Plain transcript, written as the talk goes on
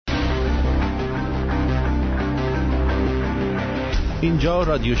اینجا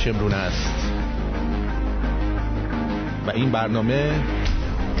رادیو شمرون است و این برنامه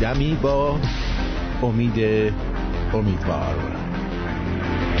دمی با امید امیدوار.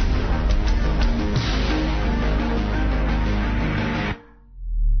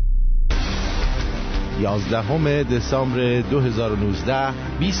 یازدهم دسامبر 2019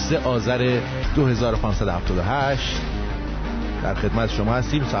 20 آذر 2578 در خدمت شما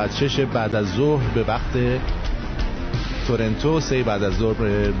هستیم. ساعت 6 بعد از ظهر به وقت تورنتو، 3 بعد از ظهر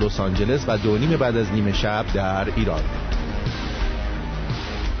لس آنجلس و 2:30 بعد از نیم شب در ایران.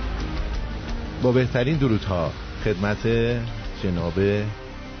 با بهترین درودها خدمت جناب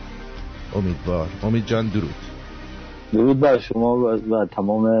امیدوار. امید جان درود بر شما و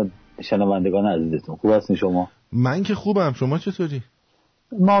تمام شنوندگان عزیزتون. خوب هستین شما؟ من که خوبم، شما چطوری؟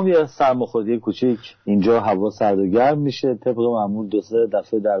 ما یه سرماخوردی کوچیک، اینجا هوا سرد و گرم میشه طبق معمول 2-3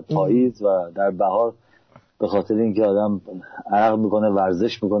 دفعه در پاییز و در بهار، به خاطر اینکه آدم عرق میکنه،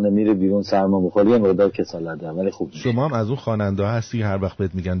 ورزش میکنه، میره بیرون، سرما میخوره، یه مقدار کسالت داره ولی خوب میشه. شما هم از اون خواننده هستی هر وقت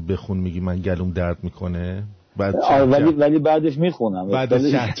بهت میگن بخون میگی من گلوم درد میکنه بعد ولی بعدش میخونم،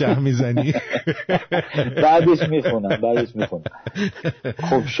 بعدش چه میزنی؟ بعدش میخونم.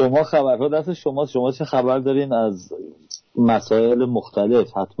 خب شما خبرها دست شما چه خبر دارین از مسائل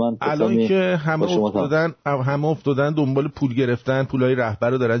مختلف؟ حتما الان که همه افتادن دنبال پول گرفتن، پولای رهبر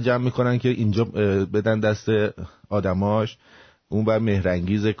رو دارن جمع میکنن که اینجا بدن دست آدماش، اون بر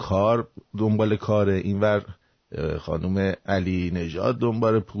مهرنگیز کار دنبال کاره، این ور خانم علی نژاد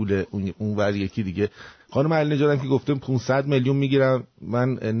دنبال پول، اون ور یکی دیگه خانم علی نژاد هم که گفته 500 میلیون میگیرم. من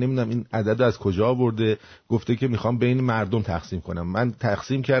نمیدونم این عدد از کجا آورده، گفته که میخوام بین مردم تقسیم کنم. من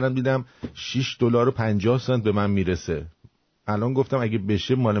تقسیم کردم دیدم $6.50 به من میرسه. الان گفتم اگه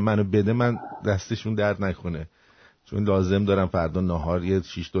بشه مال منو بده، من دستشون درد نکنه، چون لازم دارم فردا نهار یه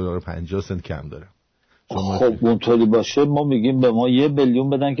 $6.50 کم دارم. خب اونطوری باشه ما میگیم به ما 1 بیلیون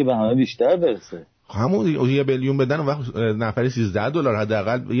بدن که به همه بیشتر برسه. همون 1 بیلیون بدن و وقت نفری $13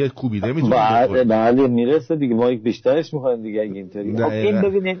 حداقل یه کوبیده میتونه بله میرسه دیگه. ما یک بیشترش میخوایم دیگه اگه اینطوری. خب این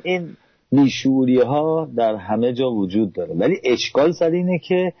ببینید این بیشوری ها در همه جا وجود داره، ولی اشکال سر اینه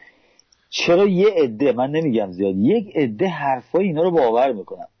که چرا یه عده، من نمیگم زیاد، یک عده حرفای اینا رو باور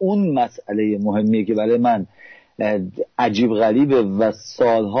میکنن. اون مسئله مهمیه که برای من عجیب غریبه و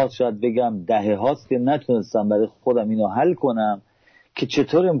سالها، شاید بگم دهه هاست که نتونستم برای خودم اینو حل کنم که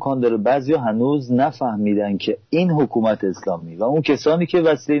چطور امکان داره بعضیا هنوز نفهمیدن که این حکومت اسلامی و اون کسانی که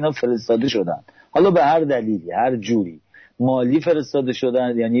وسیله اینا فرستاده شدن، حالا به هر دلیلی، هر جوری مالی فرستاده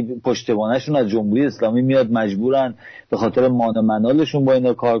شدن، یعنی پشتوانه‌شون از جمهوری اسلامی میاد، مجبورن به خاطر مان و منالشون با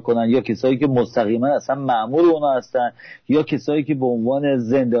اینا کار کنن، یا کسایی که مستقیما اصلا مأمور اونا هستن، یا کسایی که به عنوان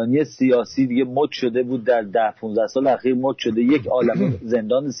زندانی سیاسی دیگه مد شده بود، در 10-15 سال اخیر مد شده یک عالمه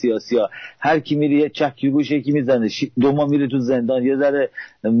زندان سیاسی ها. هر کی میره یه چکی روش یکی میزنه، 2 ماه میره تو زندان، یه ذره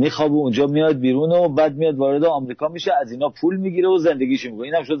میخوابه اونجا، میاد بیرون و بعد میاد وارد آمریکا میشه، از اینا پول میگیره و زندگیش میکنه.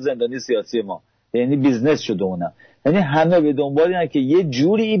 اینم شد زندانی سیاسی ما، یعنی بیزنس شده اونم. یعنی همه به دنبال اینن که یه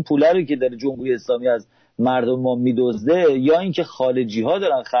جوری این پوله رو که در جمهوری اسلامی از مردم ما میدزده، یا اینکه خارجی ها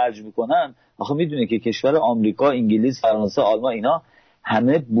دارن خرج میکنن. آخه میدونه که کشور آمریکا، انگلیس، فرانسه، آلمان، اینا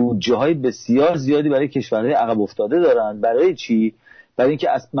همه بودجه های بسیار زیادی برای کشورهای عقب افتاده دارن. برای چی؟ برای اینکه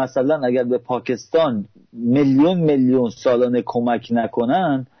مثلا اگر به پاکستان میلیون سالانه کمک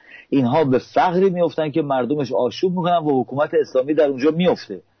نکنن، اینها به فقری میافتن که مردمش آشوب میکنن و حکومت اسلامی در اونجا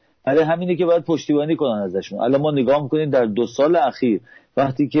میفته. برای همینه که باید پشتیبانی کنن ازشون. الان ما نگاه میکنیم در 2 سال اخیر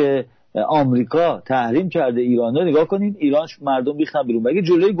وقتی که آمریکا تحریم کرده ایرانو، نگاه کنین ایران مردم ریختن بیرون. مگه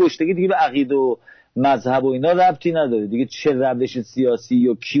جلوی گشتگی دیگه به عقیده و مذهب و اینا ربطی نداره دیگه، چه روش سیاسی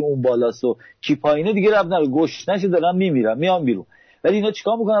یا کی اون بالاست و کی پایینه دیگه ربط نداره، گشتنش دارن میمیرن میان بیرون. ولی اینا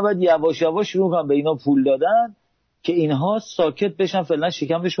چیکار میکنن؟ بعد یواش یواش شروع میکنن به اینا پول دادن که اینها ساکت بشن، فعلا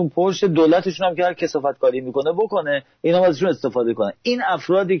شکمشون پرشه، دولتشون هم که هر کثافت کاری میکنه بکنه، اینا ازشون استفاده کنن. این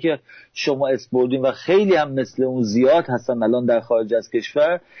افرادی که شما اسپردین و خیلی هم مثل اون زیاد هستن الان در خارج از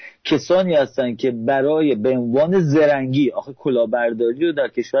کشور، کسانی هستن که برای به عنوان زرنگی، آخه کلاهبرداری رو در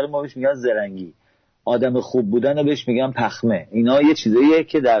کشور ما بهش میگن زرنگی، آدم خوب بودن رو بهش میگن پخمه. اینا یه چیزاییه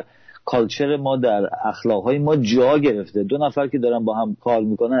که در کالچر ما، در اخلاقهای ما جا گرفته. 2 نفر که دارن با هم کار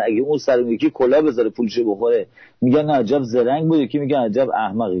میکنن، اگه اون سر یکی کلاه بذاره پولشو بخوره میگن عجب زرنگ بود، یکی میگن عجب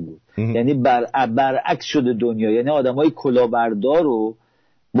احمقی بود. یعنی برعکس شده دنیا. یعنی آدمای کلاهبردار رو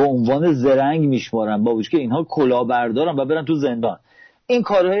به عنوان زرنگ میشمارن، با وجودی که اینها کلاهبردارن و برن تو زندان. این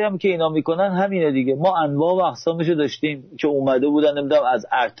کارهایی هم که اینا میکنن همینه دیگه. ما انواع و اقسامشو داشتیم که اومده بودن، نمیدونم از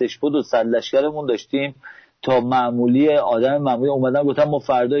ارتش بود و سرلشکرمون داشتیم تا معمولی، آدم معمولی اومدن گفتن ما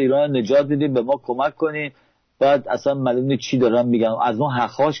فردا ایران نجات میدیم، به ما کمک کنین. بعد اصلا معلومه چی دارن میگن، از اون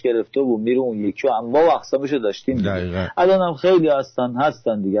حقاش گرفته بود میره اون یکی و انواع و اقسامشو داشتیم. الان هم خیلی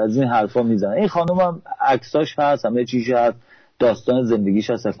هستن دیگه از این حرفا میزنن. این خانم هم عکساش هست، همه چیش هست، داستان زندگیش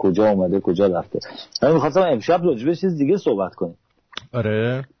هست، از کجا اومده کجا رفته. من می‌خواستم امشب راجع به چیز دیگه صحبت کنیم.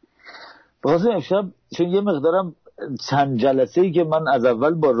 آره بخاطر امشب چون یه مقدارم چند جلسه‌ای که من از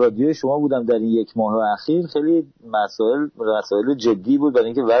اول با رادیو شما بودم در این یک ماه اخیر خیلی مسائل جدی بود، برای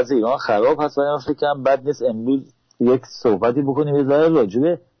اینکه وضع ایران خراب هست و من فکر کنم بد نیست امروز یک صحبتی بکنیم یه ذره راجع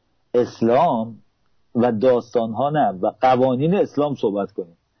به اسلام و داستان‌ها نه و قوانین اسلام صحبت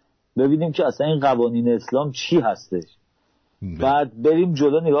کنیم، ببینیم که اصلا این قوانین اسلام چی هستش. بعد بریم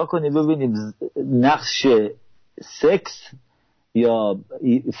جلو نگاه کنیم ببینیم نقش سکس یا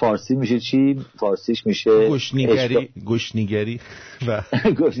فارسی میشه چی؟ فارسیش میشه گشنیگری و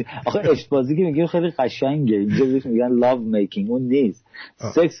آخه اشتبازی که میگیم خیلی قشنگه، اینجا بهش میگن لاو میکینگ، اون نیست.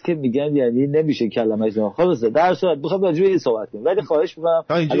 سکس که میگن یعنی نمیشه کلمه‌اش. خلاصه در صورت بخوام راجع به این صحبت کنیم، ولی خواهش می‌کنم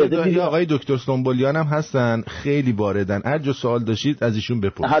اینجا آقای دکتر سنبولیان هم هستن، خیلی واردن، هر جا سوال داشتید از ایشون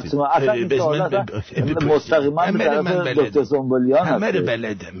بپرسید. حتما اصلا این سوال مستقیما دکتر سنبولیان همه رو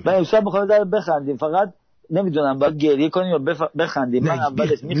بلدم. من امشب می‌خوام بخندیم، فقط نمیدونم باید گریه کنیم یا بخندیم. من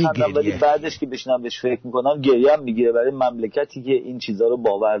اولش میخندم ولی بعدش که بشنم بهش فکر میکنم گریه هم میگیره، برای مملکتی که این چیزا رو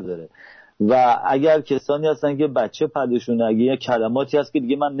باور داره. و اگر کسانی هستن که بچه پدشونه، اگه یه کلماتی هست که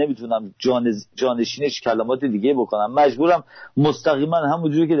دیگه من نمیتونم جانشینش کلمات دیگه بکنم، مجبورم مستقیما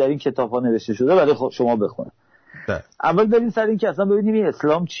همونجوری که در این کتاب‌ها نوشته شده برای شما بخونم. اول بریم سر این که اصلا ببینیم این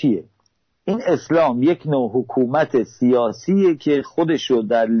اسلام چیه. این اسلام یک نوع حکومت سیاسیه که خودشو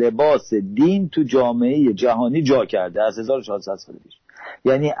در لباس دین تو جامعه جهانی جا کرده از 1400 سال پیش.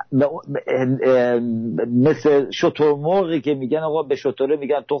 یعنی مثل شترمرغی که میگن آقا به شتره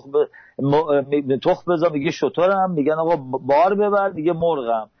میگن تخم بذار، میگه شترم، میگن آقا بار ببر، میگه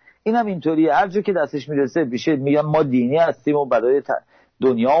مرغم. اینم اینطوریه، هر جا که دستش میرسه میشه میگن ما دینی هستیم و برای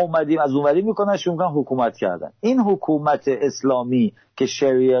دنیا اومدیم، از اونوری میکنن شون حکومت کردن. این حکومت اسلامی که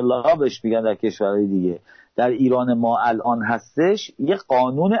شریعه لا بهش میگن در کشورهای دیگه، در ایران ما الان هستش، یه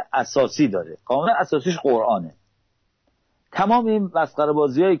قانون اساسی داره. قانون اساسیش قرآنه. تمام این مسخره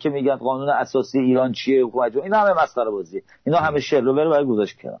بازیایی که میگن قانون اساسی ایران چیه، حکومت، اینا همه مسخره بازی، اینا همه شروور برای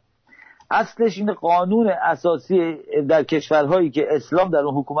گذاشت کردن. اصلش این قانون اساسی در کشورهایی که اسلام در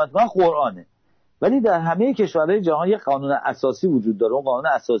اون حکومت میکنه قرآنه. ولی در همه کشورهای جهان یک قانون اساسی وجود داره. اون قانون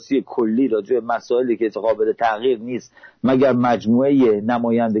اساسی کلی راجع به مسائلی که قابل تغییر نیست مگر مجموعه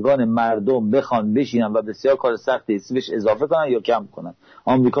نمایندگان مردم بخوان بشینن و بسیار کار سختی بهش اضافه کنن یا کم کنن.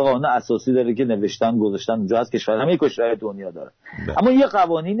 آمریکا قانون اساسی داره که نوشتن گذاشتن اونجا از همه کشورهای دنیا داره. اما یه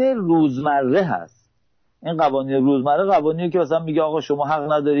قوانین روزمره هست. این قوانین روزمره قوانینی که مثلا میگه آقا شما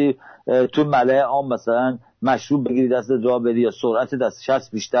حق نداری تو ملأ عام مثلا مشروب بگیری دست راه بری، یا سرعت دست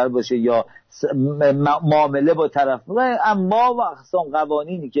 60 بیشتر باشه، یا معامله با طرف. اما و اقسام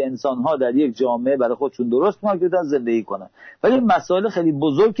قوانینی که انسان‌ها در یک جامعه برای خودشون درست می‌کنن زندگی کنن. ولی مسائل خیلی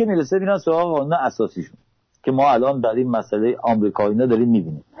بزرگ که میرسه میرن سراغ قانون اساسیشون که ما الان در این مسئله آمریکایی‌ها داریم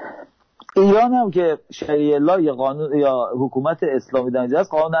می‌بینیم. ایران هم که شریعه الله یا قانون یا حکومت اسلامی در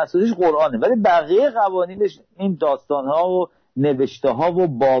اینجاست، قانون اساسیش قرآنه، ولی بقیه قوانینش این داستان‌ها و نوشته‌ها و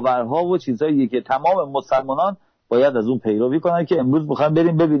باورها و چیزایی که تمام مسلمانان باید از اون پیروی کنن که امروز می‌خوایم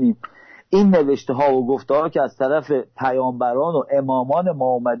بریم ببینیم این نوشته‌ها و گفته‌ها که از طرف پیامبران و امامان ما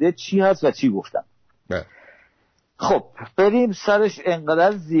اومده چی هست و چی گفتن. خب بریم سرش.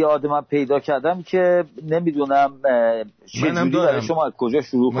 انقدر زیاده من پیدا کردم که نمیدونم چجوری برای شما از کجا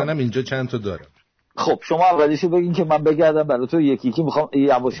شروع کنم. منم اینجا چند تا دارم. خب شما اولیشو بگین که من بگردم برای تو یکی یکی. میخوام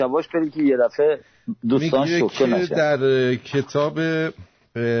یواش یواش بریم که یه دفعه دوستان شوکه نشن. در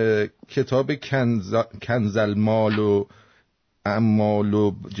کتاب کنزل مال و اعمال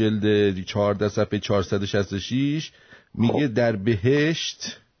و جلد 14 صفحه 466 میگه در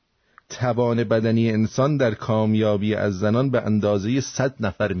بهشت توان بدنی انسان در کامیابی از زنان به اندازه 100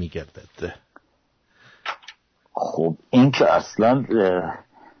 نفر میگردد. خب این که اصلا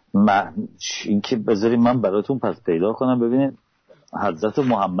این که بذاریم من براتون پس پیدا کنم ببینید حضرت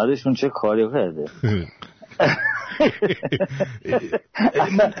محمدشون چه کاری کرده.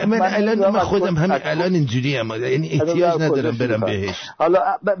 من خودم همین الان اینجوری هم یعنی احتیاج ندارم برم بهش. حالا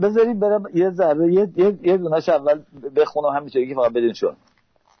بذاریم برم یه ذره یه دونه‌اش اول بخونم همینطوری که فقط بدین شو.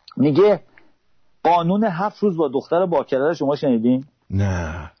 میگه قانون 7 روز با دختر باکره شما شنیدین؟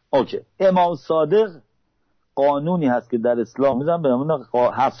 نه. اوکی. امام صادق قانونی هست که در اسلام میذارن به نام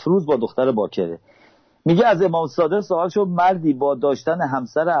 7 روز با دختر باکره. میگه از امام صادق سوال شد مردی با داشتن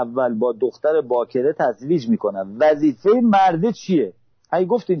همسر اول با دختر باکره تزویج میکنه، وظیفه مرده چیه؟ هی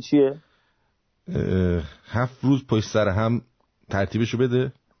گفتین چیه؟ 7 روز پشت سر هم ترتیبشو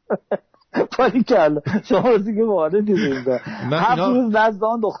بده. پاری کرد شما دیگه وارد دیدید 7 روز نزد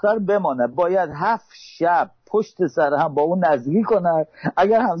آن دختر بمانه، باید 7 شب پشت سر هم با اون نزدیکی کنن،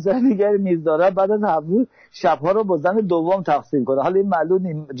 اگر همسر دیگری نیز داره بعد از 7 روز شبها رو با زن دوم تقسیم کنه. حالا این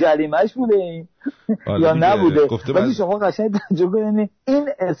معلوم جریمه‌اش بوده این یا نبوده، ولی شما قشنگ توجه کنید این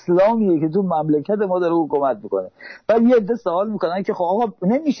اسلامیه که تو مملکت ما داره حکومت میکنه. بعد یه عده سوال میکنن که خب آقا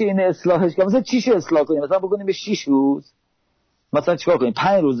نمیشه این اصلاحش کنیم، مثلا چیشو اصلاح کنیم، مثلا بکنیم به 6 روز، مثلا چیکار کنیم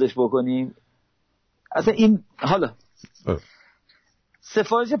 5 روزش بکنیم. اصلا این حالا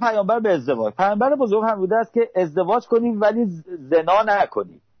سفارش پیامبر به ازدواج، پیامبر بزرگ هم بوده است که ازدواج کنیم ولی زنا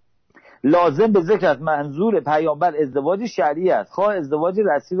نکنیم. لازم به ذکر است منظور پیامبر ازدواج شرعی است، خواه ازدواج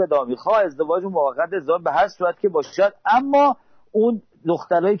رسمی و دائمی، خواه ازدواج موقت، ازدواج به هر صورت که باشد. اما اون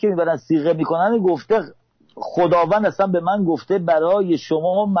دخترایی که میبرن صیغه میکنن گفته خداوند اصلا به من گفته برای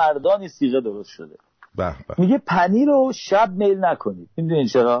شما مردانی صیغه درست شده. میگه پنیر رو شب میل نکنید. میدونین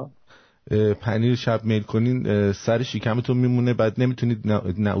چرا؟ پنیر شب میل کنین سر شکمتون میمونه، بعد نمیتونید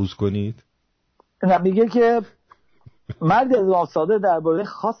نعوذ کنید. نه، میگه که مرد امام صادق درباره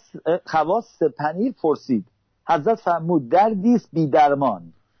خواص پنیر پرسید، حضرت فرمود دردیست بی درمان.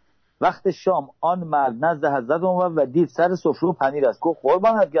 وقت شام آن مرد نزد حضرت اومد و دید سر سفره پنیر است. گفت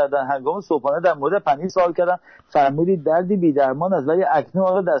قربانت گردن، هنگام صبحانه در مورد پنیر سوال کردم، فرمودید دردی بی درمان است، ولی اکنون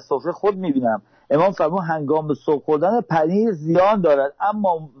آن را در سفره خود میبینم. امام فرمود هنگام صبح خوردن پنیر زیان دارد،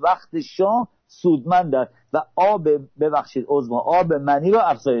 اما وقت شام سودمند است و آب منی را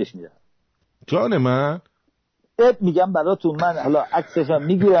افزایش میدهد. جان من میگم براتون، من حالا عکسشم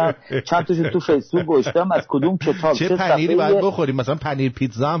میگیرم، چند تاشو تو فیسبوک گذاشتم از کدوم کتاب چه پنیری باید بخوریم، مثلا پنیر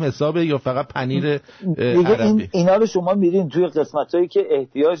پیتزا هم حسابه یا فقط پنیر عربی؟ اینا رو شما میرین توی قسمتایی که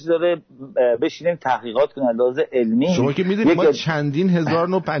احتیاج داره بشینیم تحقیقات کنن لازم علمی. شما که میدونید ما چندین هزار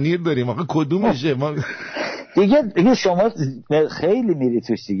نوع پنیر داریم، آخه کدومشه ما دیگه شما خیلی میری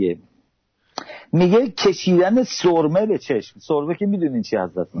توش دیگه. میگه کشیدن سرمه به چشم. سرمه که میدونین چی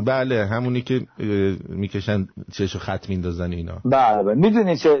حضرت؟ بله، همونی که میکشن چشو خط میندازن اینا. بله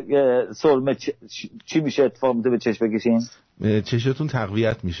میدونین چه سرمه چی میشه اتفاق میفته به چشم بکشین؟ چشتون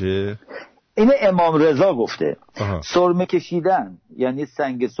تقویت میشه. اینه امام رضا گفته. سرمه کشیدن یعنی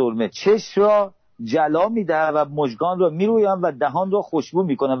سنگ سرمه چشم را جلا میده و مژگان را میروین و دهان را خوشبو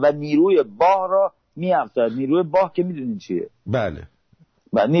میکنه و نیروی باه را میافزاید. نیروی باه که میدونین چیه؟ بله.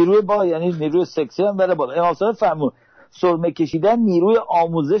 و نیروی باه یعنی نیروی سکسی هم بره بالا. امام صادق فرمود سرمه کشیدن نیروی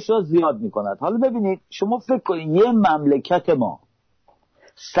آموزش را زیاد میکند. حالا ببینید شما فکر کنید یه مملکت ما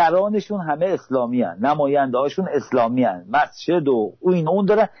سرانشون همه اسلامی هن، نماینده هاشون اسلامی هن، مسجد و اون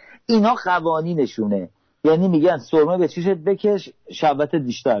دارن، اینا قوانینشونه، یعنی میگن سرمه به چشت بکش شهوت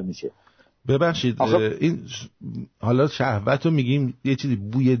بیشتر میشه. ببخشید این حالا شهوت رو میگیم یه چیزی،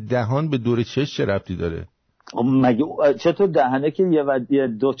 بوی دهان به دور چشم چه ربطی داره؟ مگه چطور دهنه که یه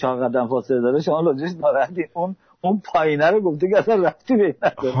 2-4 قدم فاصله داره شما لوجش ناراحتین؟ اون پایینه رو گفته که اصلا ربطی به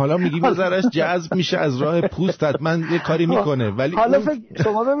نداره. حالا میگی بذارش جذب میشه از راه پوست، حتما یه کاری میکنه. ولی حالا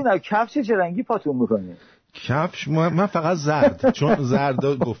شما ببینید کفش چه رنگی پاتون میکنه؟ کفش من فقط زرد، چون زرد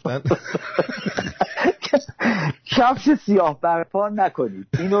گفتن کفش سیاه برپا نکنید.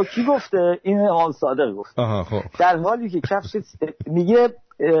 اینو کی گفته؟ این امام صادق گفته. خب. در حالی که کفش میگه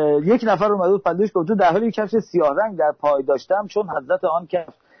یک نفر اومد بود پلوش گفت در حالی که کفش سیاه رنگ در پای داشتم چون حضرت آن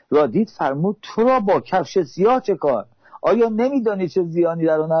کفش را دید فرمود تو را با کفش سیاه چه کار؟ آیا نمیدانی چه زیانی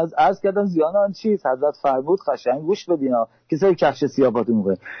در اون است؟ عرض کردم زیان آن چیست؟ حضرت فرمود قشنگ گوش بدینا کسایی کفش سیاه پاتون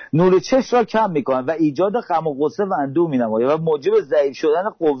میکنه نور چشم را کم میکنن و ایجاد غم و غصه و اندوه مینماید و موجب ضعیف شدن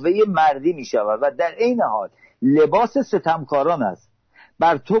قوه مردی میشود و در عین حال لباس ستمکاران است.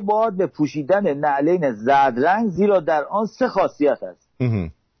 بر تو باد به پوشیدن نعلین زرد رنگ زیرا در آن 3 خاصیت است.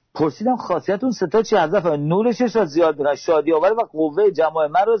 پرسیدم خاصیت اون 3 تا چی؟ حضرت نور چشم را زیاد میکنه، شادی آور و قوه جماع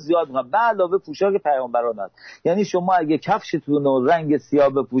من را زیاد میکنه، به علاوه پوشاک پیامبران است. یعنی شما اگه کفشتون رو رنگ سیاه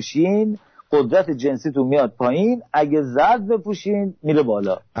بپوشین قدرت جنسیتون میاد پایین، اگه زرد بپوشین میره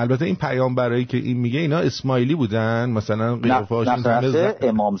بالا. البته این پیامبرایی که این میگه اینا اسماعیلی بودن، مثلا قیافه‌هاشون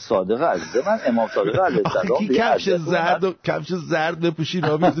امام صادق عزیز من، امام صادق علیه السلام کفش زرد بپوشی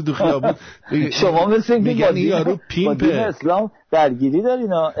راه میفته تو خیابون. شما مثل میگن یارو پیمپه. اسلام درگیری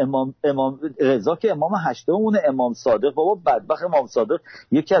دارین. امام رضا که امام 8مونه، امام صادق بابا بدبخت امام صادق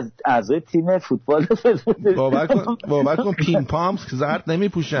یکی از اعضای تیم فوتبال باور کن پیمپامس زرد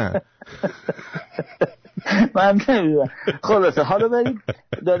نمیپوشن. من نمیدونم. خلاصه حالا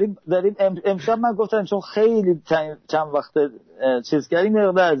داریم امشب من گفتم چون خیلی چند وقت چیز کردیم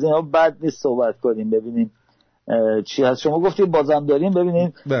مقدار از اینا بد نیست صحبت کنیم ببینیم چی هست. شما گفتید بازم داریم،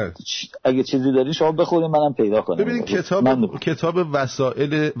 ببینید اگه چیزی دارین شما بخورین منم پیدا کنم. ببینید کتاب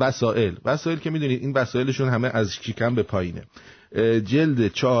وسائل که میدونید این وسایلشون همه از شکم به پایینه. جلد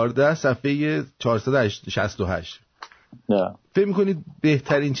 14 صفحه 468. نه فکر می‌کنید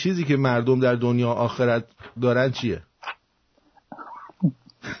بهترین چیزی که مردم در دنیا آخرت دارن چیه؟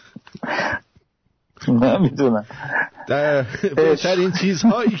 نمیدونم. بهترین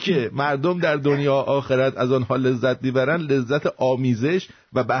چیزهایی که مردم در دنیا آخرت از آنها لذت میبرن لذت آمیزش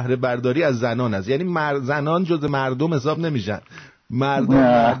و بهره برداری از زنان است. یعنی زنان جز مردم حساب نمیشن.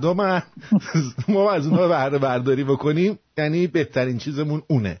 مردم ما از اونها بهره برداری بکنیم یعنی بهترین چیزمون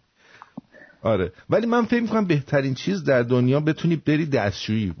اونه. آره، ولی من فکر می‌کنم بهترین چیز در دنیا بتونی بری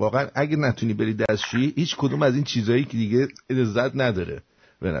دستشویی. واقعا اگه نتونی بری دستشویی هیچ کدوم از این چیزایی که دیگه لذت نداره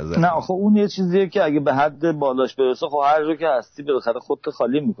به نظر. نه آخه اون یه چیزیه که اگه به حد بالاش برسه خب هر جا که هستی بالاخره خودت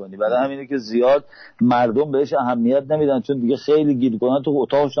خالی میکنی. برای همینه که زیاد مردم بهش اهمیت نمیدن، چون دیگه خیلی گیر کنن تو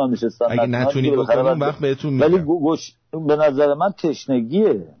اتاقشون نشستن. اگه نتونی بکنی اون وقت بهتون میگم. ولی به نظر من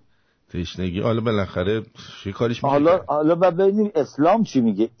تشنگیه. حالا بالاخره چی کاریش میکنه؟ حالا ببینیم اسلام چی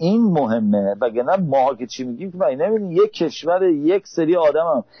میگه. این مهمه. وگرنه ما که چی میگیم که من نمیدونم یک کشور یک سری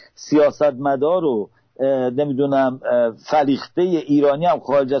آدم سیاستمدار و نمیدونم فریخته ایرانی هم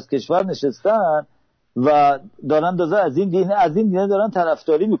خارج از کشور نشستن و دارن از این دینه دارن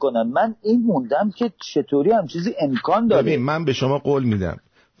طرفداری میکنن. من این موندم که چطوری هم چیزی امکان داره. ببین من به شما قول میدم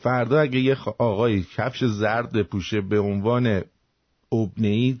فردا اگه یه آقای کفش زرد بپوشه به عنوان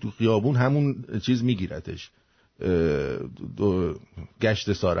ابنه‌ای تو خیابون همون چیز میگیرتش،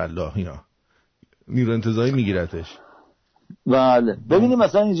 گشت سارالله اینا نیرو انتزاعی میگیرتش. بله ببینیم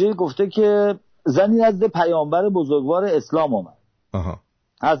مثلا اینجوری گفته که زنی نزد پیامبر بزرگوار اسلام اومد.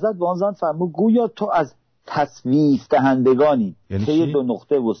 حضرت به آن زن فرمود گویا تو از تصویف دهندگانی، یعنی که یه 2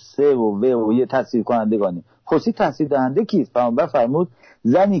 نقطه و 3 و یه تصویف کنندگانی. پرسید تصویف دهنده کیست؟ پیامبر فرمود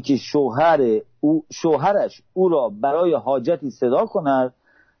زنی که شوهرش او را برای حاجتی صدا کند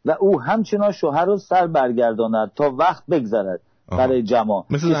و او همچنان شوهر را سر برگرداند تا وقت بگذرد برای جماع،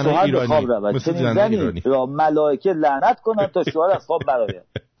 مثل زنهای به خواب رود. چنین زنی را ملائکه لعنت کنند تا شوهر از خواب برآید.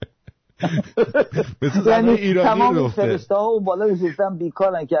 یعنی تمام فرشته ها اون بالا نشستن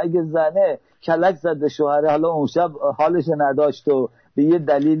بیکارن که اگه زنه کلک زده شوهره حالا اون شب حالش نداشت و به یه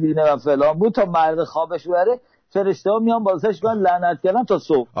دلیلی نه و فلان بود تا مرد خوابش بره، فرشته ها میان بازش کردن لعنت کردن تا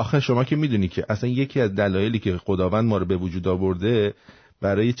صبح. آخه شما که میدونی که اصلا یکی از دلایلی که خداوند ما رو به وجود آورده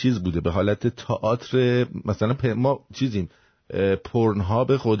برای چیز بوده، به حالت تئاتر. مثلا ما چیزیم پورنها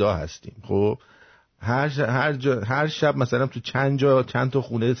به خدا هستیم. خب هر شب مثلا تو چند تا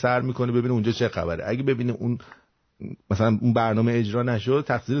خونه سر میکنه ببینه اونجا چه خبره. اگه ببینه اون مثلا اون برنامه اجرا نشد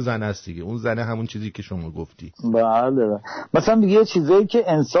تقصیر زن است دیگه. اون زنه همون چیزی که شما گفتی. بله. مثلا دیگه یه چیزایی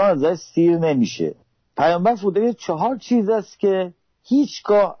که انسان ازش سیر نمیشه. پیامبر فرموده 4 چیز است که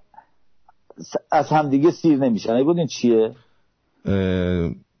هیچگاه از همدیگه سیر نمیشن. اگه بودین چیه؟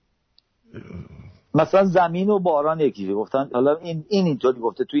 مثلا زمین و باران یکی گفتن. حالا این اینطوری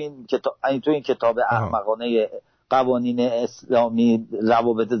گفته تو این کتاب احمقانه قوانین اسلامی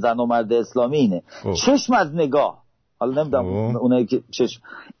روابط زن و مرد اسلامی اینه. چشم از نگاه، حالا نمیدونم اونایی که چشم،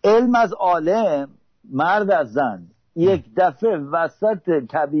 علم از عالم، مرد از زن، یک دفعه وسط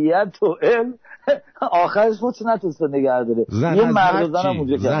طبیعت و علم آخرش خودش نتونسته نگه داره. یه مرد و زن هم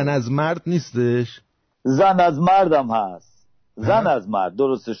اونجا زن از مرد نیستش، زن از مرد هم هست. زن از مرد،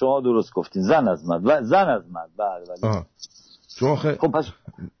 درسته، شما درست گفتین. زن از مرد زن از مرد. بله. خب پس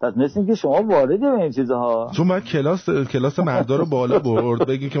مثل که شما وارده به این چیزها. چون باید کلاس مردا رو بالا برد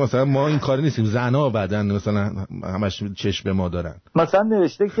بگیم که مثلا ما این کاری نیستیم، زنا بدن مثلا همش چشم ما دارن. مثلا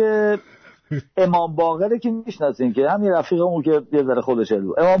نوشته که امام باقر که میشناسین که همین رفیقمون که یه ذره خودش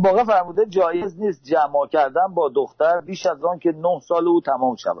بود، امام باقر فرموده جایز نیست جماع کردن با دختر بیش از آن که 9 سال او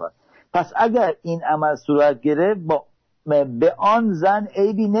تمام شود. پس اگر این عمل صورت گرفت به آن زن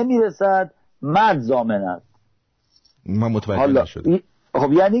عیبی نمیرسد، مرد ضامن است. من متوجه نشدم.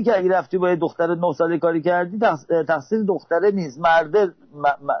 خب یعنی که اگه رفتی با یه دختر 9 ساله کاری کردی تقصیر دختره نیست، مرده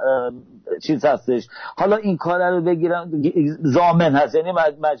چیز هستش. حالا این کار رو بگیرن ضامن هست، یعنی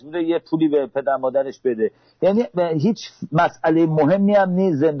مجبوره یه پولی به پدر مادرش بده. یعنی هیچ مسئله مهمی هم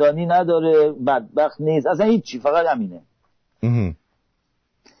نیست، زندانی نداره، بدبخت نیست، اصلا هیچی، فقط همینه.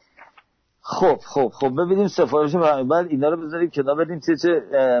 خب ببینیم سفارش پیامبر. اینا رو بذاریم کنار، بدیم چه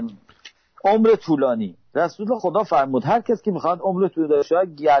عمر طولانی. رسول خدا فرمود هر کس که میخواد عمر طولانی داشته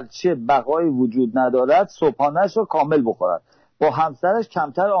باشه گرچه بقای وجود ندارد صبحانه‌اش رو کامل بخورد، با همسرش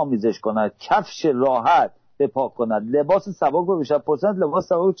کمتر آمیزش کند، کفش راحت بپاک کند، لباس سبک بپوشد. پرسید لباس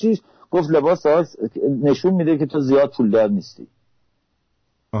سبک چیست؟ گفت لباس سبک نشون میده که تو زیاد پولدار نیستی.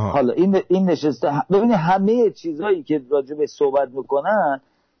 حالا این نشسته ببینید همه چیزایی که راجع به صحبت میکنن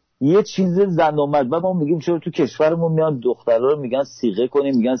یه چیز زن اومد و ما میگیم چرا تو کشورمون میان دخترها رو میگن صیغه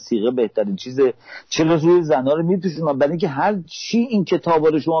کنیم، میگن صیغه بهترین چیزه، چرا روی زنا رو میپوشونن؟ برای اینکه هر چی این کتابا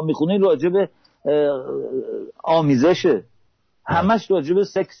رو شما میخونید راجع به آمیزشه، همش راجع به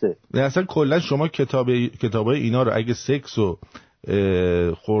سکسه. اصلا کلا شما کتابای اینا رو اگه سکس و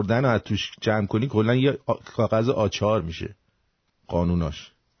خوردن رو از توش جمع کنی کلا یه کاغذ آچار میشه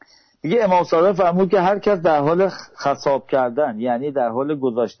قانوناش. دیگه امام صادق فرمود که هر کس در حال خصاب کردن، یعنی در حال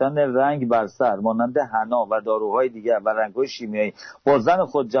گذاشتن رنگ بر سر مانند حنا و داروهای دیگر و رنگ‌های شیمیایی با زن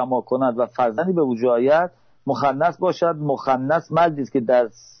خود جماع کند و فرزندی به وجود آید، مخنث باشد. مخنث مردی است که در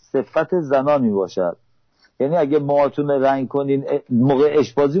صفت زنان می باشد. یعنی اگه موهاتون رنگ کنین موقع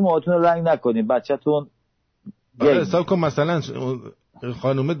اشپازی موهاتون رنگ نکنین، بچه‌تون حساب کن مثلا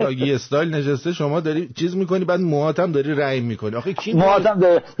خانومه داگی استایل نشسته، شما داری چیز میکنی بعد موهات هم داری رنگ میکنی. آخه کی موهات هم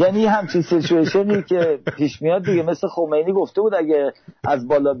داره؟ یعنی همچین سیچویشنی که پیش میاد دیگه، مثل خمینی گفته بود اگه از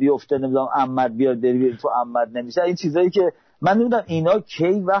بالا بیفته نمیدونم عمد بیاد بری تو عمد نمیشه. این چیزایی که من نمیدونم اینا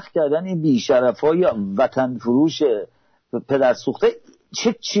کی وقت کردن این بی‌شرفای وطن فروش پدر سوخته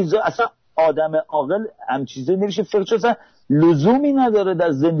چه چیزا. اصلا آدم عاقل هم چیزایی نمیشه فکر کنه، لزومی نداره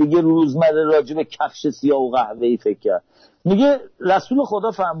در زندگی روزمره راجع به کفش سیاه و قهوه‌ای فکر کرد. میگه رسول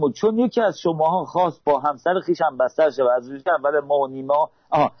خدا فرمود چون یکی از شماها خواست با همسر خویش هم بستر شود از روز اول ماه و نیمه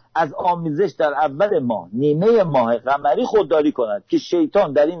از آمیزش در اول ماه نیمه ماه قمری خودداری کند که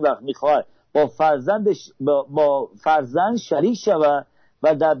شیطان در این وقت میخواهد با فرزند شریک شود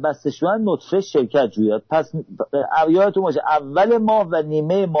و در بسته شدن نطفه شرکت جوید. پس یادتون باشه اول ماه و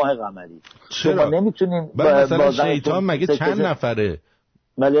نیمه ماه قمری. شما نمیتونین مثلا شیطان مگه چند نفره؟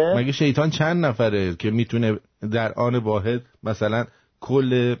 بله؟ مگه شیطان چند نفره که میتونه در آن واحد مثلا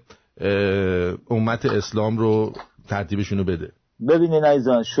کل امت اسلام رو ترتیبشونو بده؟ ببینین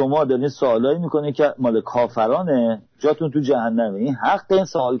عزیزان، شما دارین سوالایی میکنین که مال کافرانه، جاتون تو جهنمه. این حق این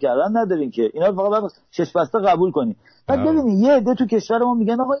سوال کردن ندارین که، اینا فقط باید چشم بسته قبول کنین. بعد ببینین یه عده تو کشور ما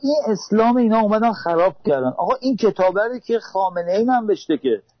میگن آقا این اسلام اینا اومدن خراب کردن. آقا این کتابه رو که خامنه ای ننوشته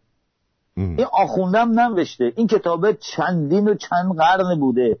که این آخوندم ننوشته، این کتابه چندین و چند قرن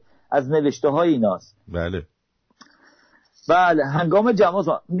بوده از نوشته های ایناست. بله هنگام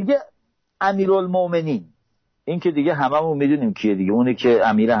جماعت میگه امیرالمومنین، این که دیگه هممون میدونیم کیه دیگه، اونه که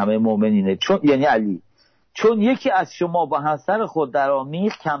امیر همه مؤمنینه، چون یعنی علی. چون یکی از شما با همسر خود در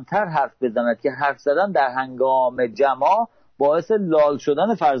آمیخت کمتر حرف بزند که حرف زدن در هنگام جماع باعث لال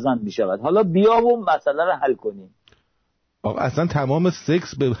شدن فرزند میشود. حالا بیا و مسئله رو حل کنیم. آقا اصلا تمام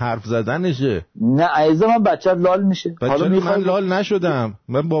سکس به حرف زدنشه. نه عزیز من بچه لال میشه. حالا من لال نشدم،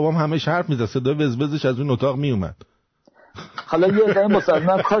 من بابام همش حرف میزد، صدای وزوزش از اون اتاق میومد. حالا یه دنی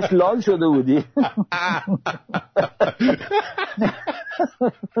مصادمه کاش لال شده بودی.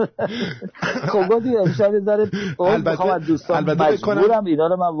 خب گفتی امشب داره بخوام از دوستان مجبورم اینا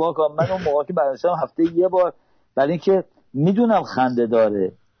رو من واقعا من اون موقع که برنامه‌ام هفته یه بار، برای اینکه میدونم خنده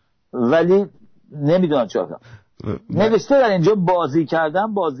داره ولی نمیدونم چیکار کنم. نوشته در اینجا بازی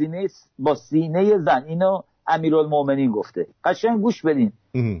کردن با سینه زن، اینو امیرالمومنین گفته. قشنگ گوش بدین.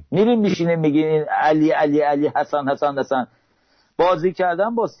 میرین میشینه میگین علی علی علی حسن حسن حسن. بازی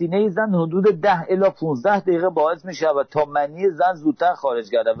کردن با سینه زن حدود 10 الی 15 دقیقه باعث می شود تا منی زن زودتر خارج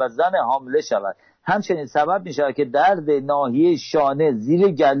گردد و زن حامله شود. همچنین سبب می شود که درد ناحیه شانه، زیر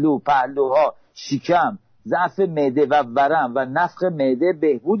گلو، پهلوها، شکم، ضعف معده و ورم و نفخ معده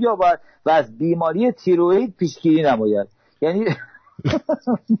بهبود یابد و از بیماری تیروئید پیشگیری نماید. یعنی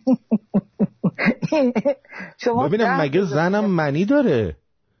شما ببینم مگه زنم منی داره؟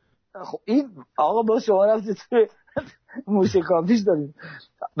 خب این آقا با شما رفتید موشکافیش داریم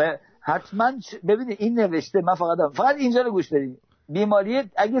حتما. ببینید این نوشته، من فقط اینجا رو گوش بدید. بیماری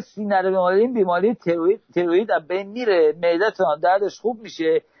اگه سینه رو بیمارین، بیماری تیروئید از بین میره، معده‌تون دردش خوب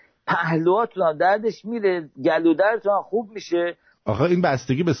میشه، پهلوهاتون دردش میره، گلو دردتون خوب میشه. آخه این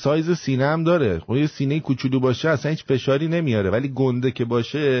بستگی به سایز سینه هم داره. خب یه سینه کوچولو باشه اصلا هیچ فشاری نمیاره، ولی گنده که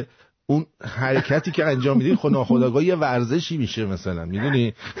باشه اون حرکتی که انجام میدی ناخودآگاه یه ورزشی میشه مثلا،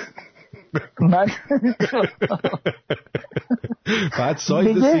 میدونی؟ من بعد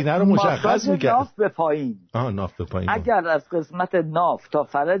سایز سینه رو مشخص میکنه. ناف به پایین. ناف به پایین. اگر از قسمت ناف تا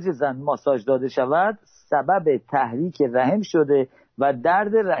فرج زن ماساژ داده شود سبب تحریک رحم شده و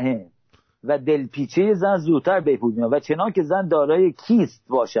درد رحم و دلپیچه زن زودتر بهبود می‌یابد و چنان که زن دارای کیست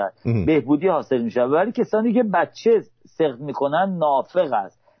باشد بهبودی حاصل می‌شود. ولی کسانی که بچه سقط میکنن نافق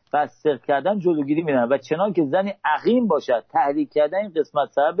است و از سقط کردن جلوگیری می‌کنن و چنان که زنی عقیم باشد تحریک کردن این قسمت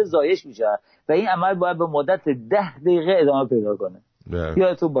سبب زایش می‌شود و این عمل باید به مدت 10 دقیقه ادامه پیدا کنه.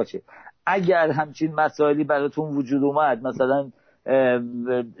 یادتون باشه اگر همچین مسائلی براتون وجود اومد، مثلا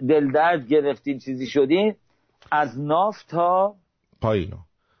دل درد گرفتین چیزی شدین، از ناف تا پایین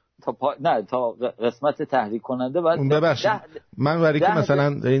نه تا قسمت تحریک کننده بعد ببخشید من برای که مثلا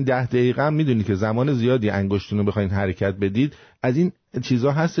این 10 دقیقه هم میدونی که زمان زیادی انگشتون رو بخواید حرکت بدید، از این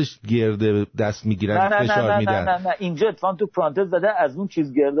چیزا هستش گرده دست میگیرن فشار میدن. نه اینجا اتفاقا تو پرانتز زده از اون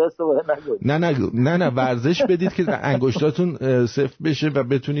چیز گرده است نگو. نه ورزش بدید که انگشتاتون سفت بشه و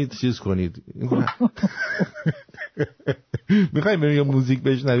بتونید چیز کنید. میخوایم بریم یه موزیک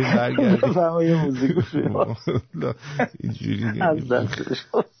بشنویم برگردیم. فهمه یه موزیک بشنویم. اینجوری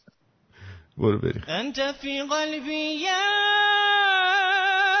برو بریم. انت فی قلبی یا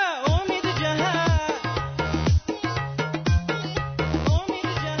امید جهان، امید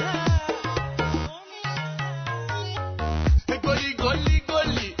جهان، گلی گلی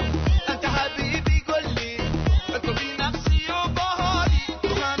گلی انت حبیبی گلی تو بی نفسی و بهاری تو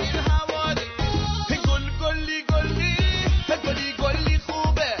همین حوالی گل گلی گلی گلی گلی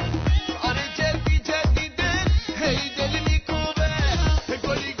خوبه آره جدی جدی دل هی دل میکوبه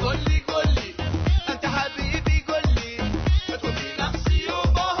گلی گلی گلی انت حبیبی گلی تو بی نفسی و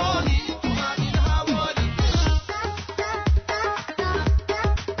بهاری تو همین حوالی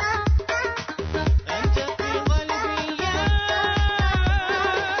انت فی قلبی یا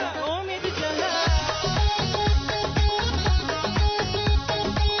امید جهان.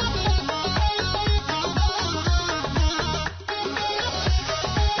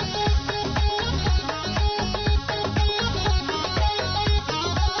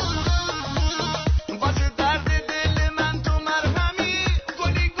 واسه درد دل من تو مرهمی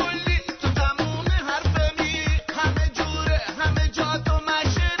گلی گلی تو تموم حرفمی همه جوره همه جا تو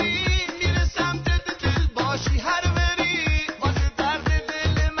مشری میره سمت دل باشی هر وری واسه درد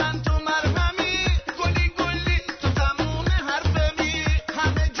دل من تو مرهمی گلی گلی تو تموم حرفمی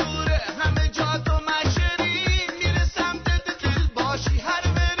همه جوره همه جا تو مشری میره سمت دل باشی هر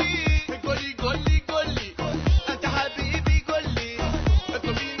وری گلی گلی گلی انت حبیبی گلی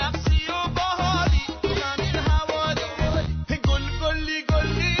تو بی نفسی و بهاری تو همین حوالی گل گلی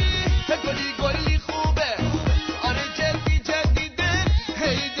گلی گلی گلی خوبه آره جدی جدی دل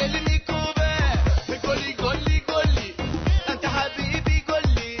هی دل میکوبه گلی گلی گلی انت حبیبی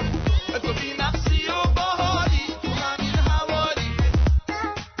گلی تو بی نفسی و بهاری تو همین حوالی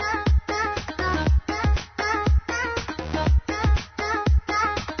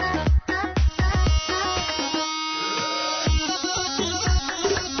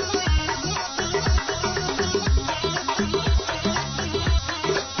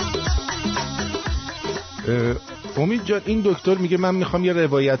امید جان این دکتر میگه من میخوام یه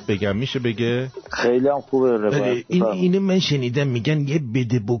روایت بگم، میشه بگه؟ خیلی هم خوبه روایت. اینو من شنیدم میگن یه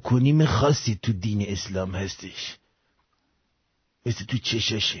بده بکنیم خاصی تو دین اسلام هستش، مثل تو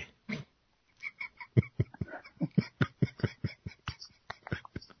چشاشه.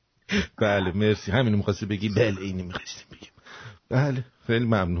 بله مرسی، همینو میخواستی بگی؟ بله اینو میخواستیم بگیم. بله خیلی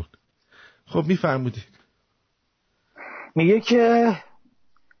ممنون. خب میفرمودید. میگه که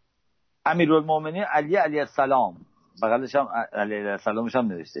امیرالمومنین علی السلام، بغلش هم علی السلامش هم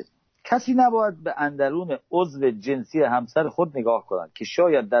نوشته، کسی نباید به اندرون عضو جنسی همسر خود نگاه کند که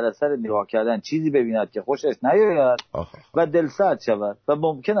شاید در اثر نگاه کردن چیزی ببیند که خوشش نیاید و دلسرد شود و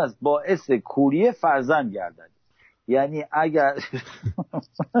ممکن است باعث کوری فرزند گردد. یعنی اگر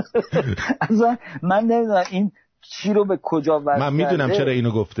اصلا من نمیدونم این چی رو به کجا وصل کرده. من میدونم چرا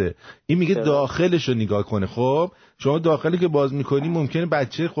اینو گفته. این میگه داخلش رو نگاه کنه. خب شما داخلی که باز میکنی ممکنه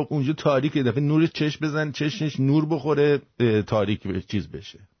بچه خب اونجا تاریک، یه دفعه نور چشم بزن، چشمش نور بخوره، تاریک چیز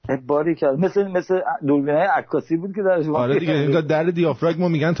بشه. باری کرد مثل دوربینای عکاسی بود که درش. آره دیگه انگار در دیافراگمو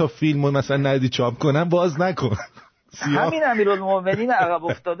میگن تا فیلمو مثلا ندی چاپ کنن باز نکن. همین امیرالمومنین عقب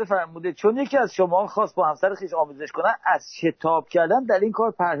افتاده فرموده چون یکی از شما خواست با همسر خویش آمیزش کنن از شتاب کردن در این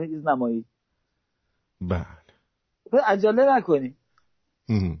کار پرهیز نمایید. بله عجله نکنی.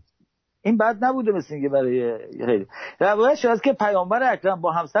 این بد نبوده مثل اینکه برای خیلی. روایت شده است که پیامبر اکرم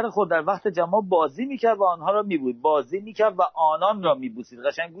با همسر خود در وقت جماع بازی میکرد و آنها را میبود، بازی میکرد و آنان را میبوسید.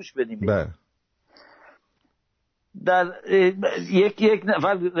 قشنگ گوش بدیم. بله. در یک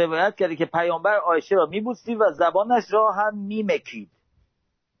نفر روایت کرده که پیامبر عایشه را میبوسید و زبانش را هم میمکید.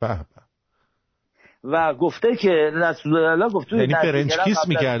 و گفته که رسول الله گفته یعنی فرنچ کیس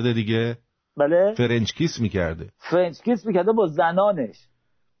میکرده دیگه. بله فرنچ کیس میکرده. فرنچ کیس میکرده با زنانش،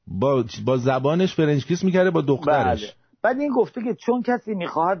 با زبانش فرنچ کیس میکرده با دخترش. بله. بعد این گفته که چون کسی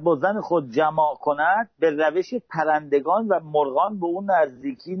میخواهد با زن خود جماع کند به روش پرندگان و مرغان به اون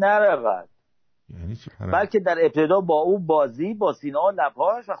نزدیکی نرود، یعنی چی بلکه در ابتدا با او بازی با سینه و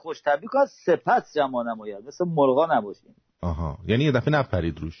لبهاش و خوش‌طبعی کند، سپس جماع نماید. مثل مرغا نباشین. آها، یعنی یه دفعه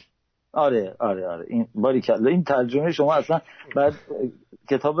نپرید روش. آره این باریکلا، این ترجمه شما اصلا بعد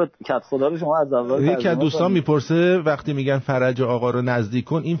کتاب کت خدا رو شما از اول یکی از دوستان میپرسه وقتی میگن فرج آقا رو نزدیک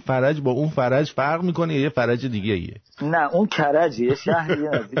کن، این فرج با اون فرج فرق میکنه یا یه فرج دیگه ایه؟ نه اون کرجه، یه شهری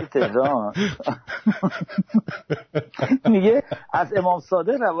نزدیک تهران. میگه از امام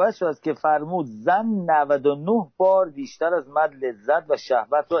صادق روایت شده است که فرمود زن 99 بار بیشتر از مرد لذت و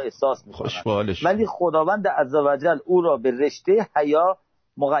شهوت را احساس می‌کند، ولی خداوند عزوجل او را به رشته حیا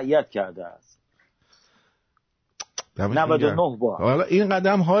مقید کرده است. 99 بار. حالا این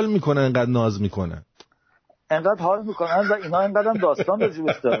قدم حال میکنن، اینقدر ناز میکنن، اینقدر حال میکنن و اینا اینقدر داستان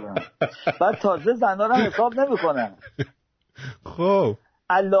راجبش دارن. بعد تازه زنا رو حساب نمیکنن. خب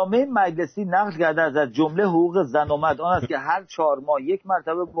علامه مجلسی نقل کرده از جمله حقوق زن و مرد آن است که هر 4 ماه یک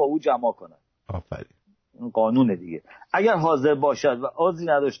مرتبه با او جماع کنند. آفرین. این قانونه دیگه. اگر حاضر باشد و عذری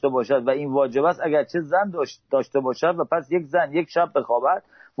نداشته باشد و این واجب است، اگر چه زن داشته باشد و پس یک زن یک شب بخوابد،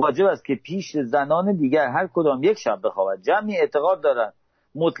 واجب است که پیش زنان دیگر هر کدام یک شب بخوابد. جمعی اعتقاد دارند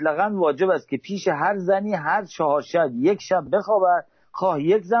مطلقاً واجب است که پیش هر زنی هر 4 شب یک شب بخوابد، خواه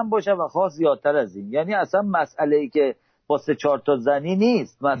یک زن باشه و خواه زیادتر از این. یعنی اصلا مسئله ای که با 3-4 تا زنی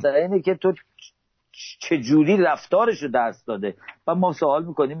نیست، مسئله اینه که تو چجوری رفتارشو درس داده. و ما سوال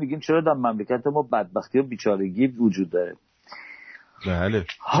میکنیم میگیم چرا در مملکت ما بدبختی و بیچارگی وجود داره. بله.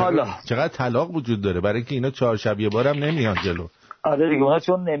 حالا چقدر طلاق وجود داره برای اینکه اینا 4 شب یه بارم نمیان جلو. آره دیگه، اونا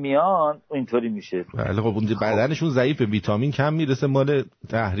چون نمیان اینطوری میشه. بله. خب اون بدنشون ضعیفه، ویتامین کم میرسه، مال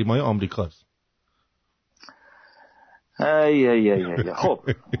تحریم‌های آمریکاست. ای. خب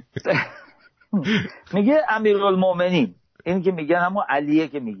میگه امیرالمومنین، این که میگن همون علیه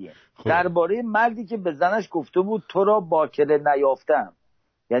که میگه درباره مردی که به زنش گفته بود تو را باکره نیافتم،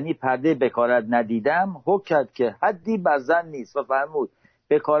 یعنی پرده بکارت ندیدم، حکم کرد که حدی بر زن نیست و فرمود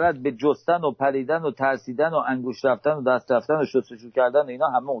بکارت به جستن و پریدن و ترسیدن و انگوش رفتن و دست رفتن و شستشو کردن و اینا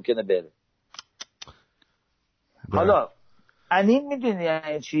همه ممکنه بره. حالا انین میدونی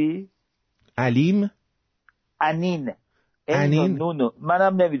یعنی چی؟ علیم؟ انین انین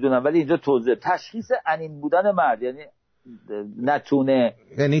منم نمیدونم، ولی اینجا توضیح تشخیص انین بودن مرد یعنی نتونه،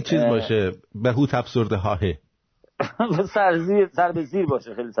 یعنی چیز باشه بهوت افسرده هاهه سر به زیر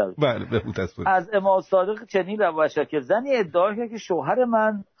باشه، خیلی سر. بله بهوت افسرده. از امام صادق چنین روایت شد که زنی ادعا کرد که شوهر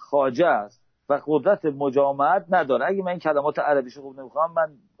من خواجه است و قدرت مجامعت نداره. اگه من این کلمات عربیشو خوب نمیخوام، من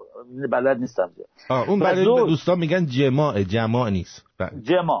بلد نیستم. اون برای دوستان میگن جماع نیست.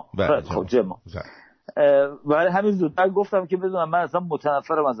 جماع. خب جماع. برای همین زودتر گفتم که بدونم من اصلا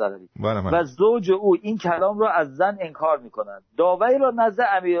متنفرم از عربی. و زوج او این کلام را از زن انکار میکنند. داوری را نزد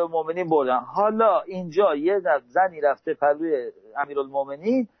امیرالمومنین بردن. حالا اینجا یه زنی رفته پروی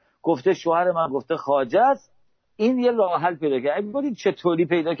امیرالمومنین گفته شوهر من گفته خواجه است، این یه راه حل پیدا کرد. اگه بودید چطوری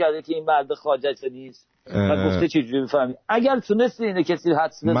پیدا کرده که این مرد خواجه نیست و گفته چجوری بفهمید؟ اگر تونستی اینو کسی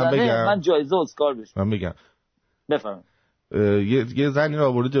حدس بزنه من جایزه اسکار بشم. من بگم بفرمایید. یه زنی رو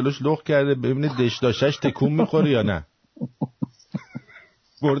آورده جلوش لخ کرده ببینه دشداشش تکون میخوره یا نه،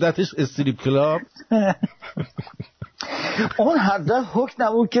 بردتش استریپ کلاب. اون حضرت حکم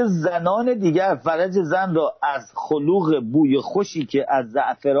نمود که زنان دیگر فرج زن را از خلوق بوی خوشی که از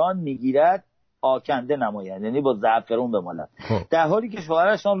زعفران میگیرد آکنده نمایند، یعنی با زعفران بمالند، در حالی که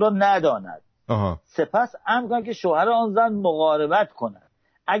شوهرش آن را نداند. سپس امر کند که شوهر آن زن مقاربت کند.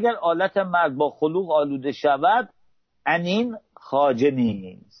 اگر آلت مرد با خلوق آلوده شود انین خواجه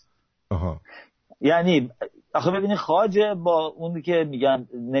نیست. یعنی آخه ببینید خواجه با اونی که میگن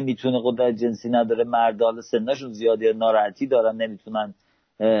نمیتونه قدرت جنسی نداره، مرد حالا سنشون زیاده ناراحتی دارن نمیتونن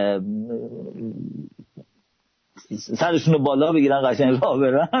سرشون رو بالا بگیرن قشنگ راه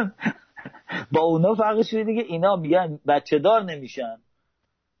برن، با اونا فرقش اینه که اینا میگن بچه دار نمیشن.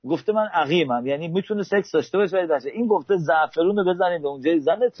 گفته من عقیمم، یعنی میتونه سکس داشته باشه ولی بچه. این گفته زعفرون رو بزنید به اونجای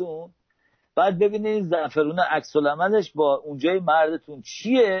زنتون، بعد ببینید زعفرون عکس العملش با اونجای مردتون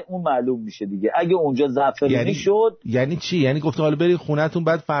چیه، اون معلوم میشه دیگه. اگه اونجا زعفرونی شد یعنی چی؟ یعنی گفته حالا برید خونه‌تون،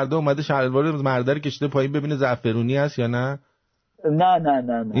 بعد فردا اومده شلوار مرده رو کشیده پایین ببینه زعفرونی هست یا نه.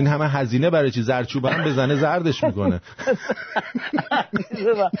 نه این همه هزینه برای چی؟ زردچوبه هم بزنه زردش میکنه.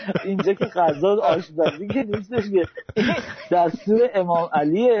 اینجا که غذا آشپزی که نیستش که دستور امام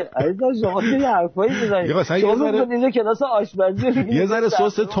علیه. عزیزان شما یه حرفایی میزنید، شما اینجا کلاس آشپزی یه ذره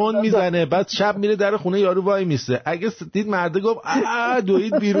سس تون میزنه، بعد شب میره در خونه یارو وای میسته، اگه دید مرده گفت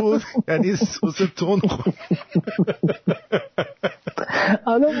دوید بیرون یعنی سس تون خورد.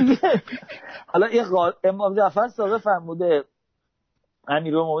 حالا امام جعفر صادق فرموده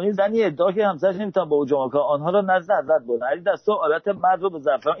امیرالمومنین زنی ادعا که همسرش نمیتونه با او جماع کنه، آنها را نزد حضرت بردن. علی دستور آلت مرد رو به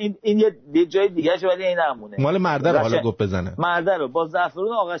زعفران، این یه جای دیگه شه ولی این همونه، مال مرده رو حالا گفت بزنه، مرده رو با زعفران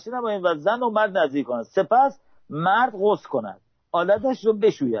آغشته نمایید و زن و مرد نزدیک کنند. سپس مرد غسل کند، آلتش رو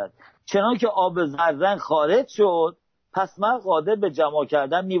بشوید، چنان که آب زررنگ خارج شد پس من قادر به جمع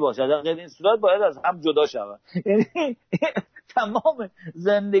کردن میباشد، در غیر این صورت باید از هم جدا شود. یعنی تمام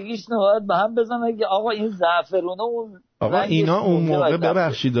زندگیش نهایت به هم بزنه که آقا این زعفرونه اون آقا اینا اون موقع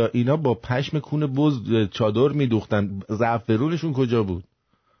ببخشید اینا با پشم کون بز چادر میدوختن، زعفرونشون کجا بود؟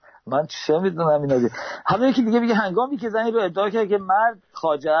 من چه میدونم اینا دیگه. حالا یکی دیگه میگه هنگامی که زنی رو ادعا کرد که مرد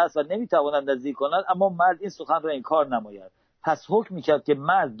خواجه است و نمیتواند نزدیک کند، اما مرد این سخن را انکار نماید، پس حکم میکرد که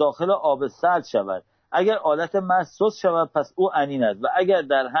مرد داخل آب سرد شود، اگر آلت مرد سست شود پس او انین است و اگر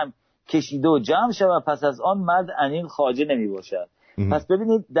در هم کشیده و جمع شود پس از آن مرد انین خواجه نمیباشد. پس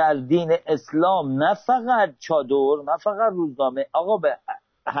ببینید در دین اسلام نه فقط چادر، نه فقط روزنامه، آقا به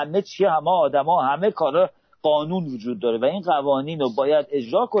همه چی، همه آدما، همه کارا قانون وجود داره و این قوانین رو باید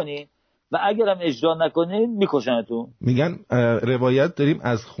اجرا کنین و اگرم اجرا نکنین میکشنتون. میگن روایت داریم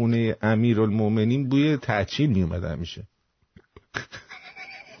از خونه امیرالمومنین بوی تعچین میومد همیشه.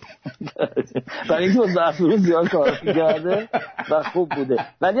 برای اینکه زعفرون زیاد کار می‌کرده و خوب بوده.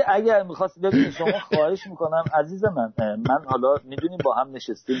 ولی اگر می‌خواست ببینید، شما خواهش میکنم عزیز من حالا میدونیم با هم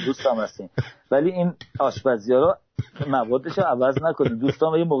نشستیم، دوستام هستیم، ولی این آشپزی‌ها رو موادش رو عوض نکنید.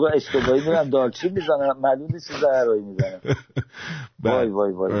 دوستان یه موقع اشتباهی میرن دارچین میزنن، معلومه چیز هرایی میزنن. وای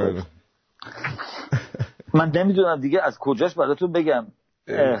وای وای. من نمیدونم دیگه از کجاش براتون بگم.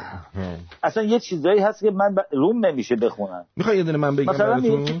 اصلا یه چیزایی هست که من روم نمیشه بخونم. میخوای یه دونه من بگم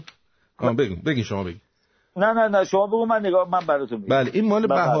براتون؟ بگین شما بگین. نه شما بگو، من براتون میگم. بله این مال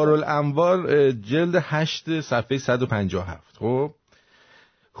بهارالانوار جلد 8 صفحه 157. خب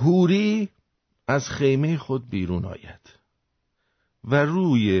حوری از خیمه خود بیرون آید و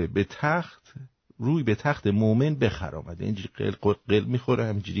روی به تخت مومن بخرامد. اینجوری قل میخوره،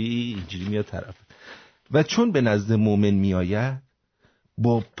 اینجوری میاد طرف و چون به نزد مومن میآید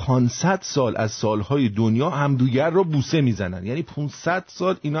با 500 سال از سالهای دنیا همدیگر رو بوسه میزنن. یعنی 500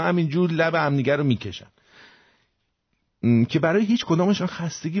 سال اینا همینجور لب همدیگر رو میکشن که برای هیچ کدامشان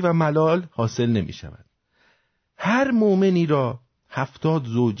خستگی و ملال حاصل نمیشود. هر مومنی را 70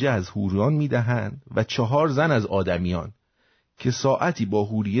 زوجه از حوریان میدهند و 4 زن از آدمیان که ساعتی با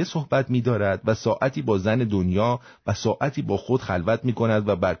حوریه صحبت می‌دارد و ساعتی با زن دنیا و ساعتی با خود خلوت می‌کند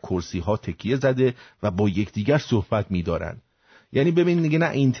و بر کرسی‌ها تکیه زده و با یکدیگر صحبت می‌دارند. یعنی ببین دیگه نه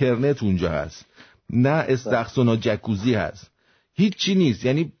اینترنت اونجا هست، نه استخسون و جکوزی هست، هیچ چی نیست.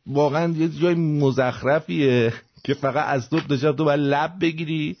 یعنی واقعا یه جای مزخرفیه که فقط از تو باید لب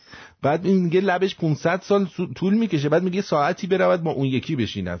بگیری، بعد این میگه لبش 500 سال طول میکشه، بعد میگه ساعتی برود با اون یکی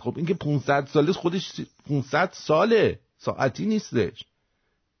بشیند. خب این که 500 ساله خودش 500 ساله، ساعتی نیستش.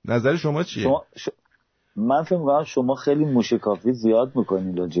 نظر شما چیه؟ من فکر می‌کنم شما خیلی موشکافی زیاد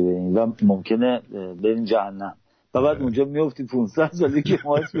میکنید راجع به این و ممکنه برین جهنم و بعد اونجا میافتید 500 سالی که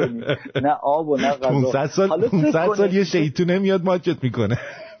ماچ کنید، نه آب و نه غذا. 500 سال یه شیطونه میاد ماچت میکنه.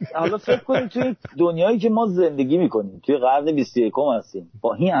 حالا فکر کنید توی دنیایی که ما زندگی میکنیم، توی قرن 21 هستیم،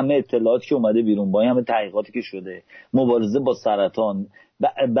 با این همه اطلاعاتی که اومده بیرون، با این همه تحقیقاتی که شده، مبارزه با سرطان،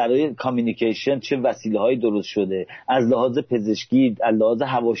 برای کامیونیکیشن چه وسیله‌هایی درست شده، از لحاظ پزشکی، از لحاظ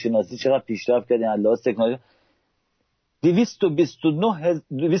هواشناسی چقدر پیشرفت کردن، از لحاظ تکنولوژی.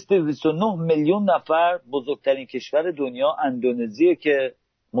 229 میلیون نفر بزرگترین کشور دنیا اندونزیه که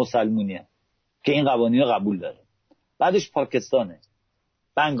مسلمونیه که این قوانین رو قبول داره، بعدش پاکستانه،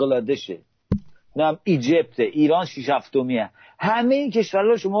 بنگلادشه، نام ایجیپت، ایران 6 هفتمیه. همه این کشورها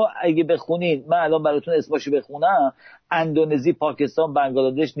رو شما اگه بخونید، من الان براتون اسماشو بخونم: اندونزی، پاکستان،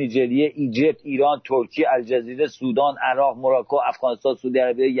 بنگلادش، نیجریه، ایجیپت، ایران، ترکیه، الجزیره، سودان، عراق، مراکو، افغانستان، سعودی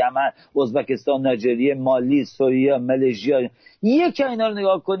عربیه، یمن، ازبکستان، نایجریه، مالی، سوریه، مالزی. یکی اینا رو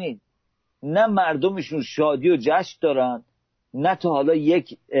نگاه کنید، نه مردمشون شادی و جشن دارن، نه تا حالا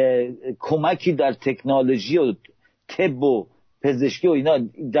یک کمکی در تکنولوژی و طب و پزشکی و اینا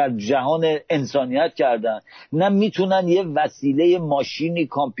در جهان انسانیت کردن، نه میتونن یه وسیله ماشینی،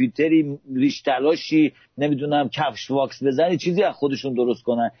 کامپیوتری، ریشتراشی، نمیدونم کفش واکس بزنی، چیزی از خودشون درست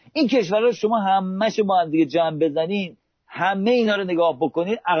کنن. این کشورها شما همه‌ش با هم دیگه جمع بزنین، همه اینا رو نگاه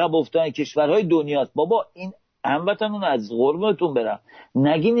بکنین، عقب افتادن کشورهای دنیاست. بابا این هموطنون از قربونتون برم،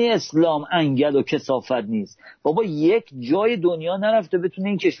 نگین اسلام انگل و کثافت نیست. بابا یک جای دنیا نرفته بتونه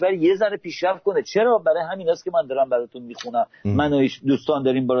این کشور یه ذره پیشرفت کنه. چرا؟ برای همین است که من دارم براتون میخونم، من و دوستان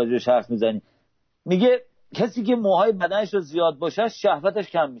داریم با راجعش حرف میزنیم. میگه کسی که موهای بدنش رو زیاد باشه شهوتش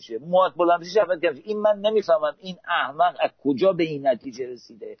کم میشه، موهات بلند بشه شهوت کم میشه. این من نمیفهمم این احمق از کجا به این نتیجه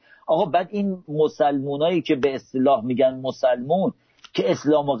رسیده. آقا بعد این مسلمونایی که به اصطلاح میگن مسلمون، که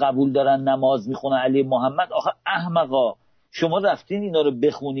اسلامو قبول دارن، نماز میخونن علی محمد، آخه احمقا شما رفتین اینا رو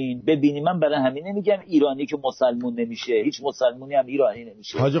بخونین ببینین. من برای همین نمیگم ایرانی که مسلمون نمیشه، هیچ مسلمونی هم ایرانی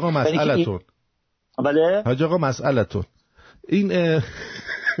نمیشه. حاج آقا مسئلتون بله حاج آقا مسئلتون این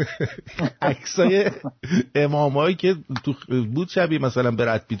عکسای امامایی که تو بود شبیه مثلا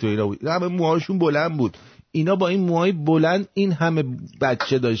برد پیت و اینا بود، همه موهاشون بلند بود. اینا با این موهای بلند این همه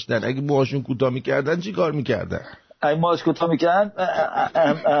بچه داشتن. اگه موهاشون کوتاه میکردن چی کار میکردن؟ اگه موهاش کوتاه میکردن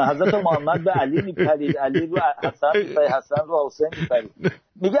حضرت محمد به علی میپرید، علی رو حسن رو حسین میپرید.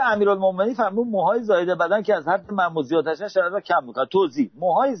 میگه امیرالمومنین فرمود موهای زایده بدن که از حد معمول زیادش شرط را کم میکنه. توضیح: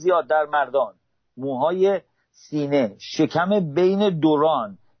 موهای زیاد در مردان، موهای سینه، شکم بین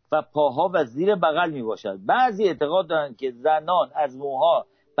دوران و پاها و زیر بغل میباشد. بعضی اعتقاد دارند که زنان از موها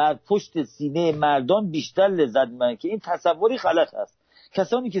بر پشت سینه مردان بیشتر لذت میبرند که این تصوری غلط است.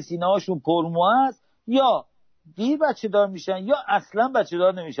 کسانی که سینه هاشون پرمو است یا دیر بچه دار میشن یا اصلا بچه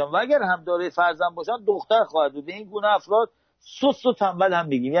دار نمیشن و اگر هم داره فرزند باشن دختر خواهد بود. به این گونه افراد سست و تنبل هم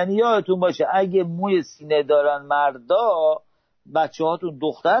میگیم. یعنی یادتون باشه اگه موی سینه دارن مردا، بچه هاتون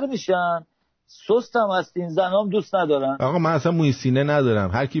دختر میشن. سست هم هستین، زن هم دوست ندارن. آقا من اصلا موی سینه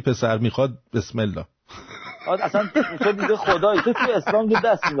ندارم، هر کی پسر میخواد بسم الله. اصلا تو دیگه خدایی تو اسلام دو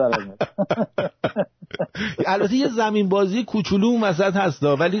دست میبرن. البته یه زمین بازی کوچولو اون وسط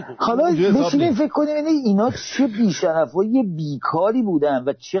هستا، ولی حالا بشینیم فکر کنیم اینا چه بیشرف و یه بیکاری بودن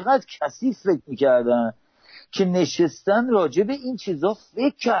و چقدر کثیف فکر میکردن که نشستن راجع به این چیزا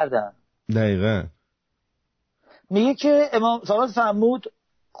فکر کردن. دقیقا. میگه که امام صادق فرمود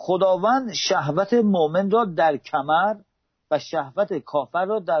خداوند شهوت مؤمن را در کمر و شهوت کافر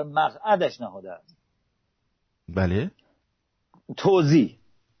را در مقعدش نهاده است. بله. توضیح: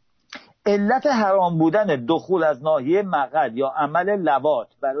 علت حرام بودن دخول از ناحیه مقعد یا عمل لواط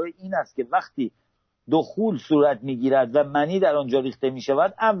برای این است که وقتی دخول صورت میگیرد و منی در آنجا ریخته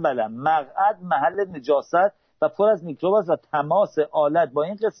میشود، اولا مقعد محل نجاست و پر از میکروب است و تماس آلت با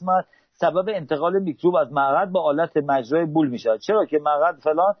این قسمت سبب انتقال میکروب از مقعد با آلت مجرای بول میشود، چرا که مقعد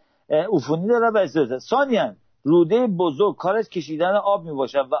فلان عفونی داره و استفاده. ثانیاً روده بزرگ کارش کشیدن آب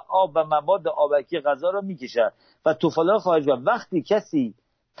میباشد و آب و مواد آبکی غذا را میکشد و طفولا خارج می‌شود. وقتی کسی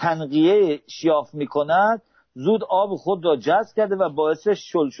تنقیه شیاف میکند زود آب خود را جذب کرده و باعث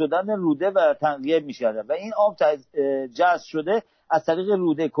شل شدن روده و تنقیه میشود و این آب جذب شده از طریق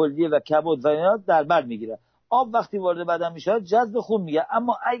روده کلیه و کبد و اینا در بر میگیرد. آب وقتی وارد بدن میشود جذب خون میگه،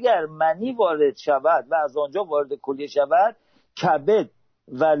 اما اگر منی وارد شود و از آنجا وارد کلیه شود، کبد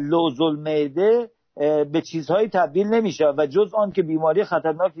و لوز المعده به چیزهایی تبدیل نمیشه و جز آن که بیماری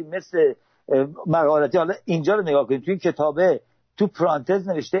خطرناکی مثل مقالتی، حالا اینجا رو نگاه کنید توی کتابه تو پرانتز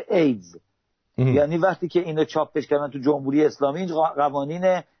نوشته ایدز، یعنی وقتی که اینو چاپش کردن تو جمهوری اسلامی این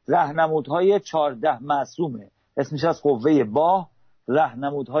قوانین راهنمودهای 14 معصومه، اسمش از قوه با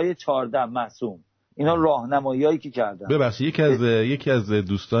راهنمودهای 14 معصوم. اینا راهنماییایی که کردن. ببخشید یکی از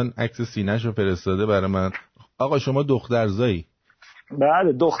دوستان عکس سینه‌شو فرستاده برای من. آقا شما دخترزایی؟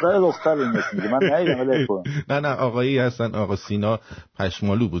 بله دختر این میگه، من نمیدونم. نه آقایی هستن، آقا سینا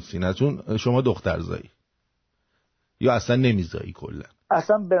پشمالو بود سینه‌تون. شما دخترزایی یا اصلا نمیزایی کلا؟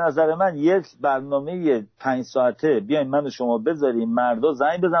 اصلا به نظر من یک برنامه 5 ساعته بیاین من و شما بذاریم مردا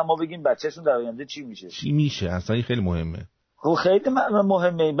زنگ بزنن ما بگیم بچه‌شون در آینده چی میشه اصلا این خیلی مهمه. خب خیلی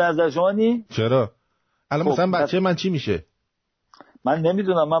مهمه به نظر شما نی؟ چرا؟ الان مثلا بچه من چی میشه؟ من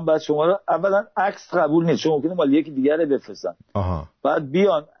نمیدونم. من بعد شما رو اولا عکس قبول نیست، چون ممکنه مال یکی دیگه رو بفرستن. بعد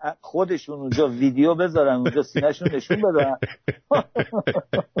بیان خودشون اونجا ویدیو بذارن اونجا سینه‌شون نشون بدن.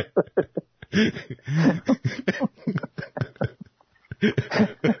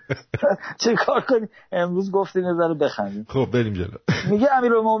 چه کار کنی؟ امروز گفتین یه ذره بخندیم. خب بریم جلو. میگه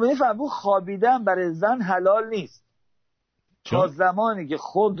امیرالمومنین فرمود خوابیدن برای زن حلال نیست تا زمانی که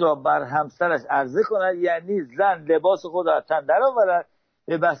خود را بر همسرش عرضه کند، یعنی زن لباس خود را تن درآورد،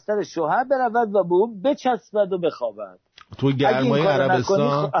 به بستر شوهر برود و به اون بچسبد و بخوابد. تو گرمای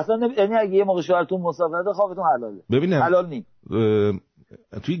عربستان اصلا یعنی اگه یه موقع شوهرتون مسافرته خوابتون حلاله. ببینم حلال نیست.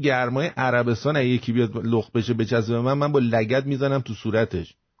 توی گرمای عربستان اگه یکی بیاد لخت بشه بچسبه من با لگد میزنم تو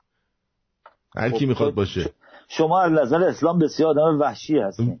صورتش، هر کی میخواد باشه. شما از نظر اسلام بسیار آدم وحشی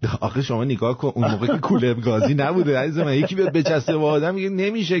هستین. آخه شما نگاه کن اون موقع که کولر گازی نبوده عزیز من، یکی بیاد بچسبه به آدم میگه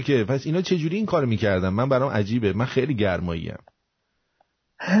نمیشه که. پس اینا چجوری این کارو میکردن؟ من برام عجیبه. من خیلی گرماییم.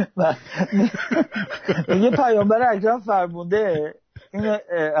 یه پیامبر اکرم فرمونده این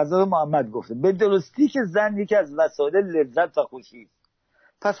از محمد گفته به درستی که زن یکی از وسایل لذت و خوشی است،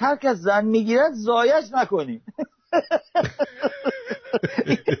 پس هر کس زن میگیرد ضایعش نکنی.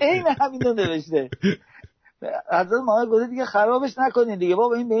 این همینو نوشته. حضرت محمد گفته دیگه خرابش نکنین دیگه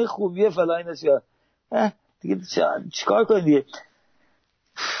بابا، این به این خوبیه فلان اینا چیه دیگه چیکار کنین دیگه.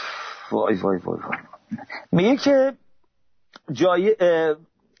 وای. میگه که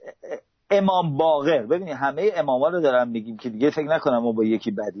امام باقر، ببینید همه اماما رو دارم میگیم که دیگه فکر نکنم ما با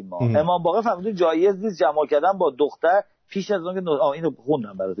یکی بدیم. ما امام باقر فهمیدن جایز نیست جمع کردن با دختر پیش از اون که اینو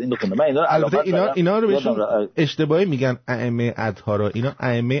خوندم برات، اینو خوندم من. اینا رو بهشون اشتباهی میگن ائمه اطهارا، اینا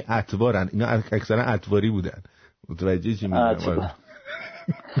ائمه اطوارن، اینا اکثرا اطواری بودن. متوجه چی میگم؟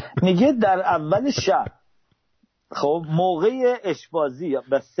 میگه در اول شب، خب موقع اشبازی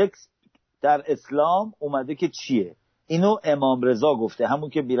و سکس در اسلام اومده که چیه؟ اینو امام رضا گفته، همون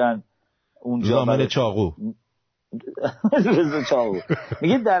که میرن اونجا زامن چاقو. رضا چاقو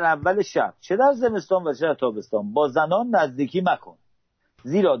میگه در اول شب، چه در زمستان و چه در تابستان، با زنان نزدیکی مکن،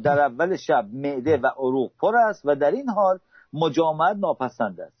 زیرا در اول شب معده و عروق پر است و در این حال مجامعت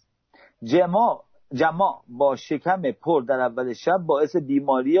ناپسند است. جماع با شکم پر در اول شب باعث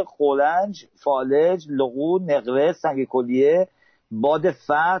بیماری قولنج، فالج، لغو، نقره، سنگ کلیه، باد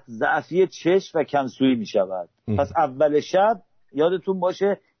فتح، ضعفی چشم و کمسویی می شود. پس اول شب یادتون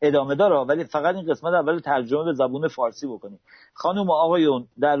باشه ادامه داره، ولی فقط این قسمت اول ترجمه به زبون فارسی بکنید. خانم و آقایون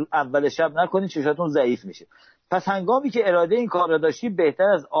در اول شب نکنید، چشاتون ضعیف میشه. پس هنگامی که اراده این کار را داشتی بهتر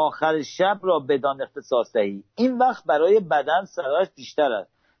از آخر شب را بدان اختصاص دهی. این وقت برای بدن سرایش بیشتر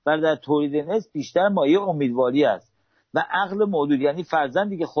است و در تولید نسل بیشتر مایه امیدواری است و عقل مولود، یعنی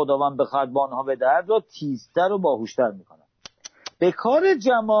فرزندی که خداوند بخواهد با آنها بدهد، را تیزتر و باهوشتر می‌کند. به کار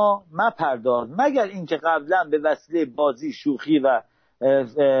جماع مپرداز مگر اینکه قبلا به وسیله بازی، شوخی و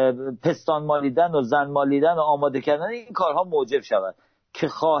پستان مالیدن و زن مالیدن و آماده کردن این کارها موجب شود که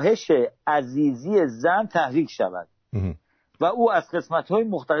خواهش عزیزی زن تحریک شود و او از قسمت‌های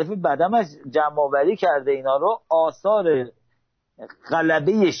مختلف بدنش جمع‌آوری کرده اینا رو، آثار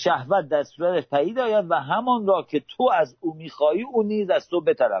غلبه شهوت در صورتش پدید آید و همان را که تو از او می‌خواهی او نیز از تو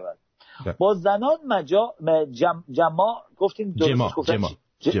بطلبد. با زنان جماع گفتیم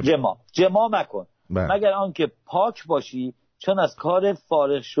جماع مکن مگر آنکه پاک باشی، چون از کار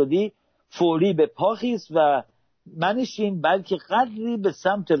فارغ شدی فوری به پا خیز و منشین، بلکه قدری به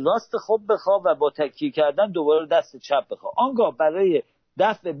سمت راست خود بخواه و با تکیه کردن دوباره دست چپ بخواه. آنگاه برای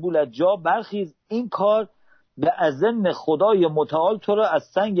دفع بولت جا برخیز، این کار به اذن خدای متعال تو را از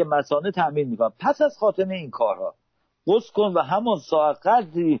سنگ مثانه تأمین می‌کند. پس از خاتمه این کارها غسل کن و همان ساعت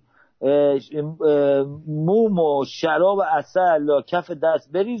قدری موم و شراب و عسل کف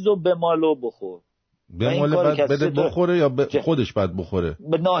دست بریز و بمال و بخور. بمال بعد بده بخوره یا خودش بعد بخوره؟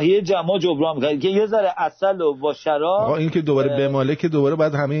 به ناحیه جماع جبران می‌کنه که یه ذره عسل و شراب. آقا این که دوباره بماله که دوباره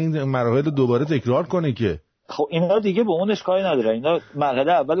بعد همه این مراحل دوباره تکرار کنه که خب اینا دیگه به اونش کاری نداره. اینا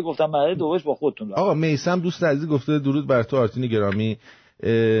مرحله اول گفتم، مرحله دومش با خودتون. آقا میثم دوست عزیز گفته درود بر تو آرتین گرامی،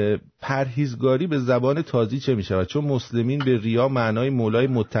 پرهیزگاری به زبان تازی چه می شود؟ چون مسلمین به ریا معنای مولای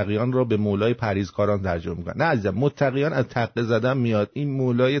متقیان را به مولای پرهیزکاران ترجمه میکنن. نه عزیزم، متقیان از تقه زدن میاد، این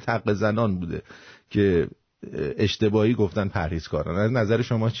مولای تقه زنان بوده که اشتباهی گفتن پرهیزکاران. نظر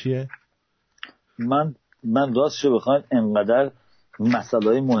شما چیه؟ من راستش بخواید انقدر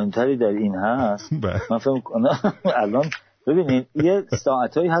مسائل مهمتری در این هست. من فکر می‌کنم الان ببینید یه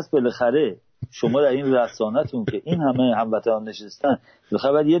ساعتایی هست بالاخره شما در این رسانه‌تون که این همه هموطنان نشستن،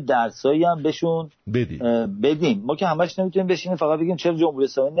 بالاخره باید یه درسایی هم بهشون بدیم. ما که همش نمیتونیم بشینیم فقط بگیم چرا جمهوری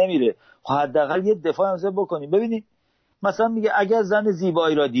اسلامی نمیره. خب حداقل یه دفاع هم بکنیم. ببینید مثلا میگه اگر زن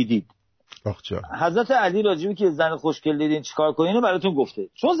زیبایی را دیدید، حضرت علی راجبی که زن خوشگل دیدین چیکار کنین براتون گفته،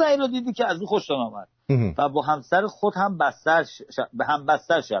 چون زنی را دیدی که از اون خوشتون آمد و با همسر خود هم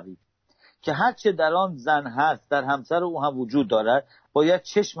بستر شوید که هر چه در آن زن هست در همسر او هم وجود دارد، باید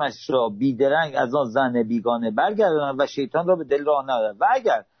چشمش را بیدرنگ از آن زن بیگانه برگرداند و شیطان را به دل راه ندهد و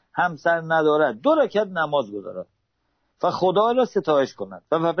اگر همسر ندارد 2 رکعت نماز گزارد و خدا را ستایش کند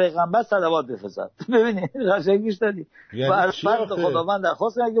و پیغمبر صلوات بفرستد. ببینید قشنگیش دادی و از فرد خداوند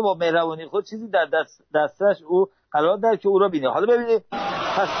درخواست کنید که با مهربانی خود چیزی در دستش او قرار دهد که او را بینه. حالا ببینید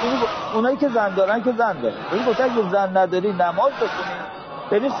پس اونایی که زن دارن که زن دارن، این گفته اگه زن نداری نماز بخونی،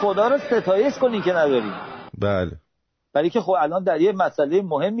 ببین خدا را ستایش کنی که نداری. بله. برای که خب الان در یه مسئله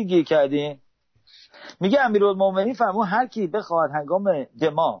مهمی گیر کردیم. میگه امیرالمومنین فرمود هر کی بخواهد هنگام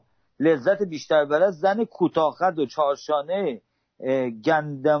جماع لذت بیشتر برد، زن کوتاه قد و چارشانه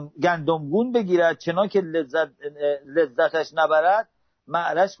گندمگون بگیرد، چنان که لذتش نبرد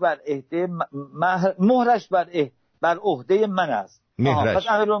مهرش بر عهده من است. پس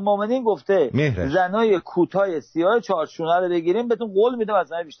امیرالمومنین گفته زنای کوتاه سیاه چارشونه رو بگیریم، بهتون قول میدم از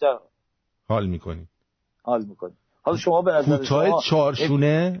زنای بیشتر حال میکنی. حالا شما به نظر کوتاه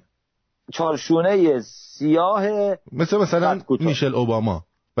چارشونه سیاه مثلا میشل اوباما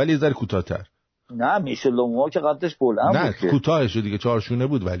ولی ذره کوتاه‌تر. نه میشل اوباما که قدش بلند بود، نه کوتاهش دیگه چارشونه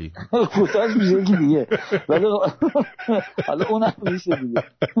بود ولی کوتاهش میشه دیگه ولی حالا اونم میشه دیگه.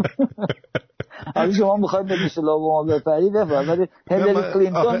 حالا شما میخواید به اصطلاح ما بپری بفرمایید، ولی هیلاری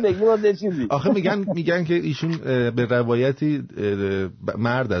کلینتون بگی واسه چیزی. آخه میگن که ایشون به روایتی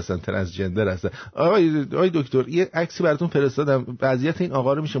مرد هستن، ترنسجندر هستن. آقای دکتر یه عکسی براتون فرستادم، وضعیت این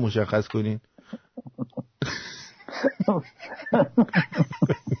آقا رو میشه مشخص کنین؟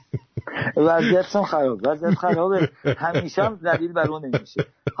 وضعیتشون خرابه، همیشه هم دلیل بر اون نمیشه.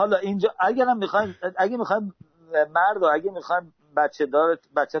 حالا اینجا اگه میخوایم مرد و اگه میخوایم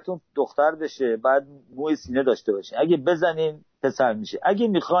بچه‌تون دختر بشه بعد موی سینه داشته باشه، اگه بزنین پسر میشه. اگه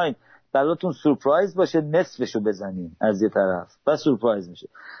میخواین براتون سورپرایز باشه نصفشو بزنین از یه طرف و سورپرایز میشه.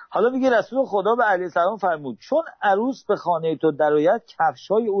 حالا میگه رسول خدا به علیه السلام فرمود چون عروس به خانه تو درآید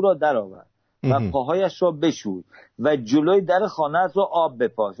کفشای او را درآور و پاهایش را بشوی و جلوی در خانه‌ات را آب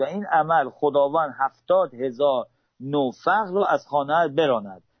بپاش و این عمل خداوند 70,000 نوفقر را از خانه‌ات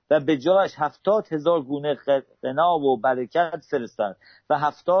براند و به جایش 70,000 گونه غنا و برکت فرستد و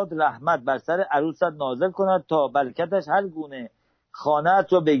 70 رحمت بر سر عروست نازل کند تا برکتش هر گونه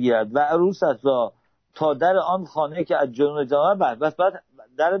خانه‌ات را بگیرد و عروست را تا در آن خانه که از جنون جامعه بعد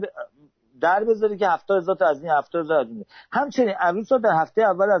در بذاری که 70,000 تا از این 70,000 از این. همچنین عروس را در هفته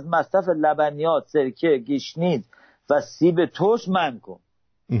اول از مصرف لبنیات، سرکه، گشنیز و سیب ترش منع کن.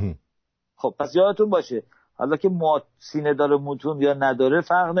 خب پس یادتون باشه حالا که سینه داره موتون یا نداره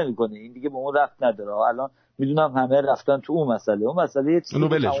فرق نمیکنه، این دیگه به اون رفت نداره. الان میدونم همه رفتن تو اون مسئله یه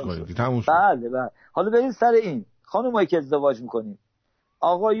چیزی تموم شد. بله. حالا بریم سر این خانمایی که ازدواج میکنین،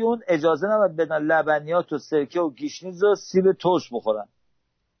 آقایون اجازه نباید بدن لبنیات و سرکه و گشنیز و سیب ترش بخورن.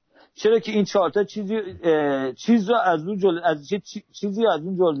 چرا که این 4 تا چیز رو از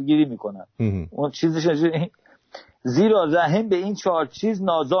اون جلوگیری میکنن. اون چیزش زیرا رحم به این 4 چیز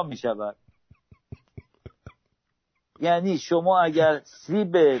نازا میشود. یعنی شما اگر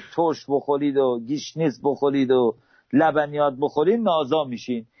سیب ترش بخورید و گشنیز بخورید و لبنیات بخورید نازا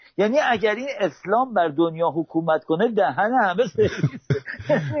میشین. یعنی اگر این اسلام بر دنیا حکومت کنه دهن همه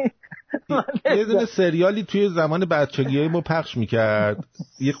سرویسه. یه دونه سریالی توی زمان بچگیای ما پخش میکرد،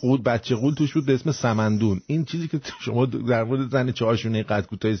 یه بچه قول توش بود به اسم سمندون. این چیزی که شما در مورد زن 4 شونه قد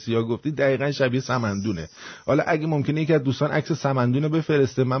کوتاه سیاه گفتید دقیقاً شبیه سمندونه. حالا اگه ممکنه یکی از دوستان عکس سمندون رو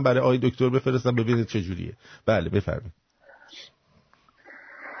بفرسته، من برای آقای دکتر بفرستم ببینید چه جوریه. بله بفرمایید.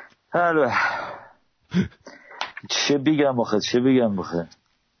 حالا چه بگم بخیر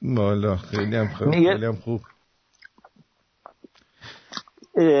والا خیلی هم خوب.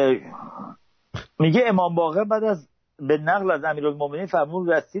 میگه امام باقر بعد از به نقل از امیرالمومنین فرمود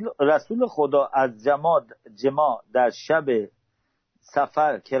رسول خدا از جماع در شب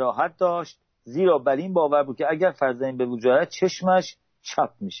سفر کراهت داشت، زیرا بر این باور بود که اگر فرزند به وجود آید چشمش چپ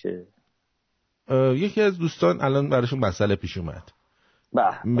میشه. یکی از دوستان الان براشون مسئله پیش اومد.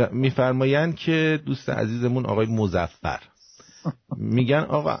 میفرمایند که دوست عزیزمون آقای مظفر میگن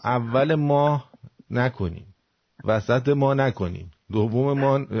آقا اول ماه نکنیم، وسط ماه نکنیم، دوم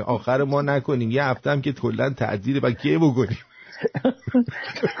ماه آخر ماه نکنیم، یه هفته هم که کلا تعطیله و کی بکنیم.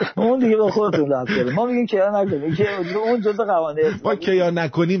 اون دیگه با خودتون رفت داره. ما میگیم کیا نکنیم، که اون جزء قوانین ما کیا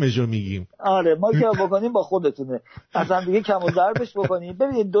نکنیمشو میگیم. آره ما کیا بکنیم با خودتونه. اصلا دیگه کم و ضربش بکنیم.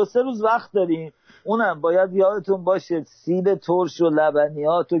 ببینید 2-3 روز وقت دارین، اونم باید یادتون باشه سیب ترش و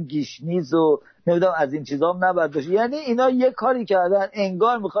لبنیات و گشنیز و نمیدونم از این چیزا هم نباید باشه. یعنی اینا یه کاری کردن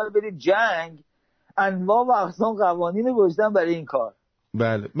انگار میخواد برید جنگ، انواع و اقسام قوانین گذاشتن برای این کار.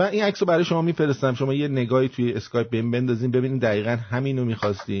 بله من این عکسو برای شما میفرستم، شما یه نگاهی توی اسکایپ بندازین ببینین دقیقاً همینو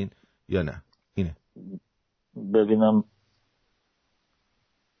میخواستین یا نه. اینه ببینم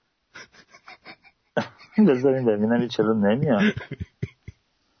بذارین ببینم چرا نمیاد.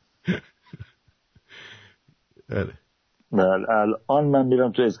 بله الان من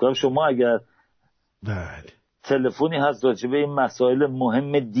میرم تو اسکایپ. شما اگر بله تلفنی هست راجع به این مسائل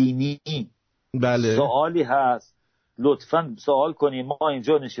مهم دینی، بله سوالی هست لطفاً سوال کنیم. ما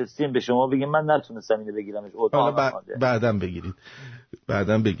اینجا نشستیم به شما بگیم من نتونستم اینو بگیرمش. بعداً بگیرید.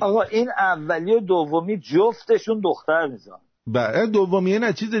 آقا این اولی و دومی جفتشون دختر میزان. بله دومیه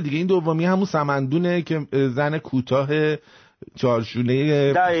نه چیز دیگه. این دومیه همون سمندونه که زن کوتاه 4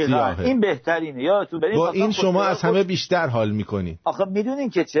 شونه سیاهه. این بهترینه. یادتون بریم با این شما از همه بیشتر حال میکنین. آخه میدونین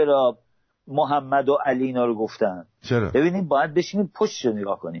که چرا محمد و علی اینا رو گفتن؟ چرا؟ ببینید باید بشینیم پشت رو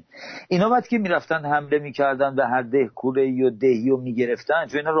نگاه کنیم. اینا بعد که میرفتن حمله میکردن به هر دهکوره‌ای و دهی و میگرفتن،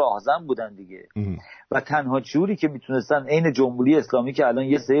 چون اینا راهزن بودن دیگه. و تنها جوری که میتونستن عین جمهوری اسلامی که الان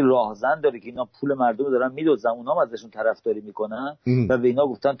یه سری راهزن داره که اینا پول مردم رو دارن میدوزن، اونها هم ازشون طرفداری میکنن و به اینا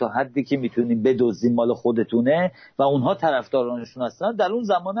گفتن تا حدی که میتونیم بدزدیم مال خودتونه و اونها طرفدارانشون هستن. در اون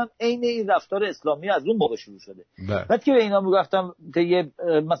زمان هم عین این رفتار اسلامی از اون موقع شروع شده. بعد که به اینا میگفتن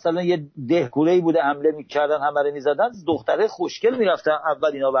مثلا یه دهکوره‌ای بوده حمله میکردن، همه رو میدادن دختره خوشگل میرفتن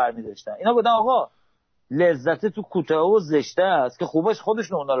اول اینا برمی‌داشتن. اینا گفتن آقا لذت تو کوتاه و زشته است که خوبش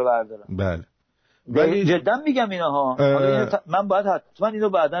خودشون اونا رو بردارن. بله ولی جدا میگم اینها من باید حتما اینو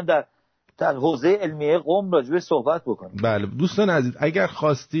بعداً در حوزه علمیه قم راجبه صحبت بکنیم. بله دوستان عزیز، اگر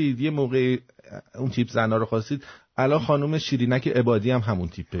خواستید یه موقع اون تیپ زنا رو خواستید، الان خانم شیرینک عبادی هم همون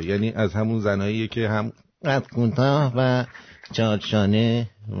تیپه، یعنی از همون زناییه که هم قد کوتاه و چارچانه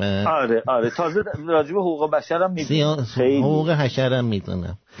و آره تازه راجب حقوق بشر هم میدونم، حقوق حشر هم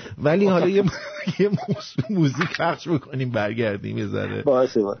میدونم. ولی حالا یه موزیک پخش بکنیم برگردیم یه ذره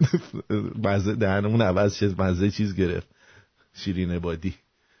باشه دهنمون عوض شد، مزه چیز گرفت. شیرین عبادی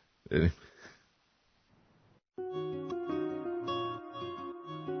بریم.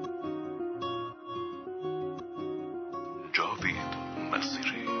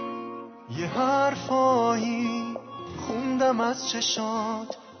 یه حرفایی خوندم از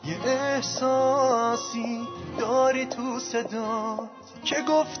چشات، یه احساسی داری تو صدات که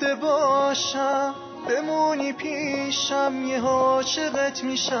گفته باشم بمونی پیشم، یه عاشقت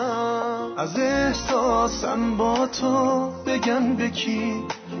میشم. از احساسم با تو بگم بکی،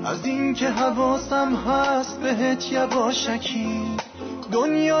 از این که حواسم هست بهت یواشکی.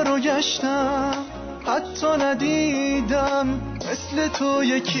 دنیا رو گشتم حتی ندیدم مثل تو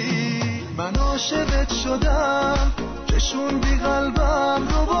یکی. من عاشقت شدم کشوندی قلبم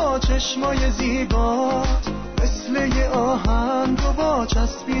رو با چشمای زیبات، مثل یه آهن رو با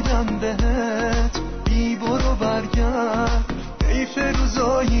چسبیدم بهت. بی برو برگرد ای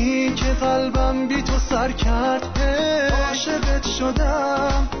فروزایی که قلبم بی تو سر کرد. عاشقت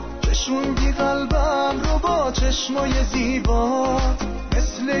شدم کشوندی قلبم رو با چشمای زیبات،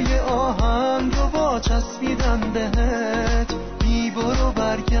 مثل یه آهن رو با چسبیدم بهت. بی برو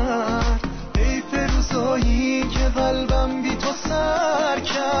برگرد ای فروزایی که قلبم بی تو سر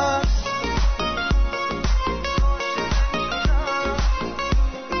کرد.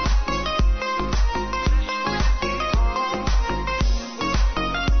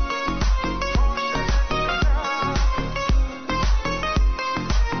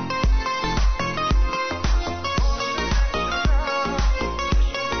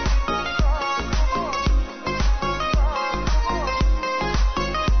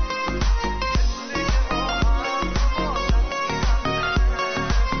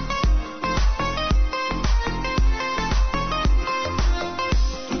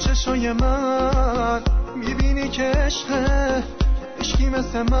 من میبینی که عشقه عشقی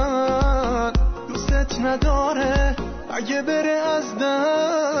مثل من دوستت نداره. اگه بره از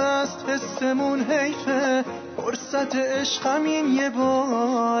دست حسمون حیفه، فرصت عشقم این یه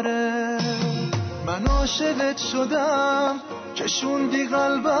باره. من عاشقت شدم کشوندی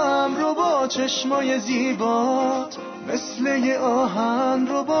قلبم رو با چشمای زیبات، مثل یه آهن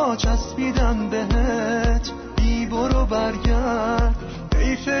رو با چسبیدم بهت. بی برو برگرد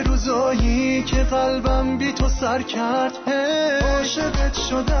ای فروزایی که قلبم بی تو سر کرد. عاشقت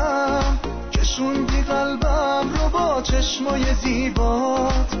شدم کشوندی قلبم رو با چشمای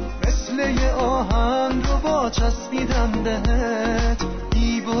زیبات، مثل یه آهن رو با چسبیدم بهت.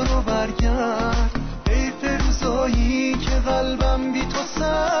 بی برو برگرد ای فروزایی که قلبم بی تو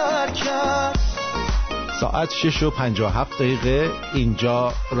سر کرد. ساعت 6:57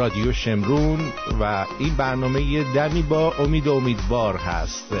 اینجا رادیو شمرون و این برنامه دمی با امید امیدوار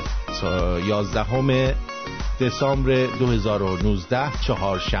هست. 11 دسامبر 2019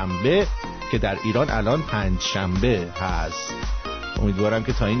 چهارشنبه که در ایران الان پنجشنبه هست. امیدوارم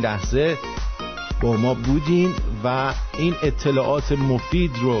که تا این لحظه با ما بودین و این اطلاعات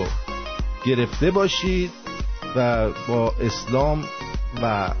مفید رو گرفته باشید و با اسلام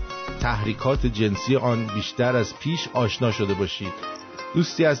و تحریکات جنسی آن بیشتر از پیش آشنا شده باشید.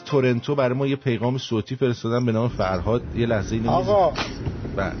 دوستی از تورنتو برای ما یه پیغام صوتی فرستادن به نام فرهاد. یه لحظه اینو آقا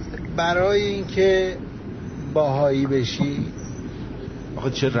برای اینکه باهایی بشی آقا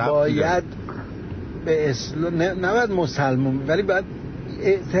چه ربطی باید به اسلام نباید مسلمان ولی باید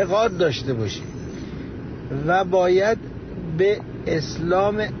اعتقاد داشته باشی و باید به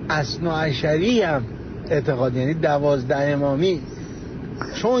اسلام اثناعشری هم اعتقاد، یعنی 12 امامی.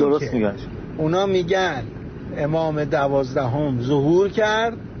 چون درست که میگن اونا میگن امام 12 ظهور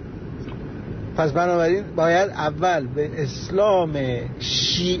کرد، پس بنابراین باید اول به اسلام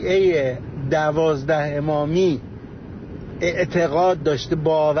شیعه 12 امامی اعتقاد داشته،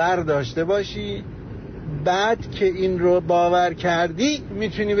 باور داشته باشی. بعد که این رو باور کردی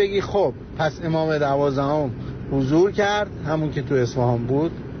میتونی بگی خب پس امام 12 حضور کرد، همون که تو اصفهان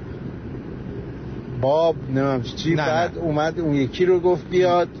بود، باب نمیم چی. بعد اومد اون یکی رو گفت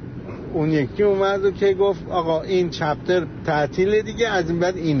بیاد، اون یکی اومد و که گفت آقا این چپتر تعطیله دیگه، از این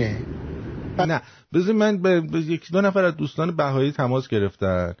بعد اینه. نه بذار من به یک دو نفر از دوستان بهایی تماس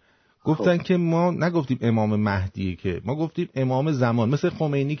گرفتن، گفتن که ما نگفتیم امام مهدیه، که ما گفتیم امام زمان، مثل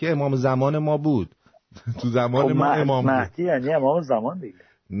خمینی که امام زمان ما بود. تو زمان ما امام مهدی یعنی امام زمان دیگه.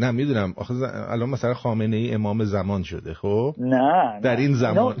 نه میدونم آخه الان مثلا خامنه ای امام زمان شده. خب نه در این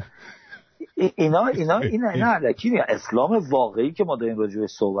زمان اینا علکی نیست. اسلام واقعی که ما داریم راجع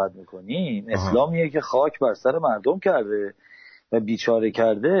بهش صحبت میکنیم اسلامیه که خاک بر سر مردم کرده و بیچاره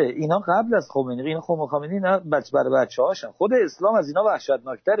کرده. اینا قبل از خمینی، اینا خمینی اینا برای بچه‌هاشن. خود اسلام از اینا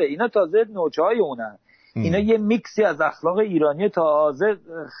وحشتناک‌تره. اینا تازه نوچه‌های اونن. اینا یه میکسی از اخلاق ایرانی تازه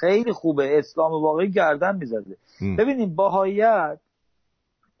خیلی خوبه. اسلام واقعی گردن میزده. ببینید بهائیت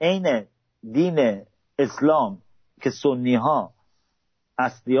عین دین اسلام که سنی ها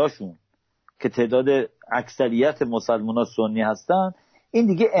اصلیاشون که تعداد اکثریت مسلمان‌ها سنی هستن، این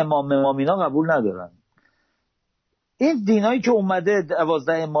دیگه امامینا قبول ندارن. این دینایی که اومده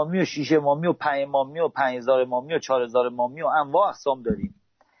 12 امامی و 6 امامی و 5 امامی و 5000 امامی و 4000 امامی و انواع اقسام داریم.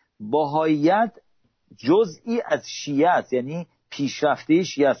 بهائیت جزئی از شیعه است، یعنی پیشرفته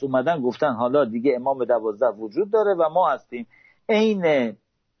شیعه است. اومدن گفتن حالا دیگه امام 12 وجود داره و ما هستیم. عین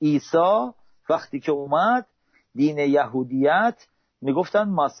عیسی وقتی که اومد دین یهودیت میگفتن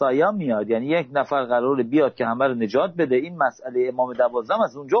مسایا میاد، یعنی یک نفر قراره بیاد که همه رو نجات بده. این مسئله امام 12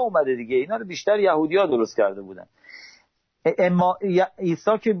 از اونجا اومده دیگه. اینا رو بیشتر یهودی‌ها درست کرده بودن.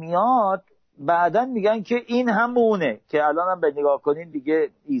 عیسی که میاد بعدن میگن که این همونه که الان هم به نگاه کنین دیگه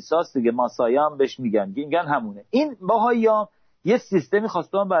عیسی است دیگه، مسایا هم بهش میگن همونه. این بهائیان یه سیستمی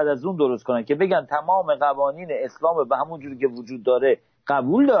خواستن بعد از اون درست کنن که بگن تمام قوانین اسلام به همون جوری که وجود داره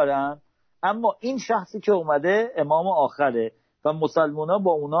قبول دارن، اما این شخصی که اومده امام آخره و مسلمونا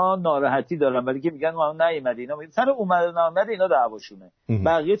با اونا ناراحتی دارن، ولی که میگن ما نیومده. اینا میگن سر اومده نامده اینا دعواشونه.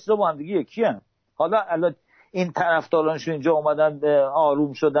 بقیه چیزا با هم دیگه یکی ان. حالا این طرفدارانشون اینجا اومدن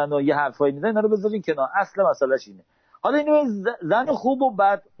آروم شدن و یه حرفایی میزنن، اینا رو بذارین کنار. اصل مسئلهش اینه. حالا اینو زن خوب و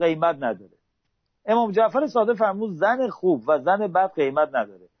بد قیمت نداره. امام جعفر صادق فرمود زن خوب و زن بد قیمت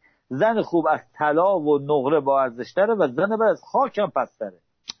نداره. زن خوب از طلا و نقره با ارزش‌تره و زن بد از خاک هم پستره.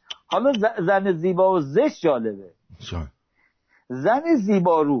 حالا زن زیبا و زشت جالبه. زن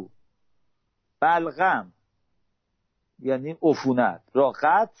زیبارو بلغم یعنی عفونت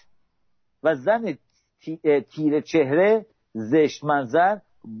راقت و زن تیره چهره زشت منظر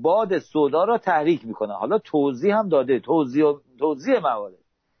باد سودا را تحریک میکنه. حالا توضیح هم داده، توضیح موارد.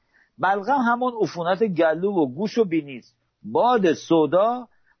 بلغم همون عفونت گلو و گوش و بینیست. باد سودا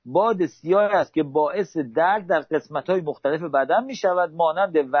باد سیاه است که باعث درد در قسمت‌های مختلف بدن می‌شود،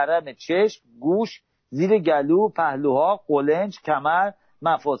 مانند ورم چشم، گوش، زیر گلو، پهلوها، قلنج، کمر،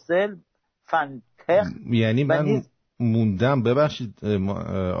 مفاصل، فنتق. یعنی من موندم، ببخشید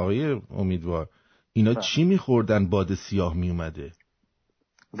آقای امیدوار، اینا چی می‌خوردن باد سیاه میومده؟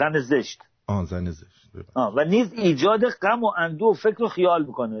 زن زشت. زن زشت. و نیز ایجاد غم و اندوه و فکر و خیال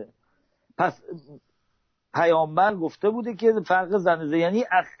می‌کنه. پس پیامبر گفته بوده که فرق زن زشت، یعنی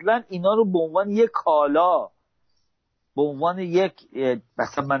اصلا اینا رو به عنوان یک کالا، به عنوان یک،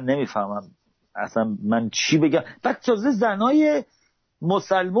 اصلا من نمیفهمم اصلا من چی بگم. بعد تازه زنای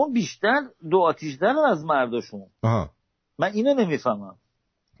مسلمان بیشتر دو آتیش دارن از مرداشون. من اینو نمیفهمم.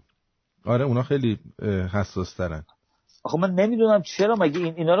 آره اونا خیلی حساس ترن. آخه من نمیدونم چرا مگه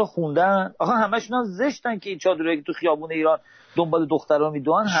اینا رو خوندن. آخه همشون هم زشتن که این چادرایی که تو خیابون ایران دنبال دخترها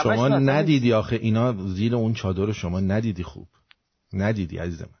میدوئن. شما ندیدی آخه اینا زیر اون چادر رو شما ندیدی، خوب ندیدی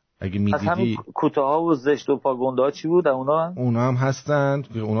عزیزم. اگه میدیدی کوتاه و زشت و پاگونده ها چی بود؟ اونا هم هستن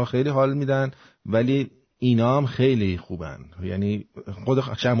که اونا خیلی حال میدن، ولی اینا هم خیلی خوبن. یعنی خود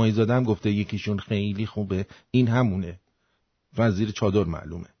شماعی زاده هم گفته یکیشون خیلی خوبه، این همونه و زیر چادر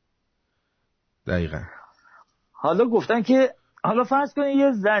معلومه. دقیقاً. حالا گفتن که حالا فرض کنید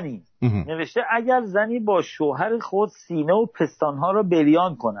یه زنی نوشته اگر زنی با شوهر خود سینه و پستانها را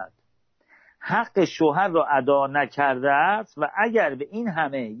بریان کند، حق شوهر را ادا نکرده است و اگر به این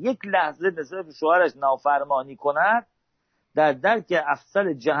همه یک لحظه نسبت به شوهرش نافرمانی کند، در درک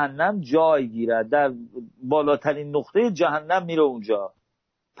افصل جهنم جای گیرد، در بالاترین نقطه جهنم میره اونجا.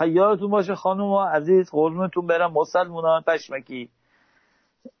 یادتون باشه خانم عزیز، قربونتون برم مسلمانان پشمکی،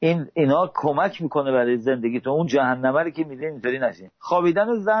 اینا کمک میکنه برای زندگیتون. اون جهنمه رو که میدین اینطوری نشین.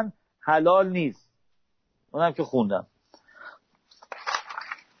 خوابیدن زن حلال نیست، اونم که خوندم.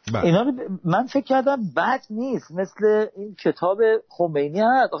 اینا رو من فکر کردم بد نیست، مثل این کتاب خمینی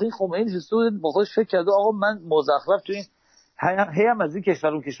هست. آخه این خمینی جستود با خودش فکر کرده آقا من مزخرف تو این هم از این کشور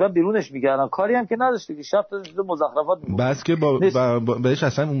اون کشور بیرونش میگردم، کاری هم که نداشته که شب تا مزخرفات میگفت. بس که بهش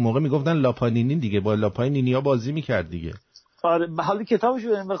اصلا اون موقع میگفتن لاپانینی دیگه، با لاپانینیا بازی میکرد دیگه. آره حالا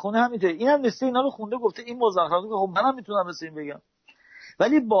کتابشو بریم بخونه همینطوره. اینم نسته اینا رو خونده گفته این مزخرفات، خب منم میتونم مثل این بگم.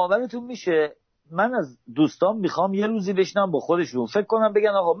 ولی باورتون میشه من از دوستان میخوام یه روزی بشینم با خودشون فکر کنم بگن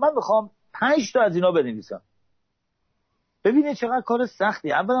آقا من میخوام 5 تا از اینا بنویسم. ببینید چقدر کار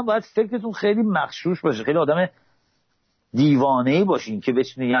سختی. اولا باید فکرتون خیلی مغشوش باشه، خیلی آدم دیوانه‌ای باشین که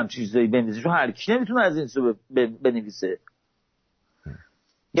بتونی یه همچین چیزایی بنویسی، چون هر کی نمیتونه از این چیزا بنویسه.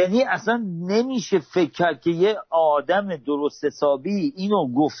 یعنی اصلا نمیشه فکر کرد که یه آدم درست حسابی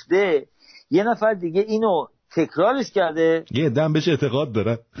اینو گفته، یه نفر دیگه اینو تکرارش کرده، یه عده‌ام بهش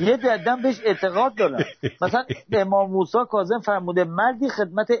اعتقاد دارن، مثلا امام موسی کاظم فرموده مردی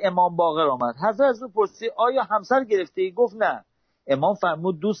خدمت امام باقر آمد، حضرت از او پرسید آیا همسر گرفته ای؟ گفت نه. امام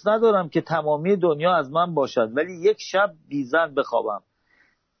فرمود دوست ندارم که تمامی دنیا از من باشد ولی یک شب بی زن بخوابم.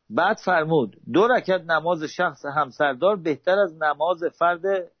 بعد فرمود 2 رکعت نماز شخص همسردار بهتر از نماز فرد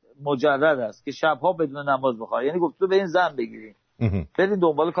مجرد است که شبها بدون نماز بخواد. یعنی گفت تو به این زن بگیرین، برین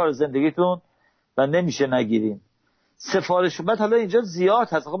دنبال کار زندگیتون و نمیشه نگیرین. سفارش بعد حالا اینجا زیاد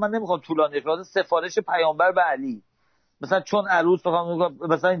هست، خب من نمیخوام طولانی کنم. سفارش پیامبر به علی، مثلا چون عروس بخوام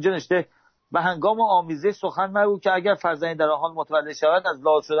مثلا اینجا نشته به هنگام آمیزش سخن مگو که اگر فرزندی در حال متولد شود از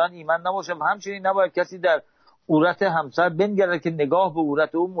لال شدن ایمن نباشه و همچنین نباید کسی در عورت همسر بنگرد که نگاه به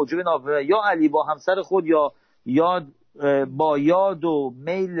عورت او موجب ناپدری. یا علی با همسر خود یا با یاد و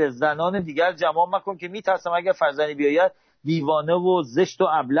میل زنان دیگر جماع مکن که میترسم اگر فرزندی بیاید دیوانه و زشت و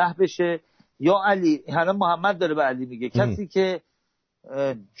ابله بشه. یا علی، حالا محمد داره به علی میگه کسی که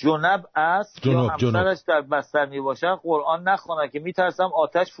جنب است یا همسرش در بستر می باشد قرآن نخواند که میترسم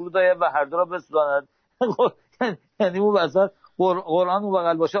آتش فرود آید و هر دو را بسوزاند. یعنی اون وسط قرآن اون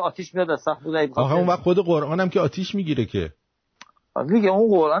بغل باشه آتش میاد از سقف غیب. آخه اون وقت خود قرآن هم که آتش میگیره که دیگه اون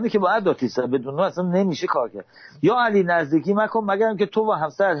قرآنی که باید آتش بدون اون اصلا نمیشه کار کرد. یا علی نزدیکی مکن مگر که تو و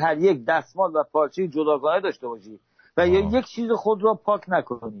همسر هر یک دستمال و پارچه جداگانه داشته باشی و یا یک چیز خود را پاک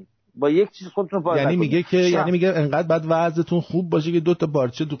نکنید. با یک چیز خودتون پاک یعنی میگه که یعنی میگه انقدر بعد وضعتون خوب باشه که 2 تا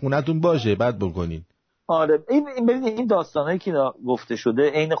پارچه تو خونتون باشه بعد بکنین. آره این ببینید این داستانایی که گفته شده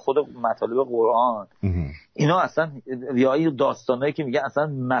عین خود مطالب قرآن اینا اصلا یا این داستانایی که میگن اصلا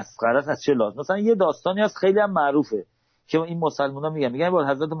مسخره است از چه لازم. مثلا یه داستانی هست خیلی هم معروفه که این مسلمونا میگن با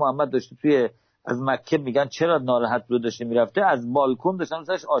حضرت محمد داشته توی از مکه میگن چرا ناراحت بود داشته میرفته از بالکن داشتن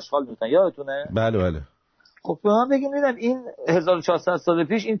ازش آشغال می‌ریختن، یادتونه؟ بله. خب به من بگین دیدم این 1400 سال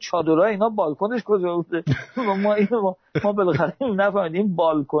پیش این چادرها اینا بالکنش کجا بوده؟ ما بالاخره نفهمیدیم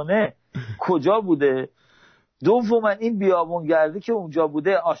بالکنه کجا بوده. دوما این بیابونگردی که اونجا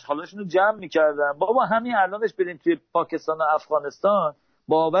بوده آشغالاشون رو جمع میکردن. بابا همین الانش بریم توی پاکستان و افغانستان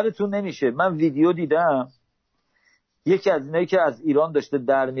باورتون نمیشه. من ویدیو دیدم یکی از اینایی که از ایران داشته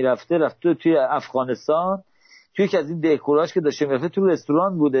در میرفته رفته توی افغانستان توی یکی از این دهکوراش که داشته میرفته تو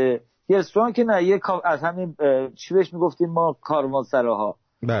رستوران بوده. یه رستوران که نه از همین چی بهش میگفتیم ما کاروانسراها.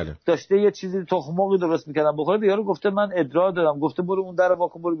 بله. داشته یه چیزی تخم مرغ درست میکردن بخوره. یارو گفته من ادرار دارم. گفته برو اون در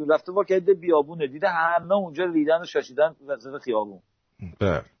واکن برو رفته واکه بیابونه دیده همه اونجا ریدن و شاشیدن وسط خیابون.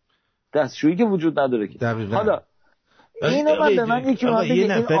 بله. دستشویی که وجود نداره که. دقیقاً. حالا اینو من به من یکی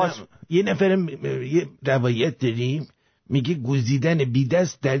یه نفر یه روایت داریم میگه گزیدن بی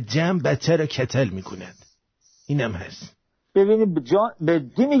دست در جمع بچه را کتل میکند. اینم هست. ببینید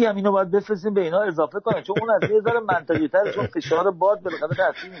بدی میگم اینو باید بفرستیم به اینا اضافه کنیم چون اون از یه ذره منطقی تر چون فشار باد بالاخره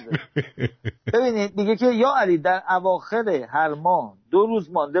تاثیر میذاره. ببینید میگه که یا علی در اواخر هر ماه 2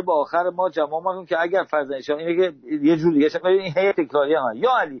 روز مانده با آخر ماه جمع مکن که اگر فرزند شما اینه که یه جور دیگه این هی تکراری هم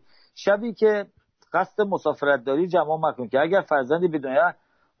یا علی شبی که قصد مسافرت داری جمع مکن که اگر فرزندی به دنیا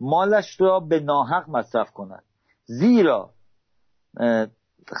مالش را به ناحق مصرف کند زیرا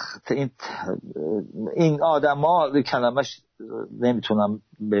این آدما کلمش نمیتونم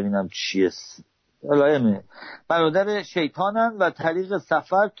ببینم چیه علایمه برادر شیطانن و طریق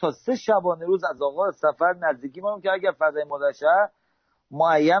سفر تا 3 شبانه روز از آغاز سفر نزدیکی مانم که اگر فرزند مادرشه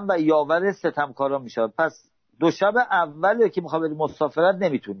معین و یاور ستمکارا میشه. پس 2 شب اول که میخوای بری مسافرت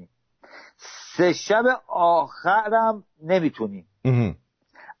نمیتونی 3 شب آخرم نمیتونی.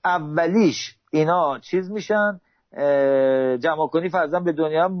 اولیش اینا چیز میشن جمع کنی فرزند به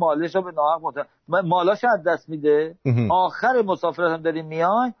دنیا مالش رو به ناحق مالاش از دست میده. آخر مسافرت هم داریم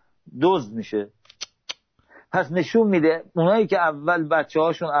میای دزد میشه. پس نشون میده اونایی که اول بچه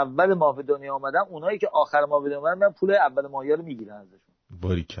هاشون اول ماه به دنیا آمدن اونایی که آخر ماه به دنیا آمدن من پول اول ماهی رو میگیرن ازشون.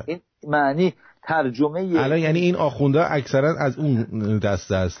 باریکن. این معنی ترجمه الان یعنی این آخونده اکثرا از اون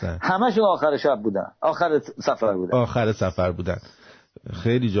دسته هستن. همشون آخر شب بودن آخر سفر بودن.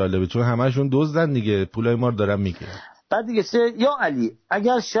 خیلی جالبه چون همشون دزدن دیگه پولای ما رو دارن میگیرن. بعد دیگه یا علی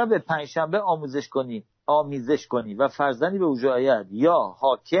اگر شب پنجشنبه آمیزش کنی و فرزندی به وجود آید یا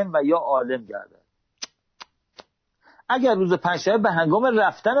حاکم و یا عالم گردد. اگر روز پنجشنبه به هنگام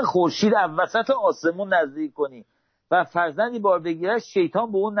رفتن خورشید از وسط آسمون نزدیک کنی و فرزندی بار بگیرد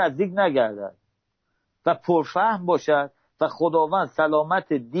شیطان به اون نزدیک نگردد و پرفهم باشد و خداوند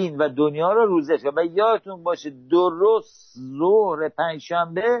سلامت دین و دنیا را روزش. و یادتون باشه درست ظهر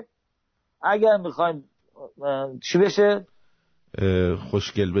پنجشنبه اگر میخوایم چی بشه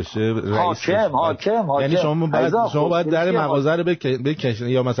خوشگل بشه رئیس حاکم یعنی شما باید در مغازه رو بکشن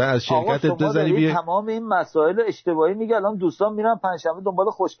یا مثلا از شرکت بزنی بیه. تمام این مسائل اشتباهی میگه. الان دوستان میرن پنجشنبه دنبال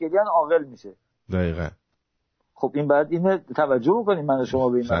خوشگلیان عاقل میشه. دقیقاً. خب این بعد اینو توجه بکنیم من و شما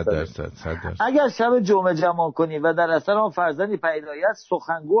به این مسئله. 100%. اگر شب جمعه جمع کنی و در اثر آن فرزندی پیدایت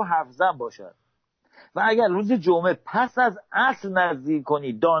سخنگو حفظن باشد و اگر روز جمعه پس از عصر نزدیک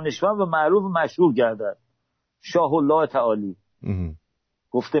کنی دانشمند و معروف و مشهور گردد شاه الله تعالی.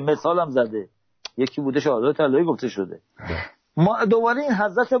 گفته مثالم زده یکی بوده شاه الله تعالی گفته شده. ما دوباره این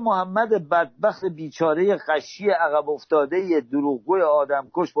حضرت محمد بدبخت بیچاره غشی عقب افتاده دروغگوی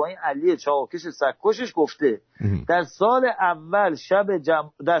آدمکش با این علی چاوکش سگکشش گفته در سال اول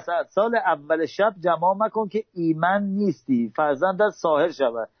شب جمع مکن که ایمن نیستی فرزندت ساحر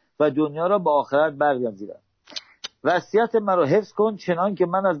شود و دنیا را به آخرت برگرداند. وصیت مرا حفظ کن چنان که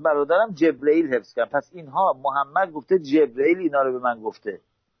من از برادرم جبرئیل حفظ کردم. پس اینها محمد گفته جبرئیل اینا رو به من گفته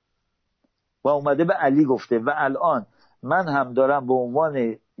و اومده به علی گفته و الان من هم دارم به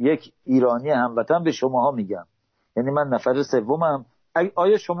عنوان یک ایرانی هموطن به شماها میگم. یعنی من نفر سومم.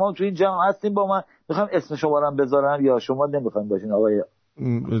 آیا شما تو این جمع هستین با من؟ میخوام اسم شما رو بذارم یا شما نمیخواین باشین آقای؟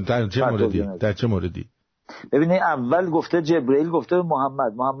 در چه موردی؟ ببینید اول گفته جبرئیل گفته به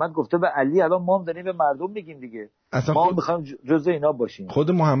محمد گفته به علی. الان ما هم داریم به مردم میگیم دیگه. ما هم میخوایم جزء اینا باشیم.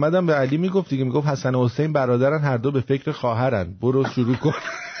 خود محمد هم به علی میگفت دیگه. میگفت حسن و حسین برادرن هر دو به فکر خواهرن برو شروع کن.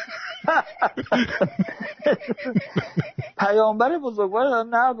 پیامبر بزرگوار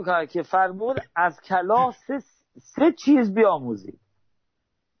دارم نقل میکنه که فرمود از کلاس سه چیز بیاموزید.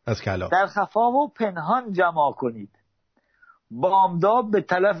 از کلاس در خفا و پنهان جمع کنید. بامداد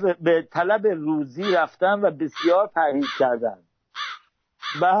به طلب روزی رفتن و بسیار پرهیز کردن.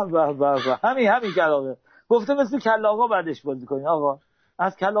 همین کلاغه گفته مثل کلاغا بعدش بازی کنین آقا.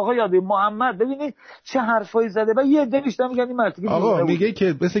 از کلاغا یاد محمد ببینید چه حرفایی زده. و یه عده بیشتر میگن این مرتبه آقا میگه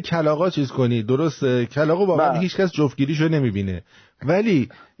که مثل کلاغا چیز کنی. درسته کلاغا واقعا هیچ کس جفتگیریشو نمیبینه. ولی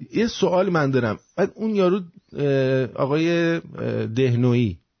یه سوال من دارم. بعد اون یارو آقای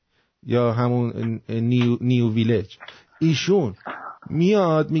دهنویی یا همون نیو ویلج ایشون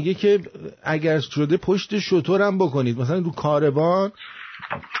میاد میگه که اگر شده پشت شترم بکنید. مثلا رو کاروان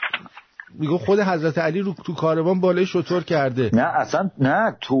میگه خود حضرت علی رو تو کاروان بالای شتر کرده. نه اصلا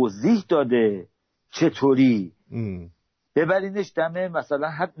نه توضیح داده چطوری ببرینش دمه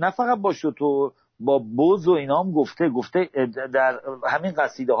مثلا نه فقط با شتر با بز و اینا هم گفته در همین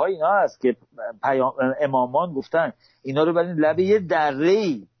قصیده های اینا هست که امامان گفتن اینا رو برین لبه یه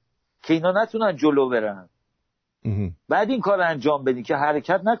دره‌ای که اینا نتونن جلو برن. بعد این کار انجام بدی که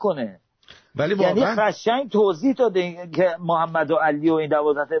حرکت نکنه. ولی یعنی قشنگ توضیح داده که محمد و علی و این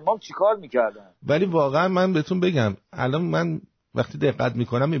 12 امام چیکار میکردن. ولی واقعا من بهتون بگم الان من وقتی دقت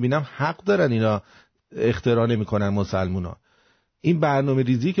میکنم میبینم حق دارن اینا اختراع نمیکنن مسلمونا. این برنامه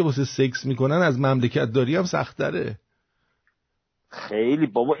ریزی که واسه سکس میکنن از مملکت داری هم سخت‌تره. خیلی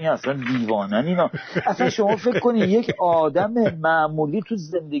بابا این اصلا دیوانن اینا. اصلا شما فکر کنید یک آدم معمولی تو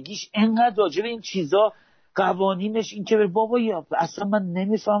زندگیش اینقدر راجع به این چیزا قوانینش این که بابا یا اصلا من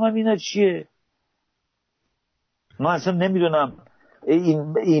نمیفهمم اینا چیه. من اصلا نمیدونم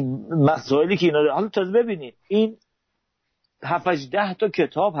این مسائلی که اینا حالا تازه ببینید این 7-10 تا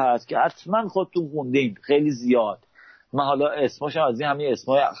کتاب هست که حتما خودتون خوندین خیلی زیاد. من حالا اسمش از همین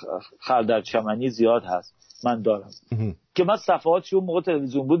اسمای خردر چمنی زیاد هست من دارم که من صفحاتش اون موقع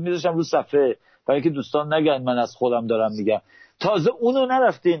تلویزیون بود میذاشتم رو صفحه برای که دوستان نگن من از خودم دارم میگم. تازه اونو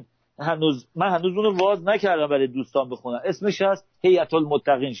نرفتین من هنوز اونو واز نکردم برای دوستان بخونم. اسمش هست هیئت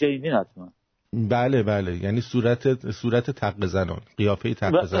المتقین. شنیدین حتما؟ بله یعنی صورت تق زنان قیافه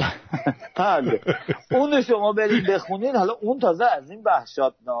تق زنان. بله اون شما برید بخونین. حالا اون تازه از این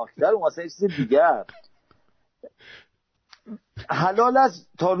وحشتناکتر اون اصلا چیز دیگر. حلال است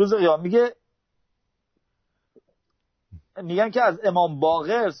تا روز قیامت. میگن که از امام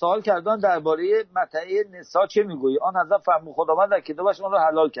باقر سوال کردن درباره متعه نساء چه میگویی؟ آن حضرت فرمود خداوند در کتابش آن را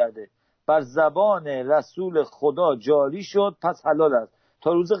حلال کرده بر زبان رسول خدا جاری شد پس حلال است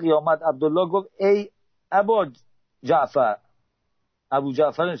تا روز قیامت. عبدالله گفت ای ابو جعفر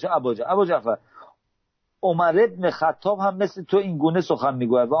عمر ابن خطاب هم مثل تو این گونه سخن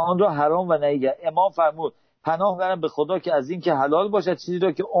میگوید و آن را حرام و نهی. امام فرمود پناه برم به خدا که از این که حلال باشد چیزی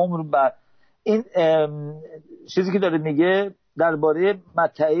را که عمر بر این چیزی که داره میگه درباره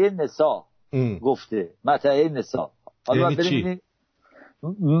متعه نساء گفته. متعه نساء حالا یعنی چی؟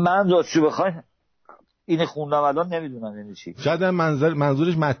 من راستشو بخواین این خوندم الان نمیدونم یعنی چی. شاید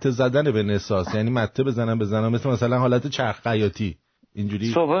منظورش مته زدن به نساس، یعنی مته بزنم مثلا حالت چرخ خیاطی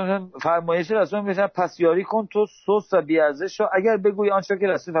اینجوری. فرمایش رسول میشه پس یاری کن تو سوس و بیارزش شو، اگر بگوی آنچه که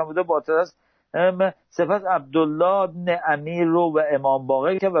رسول فرموده باطل است. سپس عبدالله بن امیر رو و امام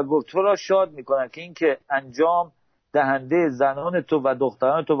باقر که و گفت تو را شاد میکنن که این که انجام دهنده زنان تو و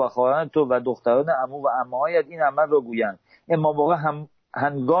دختران تو و خواهران تو و دختران عمو و عمه‌هایت این عمل را گویند. امام باقر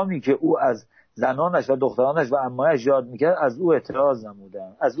هنگامی که او از زنانش و دخترانش و عمه‌هایش یاد میکرد از او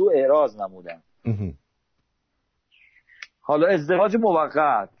اعراض نمودن. حالا ازدواج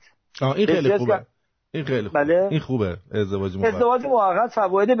موقت این خیلی خوبه. بله؟ این خوبه. ازدواج موقت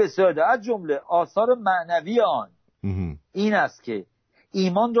فواید بسیار دارد. از جمله آثار معنوی آن این است که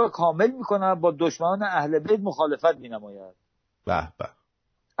ایمان را کامل می‌کند، با دشمنان اهل بیت مخالفت می‌نماید. به به.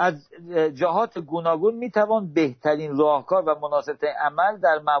 از جهات گوناگون می‌توان بهترین راهکار و مناسب‌ترین عمل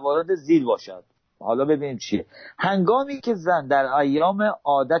در موارد زیر باشد. حالا ببینیم چیه. هنگامی که زن در ایام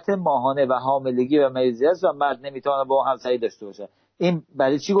عادت ماهانه و حاملگی و مریضی است و مرد نمی‌تواند با همسری داشته باشد. این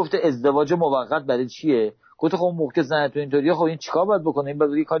برای چی گفته ازدواج موقت؟ برای چیه؟ گفته خب موقع زن تو اینطوریه، خب این چیکار باید بکنه؟ این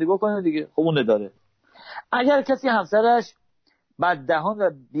باید کاری بکنه دیگه. خب اون داره. اگر کسی همسرش بددهان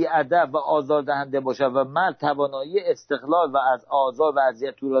و بی‌ادب و آزاردهنده باشد و مرد توانایی استقلال و از آزار و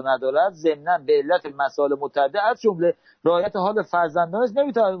اذیت او را ندارد، ضمناً به علت مسائل متعدد از جمله رعایت حال فرزندانش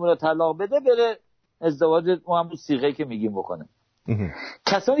نمیتواند اون را طلاق بده، بره ازدواج همون صیغه‌ای که میگیم بکنه.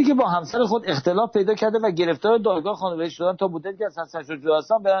 کسانی که با همسر خود اختلاف پیدا کرده و گرفتار دادگاه خانوادگی شدن تا مدتی که از همسرش جدا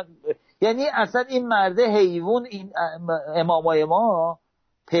هستن برن، یعنی اصلا این مرده حیوان، این امامای ما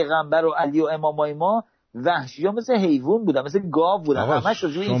پیغمبر و علی و امامای ما وحشی‌ها مثل حیوان بودن، مثل گاو بودن. همش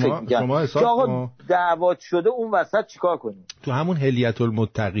روی این فکر می‌کردن که آقا دعوا شده اون وسط چیکار کنیم. تو همون هلیت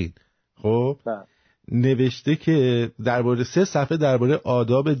المتقین خب نوشته که درباره 3 صفحه درباره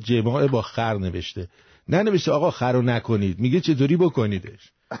آداب جماع با خر نوشته. ننوشته آقا خرو نکنید، میگه چطوری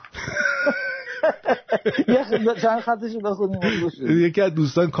بکنیدش. چند خطش رو بخونیم. یکی از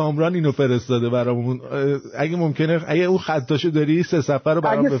دوستان کامران اینو فرستاده برامون. اگه ممکنه اگه اون خطاشو داری 3 صفحه رو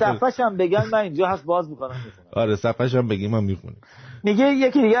برام بفرست. اگه صفحه‌ش هم بگن من اینجا هست باز میکنم میخونم. آره صفحه‌ش هم بگیم من میخونم. میگه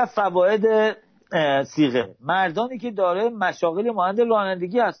یکی دیگه فواید صیغه: مردانی که دارای مشاغل مانند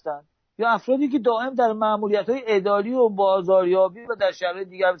رانندگی هستند یا افرادی که دائم در مأموریت‌های اداری و بازاریابی و در شرایط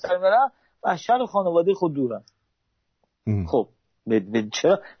دیگر به سر میبرند و شر خانواده خود دورن. خب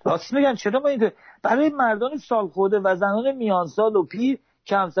چرا راست میگن؟ چرا ما اینطور؟ برای مردان سالخورده و زنان میانسال و پیر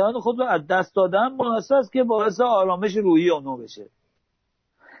که همسران خود رو از دست دادن مناسب است که باعث آرامش روحی آنها بشه.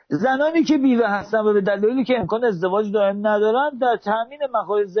 زنانی که بیوه هستن و به دلیلی که امکان ازدواج دائم ندارن در تامین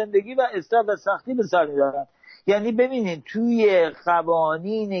مخارج زندگی و استرس و سختی به سر میبرن. یعنی ببینید توی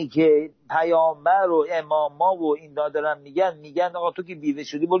قوانینی که پیامبر و اماما و این دارن میگن آقا تو که بیوه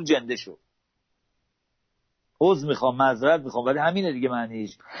شدی برو جنده شو. عذر میخوام، معذرت میخوام، ولی همینه دیگه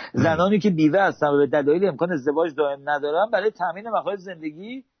معنیش. زنانی که بیوه هستن و به دلایل امکان ازدواج دائم ندارن برای تامین مخارج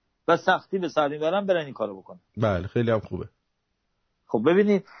زندگی و سختی به سر میبرن برن این کارو بکنن. بله خیلی هم خوبه. خب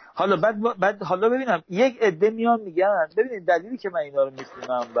ببینید حالا بعد حالا ببینم یک عده میان میگن، ببینید دلیلی که من اینا رو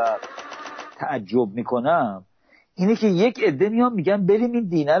میخونم و تعجب میکنم اینه که یک عده میان میگن بریم این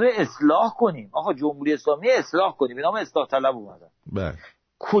دینه رو اصلاح کنیم. آقا جمهوری اسلامی اصلاح کنیم، به نام اصلاح طلب اومدن. بله.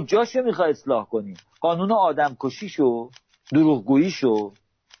 کجاشو میخوای اصلاح کنیم؟ قانون آدم کشیشو، دروغگوییشو،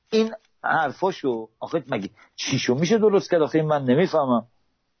 این حرفاشو، آخه مگه چیشو میشه درست کرد؟ آخه من نمیفهمم.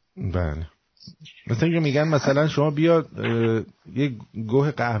 بله. مثلا که میگن مثلا شما بیا یه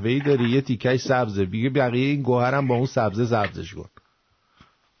گوه قهوه‌ای داری یه تیکش سبزه، بگه بقیه این گوهر هم با اون سبزش کن.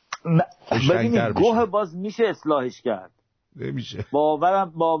 ببینید گوه باز میشه اصلاحش کرد. نمیشه.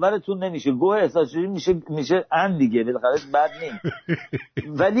 باورتون نمیشه. گوه احساسش میشه ان دیگه، بالاخره بد نیست.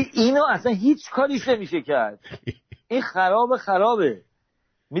 ولی اینو اصلا هیچ کاریش نمیشه کرد. این خرابه.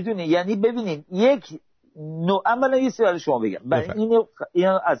 میدونی یعنی ببینید یک نوع عملا یه سوال شما بگم.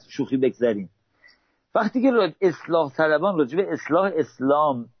 اینو از شوخی بگذاریم. وقتی که اصلاح طلبان راجع به اصلاح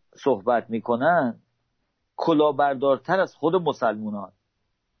اسلام صحبت میکنن کلاهبردارتر از خود مسلمانان،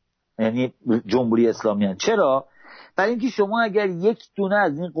 یعنی جمهوری اسلامی هست. چرا؟ برای اینکه شما اگر یک دونه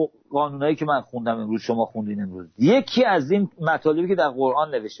از این قانونایی که من خوندم امروز شما خوندین امروز، یکی از این مطالبی که در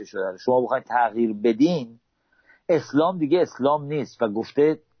قرآن نوشته شده شما بخواید تغییر بدین، اسلام دیگه اسلام نیست و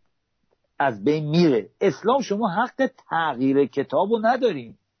گفته از بین میره. اسلام شما حق تغییر کتابو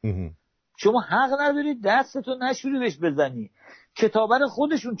ندارین. شما حق ندارید دستتو نشوری بهش بزنی. کتابه رو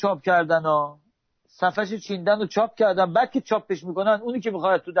خودشون چاپ کردن صفحه‌شو چیندن و چاپ کردن، بعد که چاپش میکنن اونی که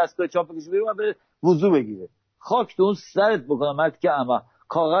میخواد تو دستگاه چاپ بکشه بیرون بره وضو بگیره. خاک تو اون سرت بکنم مرد که اما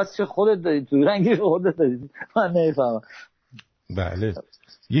کاغذ چه خودت داری تو رنگش خودت داری. من نمیفهمم. بله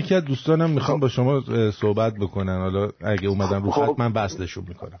یکی از دوستانم میخوام با شما صحبت بکنن، حالا اگه اومدن رو خط من بحثشون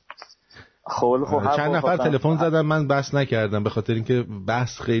میکنم. خب چند نفر تلفن زدن من بحث نکردم به خاطر اینکه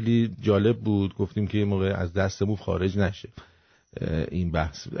بحث خیلی جالب بود، گفتیم که یه موقع از دستمون خارج نشه این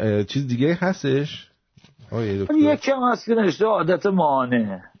بحث. چیز دیگه هستش؟ یکی هم هست که نشته عادت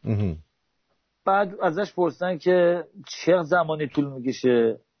ماهانه. بعد ازش پرسن که چه زمانی طول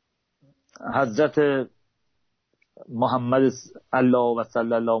میکشه حضرت محمد الله و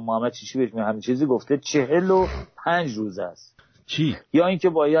صلی الله محمد چی بهش میگه؟ همین چیزی گفته 45 روز است. چی؟ یا اینکه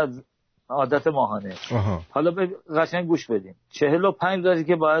باید عادت ماهانه. حالا قشنگ گوش بدین. 45 روزی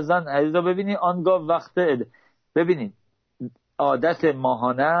که باید زن عزیزا ببینید آنگاه وقت ببینید عادت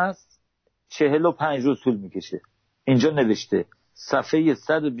ماهانه است 45 روز طول میکشه. اینجا نوشته صفحه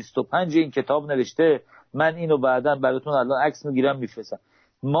 125 این کتاب نوشته، من اینو بعداً براتون الان عکس میگیرم میفرستم.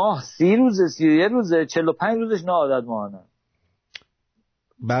 ماه 30 روزه 31 روزه 45 روزش نه عادت ماهانه.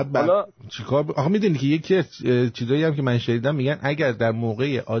 بعد چیکار آخه میدونی که یکی چیزایی هم که من شنیدم میگن اگر در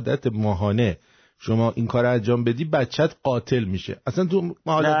موقع عادت ماهانه شما این کار انجام بدی بچت قاتل میشه. اصلا تو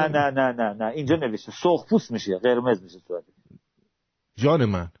نه اینجا نوشته سرخپوست میشه، قرمز میشه صورتش. جان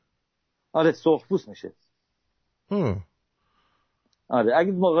من. آره سرخپوست میشه. آره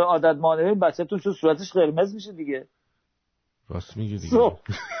اگه موقع عادت ماهانه بچه‌تون تو صورتش قرمز میشه دیگه. راست میگی دیگه.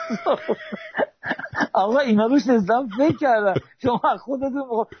 آقا اینا روش نزدم فکر کردم شما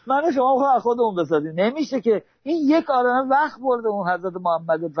خودتون من شما خودمون بسازید. نمیشه که این یک عالمه وقت برده اون حضرت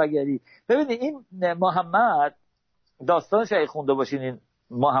محمد فگری. ببینید این محمد داستانش اگه خونده باشین، این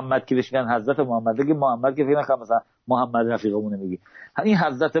محمد که بهش میگن حضرت محمد، که محمد که فکر نکنم مثلا محمد رفیقمون میگی، این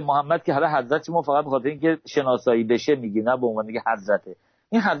حضرت محمد که حالا حضرت ما فقط به خاطر اینکه شناسایی بشه میگی، نه به عنوان دیگه حضرته.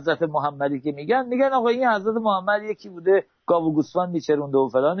 این حضرت محمدی که میگن آقا این حضرت محمد یکی بوده گاو و گوسفند میچرونده و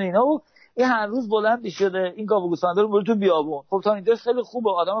فلان اینا، و این هر روز بلند میشده این گاو و گوسفندا رو برده تو بیابون. خب تا اینجاش خیلی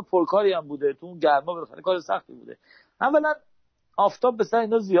خوبه، آدم پرکاری هم بوده، تو اون گرما بالاخره کار سختی بوده. اولا آفتاب به سر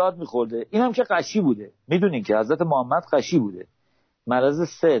اینا زیاد میخورده، اینم که قشی بوده. میدونین که حضرت محمد قشی بوده، مرض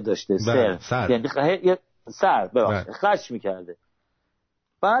سر داشته، سر یعنی سر ببخشید خش میکرده.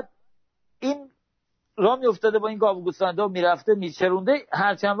 بعد این راه میافتاده با این گاو و گوسفندا میرفته میچرونده،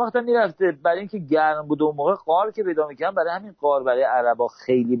 هر چند وقت هم میرفته، برای اینکه گرم بوده اون موقع غار که پیدا میکنن، برای همین غار برای عربا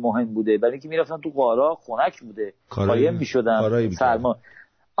خیلی مهم بوده، برای اینکه میرفتن تو غارا خنک بوده قایم میشدن سرما.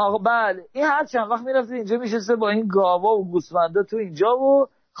 آقا بله این هر چند وقت میرفته اینجا میشسته با این گاوا و گوسفندا تو اینجا و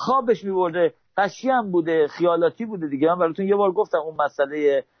خوابش میبرده. قشی هم بوده، خیالاتی بوده دیگه. من براتون یه بار گفتم اون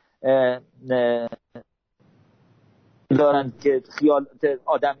مسئله دارن که خیال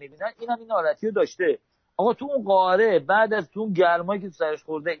آدم میبینن، اینم این حالتی رو داشته. آقا تو اون قاره بعد از تو اون گرمایی که تو سرش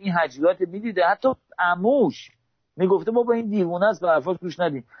خورده این حجیات میدیده، حتی عموش میگفته بابا این دیوونه است به حرفاش گوش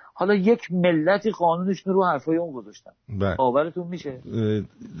ندین. حالا یک ملتی قانونشون رو حرفای اون گذاشتن. باورتون میشه؟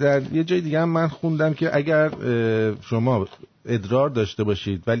 در یه جای دیگه هم من خوندم که اگر شما ادرار داشته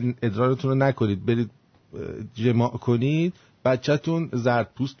باشید ولی ادرارتون رو نکنید برید جماع کنید، بچه‌تون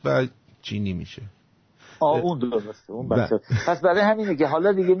زردپوست و چینی میشه. اون درسته اون بچه. پس برای همینه که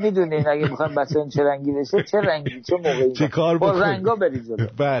حالا دیگه میدونین اگه میخوایم بچه‌ها چه رنگی بشه، چه رنگی چه موقعی چه کار با رنگا برید جلو.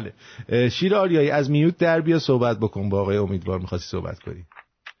 بله. شیر آریایی از میوت در بیا صحبت بکن با آقای امیدوار، می‌خواستی صحبت کنی.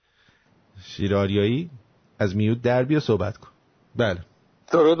 شیر آریایی از میوت در بیا صحبت کن. بله.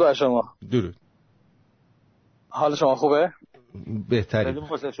 درود بر شما. درود. حال شما خوبه؟ بهتری.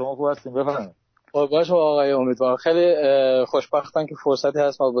 خیلی شما خوب هستین، بفرمایید. باشه آقای امیدوار، خیلی خوشبختم که فرصتی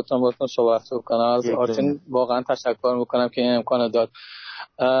هست ما باتون صحبت کنم. از آرتین واقعا تشکر میکنم که این امکان داد.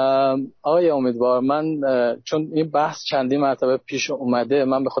 آقای امیدوار، من چون این بحث چندی مرتبه پیش اومده،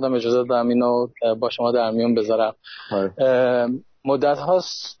 من به خودم اجازه دادم اینو با شما در میون بذارم. مدت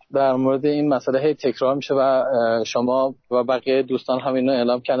هاست در مورد این مسئله هی تکرار میشه و شما و بقیه دوستان هم اینو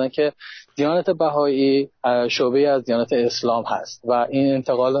اعلام کردن که دیانت بهایی شعبه از دیانت اسلام هست و این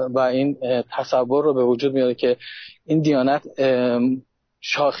انتقال و این تصور رو به وجود میاره که این دیانت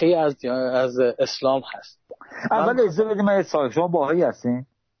شاخه‌ای از اسلام هست. اول اجازه بدید من سوال، شما بهایی هستین؟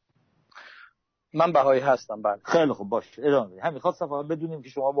 من بهایی هستم. بله. خیلی خوب باشه ادامه بدید. همین خواستم فقط بدونیم که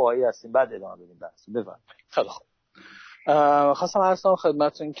شما بهایی هستین بعد ادامه بدید بحث. بفرمایید. خیلی خوب. خواستم عرض کنم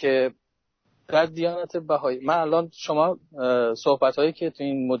خدمتتون که در دیانت بهایی، من الان شما صحبت‌هایی که تو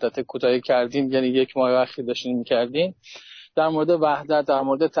این مدت کوتاهی کردیم، یعنی یک ماه اخیر داشتین می‌کردین در مورد وحدت، در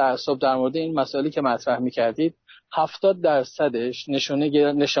مورد تعصب، در مورد این مسائلی که مطرح می‌کردید، 70%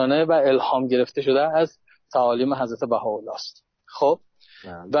 نشانه و الهام گرفته شده از تعالیم حضرت بهاءالله است. خب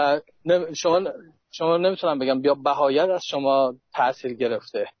و شما نمیتونم بگم بیا بهایت از شما تأثیر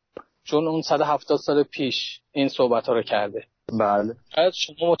گرفته، چون اون 170 سال پیش این صحبت‌ها رو کرده. بله.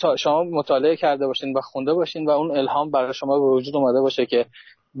 شما مطالعه کرده باشین و خونده باشین و اون الهام برای شما به وجود اومده باشه که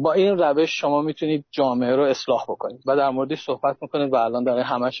با این روش شما میتونید جامعه رو اصلاح بکنید و در موردش صحبت میکنید و الان در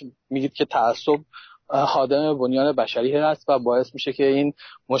همش میگید که تعصب خادم بنیان بشری هست و باعث میشه که این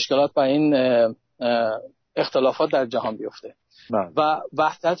مشکلات و این اختلافات در جهان بیفته و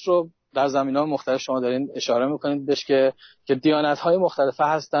وحدت رو در زمینه‌های مختلف شما دارین اشاره میکنید بهش که دیانت‌های مختلفه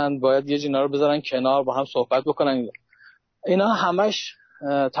هستند، باید یه اینا رو بذارن کنار با هم صحبت بکنن. اینا همش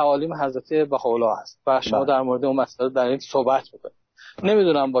تعالیم حضرت بهاءالله هست و شما در مورد اون مسئله در این صحبت میکنید.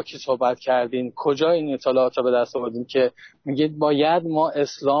 نمیدونم با کی صحبت کردین، کجا این اطلاعات رو به دست آوردین که میگید باید ما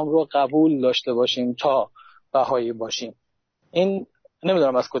اسلام رو قبول داشته باشیم تا بهایی باشیم. این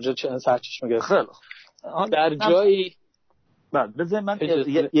نمیدونم از کجا سرچشمه گرفته. در جایی بذار من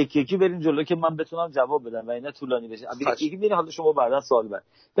یکی یکی بریم جلو که من بتونم جواب بدم و اینا طولانی بشه. یکی میرین حالا شما بعدا سوال بر.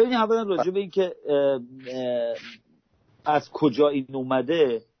 ببینید اولا راجع به این که از کجا این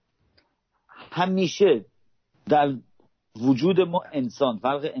اومده، همیشه در وجود ما انسان،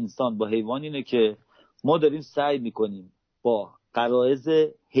 فرق انسان با حیوان اینه که ما داریم سعی میکنیم با غرایز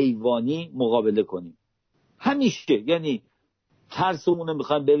حیوانی مقابله کنیم. همیشه، یعنی ترسمون رو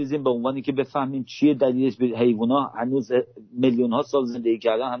میخوایم بریزیم به عنوانی که بفهمیم چیه دلیلش. به حیونا هنوز میلیون ها سال زندگی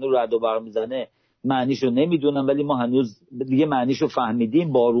کردن، هنوز رعد و برق میزنه، معنیشو نمیدونم، ولی ما هنوز دیگه معنیشو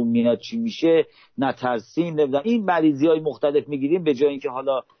فهمیدیم. بارون میاد چی میشه، نترسیم، نمیدونم. این مریضی‌های مختلف میگیریم به جای اینکه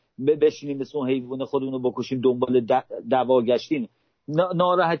حالا بشینیم مثل اون حیوان خودمون رو بکشیم دنبال دوا گشتیم.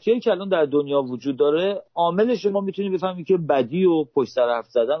 ناراحتیایی که الان در دنیا وجود داره، عاملش ما میتونیم بفهمیم که بدی و پشت سر حرف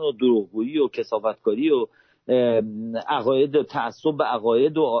زدن و دروغگویی و کثافتکاری و عقاید و تعصب به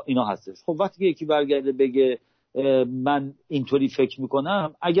عقاید و اینا هستش. خب وقتی که یکی برگرده بگه من اینطوری فکر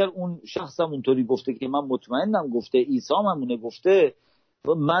میکنم، اگر اون شخصم اونطوری گفته که من مطمئنم گفته، عیسی همونه گفته،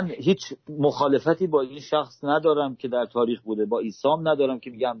 من هیچ مخالفتی با این شخص ندارم که در تاریخ بوده، با عیسی هم ندارم که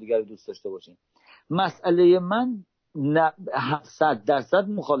میگم دیگر رو دوست داشته باشیم. مسئله من 100%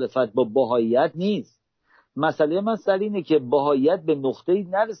 مخالفت با بهاییت نیست. مسئله من سر اینه که بهاییت به نقطه‌ای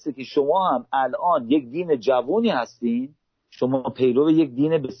نرسه که شما هم الان یک دین جوونی هستین، شما پیرو یک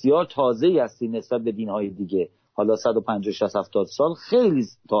دین بسیار تازه‌ای هستین نسبت به دین‌های دیگه. حالا 150 60 70 سال خیلی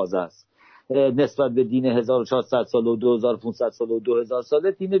تازه است نسبت به دین 1400 سال و 2500 سال و 2000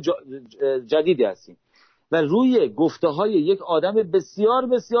 ساله. دین جدیدی هستین و روی گفته‌های یک آدم بسیار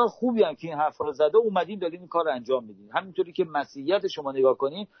بسیار خوبی هم که این حرفا رو زده اومدین دارین این کار انجام میدین. همینطوری که مسیحیت شما نگاه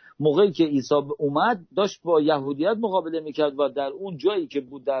کنین، موقعی که عیسی اومد داشت با یهودیت مقابله میکرد و در اون جایی که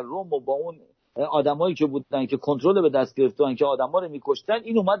بود در روم و با اون آدمایی که بودن که کنترل به دست گرفتن که آدما رو میکشتن،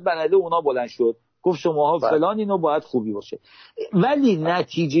 این اومد بر علیه اونا بلند شد، گفت شماها فلان، اینو باید خوبی باشه. ولی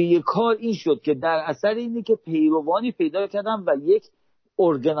نتیجه کار این شد که در اثر اینی که پیروانی پیدا کردن و یک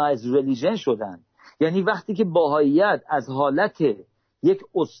ارگانایزد ریلیژن شدن. یعنی وقتی که بهاییت از حالت یک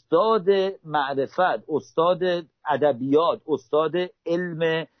استاد معرفت، استاد ادبیات، استاد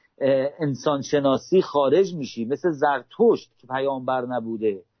علم انسانشناسی خارج میشی، مثل زرتشت که پیامبر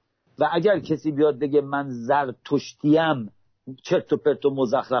نبوده و اگر کسی بیاد بگه من زرتشتیم، چرت و پرت و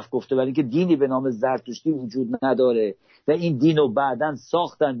مزخرف گفته، برای اینکه دینی به نام زرتشتی وجود نداره و این دینو بعداً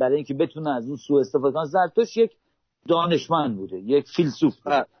ساختن برای اینکه بتونن از اون سوء استفاده کنن. زرتشت یک دانشمند بوده، یک فیلسوف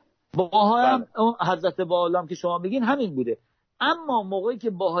بوده. باها هم حضرت بهاءالله که شما میگین همین بوده. اما موقعی که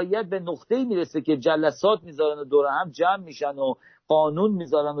بهاییت به نقطه‌ای میرسه که جلسات میذارن و دور هم جمع میشن و قانون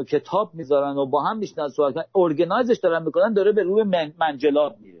میذارن و کتاب میذارن و با هم میشنن صحبت کنن، ارگانایزش دارن میکنن، داره به روی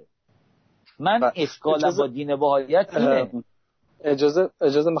منجلاب میره. من اشکالم با دین بهاییت اینه.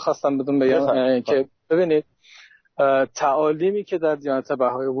 اجازه میخواستم بدون بگم که ببینید تعالیمی که در دیانت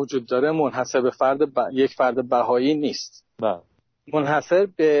بهایی وجود داره منحصر به یک فرد بهایی نیست. منحصر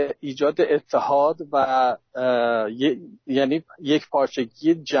به ایجاد اتحاد و یعنی یک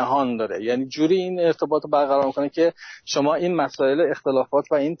پارچگی جهان داره. یعنی جوری این ارتباط رو برقرار میکنه که شما این مسائل اختلافات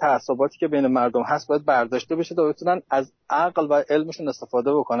و این تعصباتی که بین مردم هست باید برداشته بشه تا بتونن از عقل و علمشون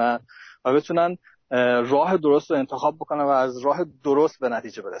استفاده بکنن و بتونن راه درست رو انتخاب بکنن و از راه درست به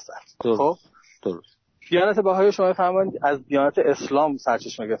نتیجه برسن. خب درست. دیانت بهایی شما فرمایید از دیانت اسلام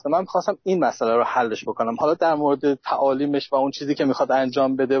سرچشمه گرفته. من می‌خواستم این مسئله رو حلش بکنم. حالا در مورد تعالیمش و اون چیزی که میخواد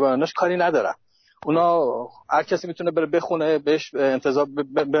انجام بده و اوناش کاری ندارم. اونا هر کسی میتونه بره بخونه، بهش انتظار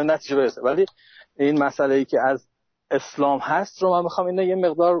به نتیجه برسه. ولی این مسئله‌ای که از اسلام هست رو من میخوام اینو یه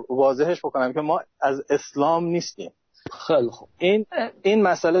مقدار واضحش بکنم که ما از اسلام نیستیم. خیلی خوب. این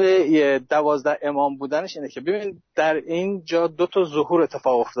مسئله 12 امام بودنش اینه که ببین در اینجا دو تا ظهور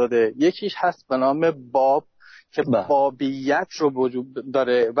اتفاق افتاده. یکیش هست به نام باب که بابیت رو وجود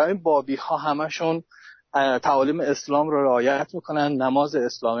داره و این بابی ها همشون تعالیم اسلام رو رعایت میکنن، نماز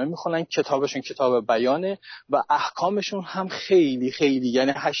اسلامی میخونن، کتابشون کتاب بیانه و احکامشون هم خیلی خیلی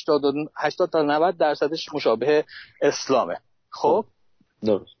یعنی 80 تا 90% مشابه اسلامه. خب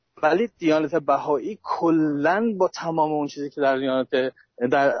درست. ولی دیانت بهایی کلاً با تمام اون چیزی که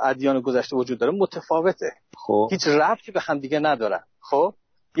در ادیان گذشته وجود داره متفاوته. خب هیچ ربطی به هم دیگه ندارن. خب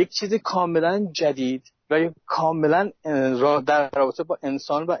یک چیز کاملا جدید و کاملا در رابطه با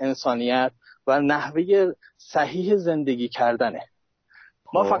انسان و انسانیت و نحوه صحیح زندگی کردنه.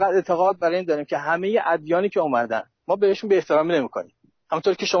 ما فقط اعتقاد بر این داریم که همه ادیانی که اومدن ما بهشون بی احترامی نمی‌کنیم.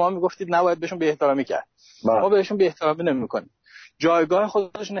 همونطور که شما میگفتید نباید بهشون بی احترامی کرد. ما بهشون بی احترامی نمی‌کنیم. جایگاه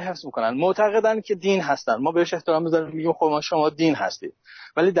خودشون حفظ میکنن. معتقدن که دین هستن، ما بهش احترام میذاریم، میگیم خب شما دین هستید.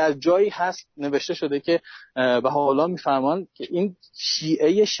 ولی در جایی هست نوشته شده که بهاءالله میفرمان که این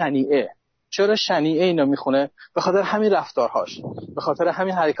شیعه شنیعه. چرا شنیعه اینا میخونه؟ به خاطر همین رفتارهاش، به خاطر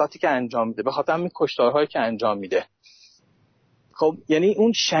همین حرکاتی که انجام میده، به خاطر همین کشتارهایی که انجام میده. خب یعنی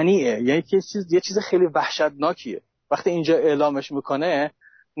اون شنیعه، یعنی یه چیز خیلی وحشتناکیه. وقتی اینجا اعلامش میکنه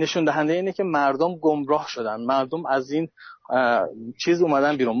نشون دهنده اینه که مردم گمراه شدن، مردم از این چیز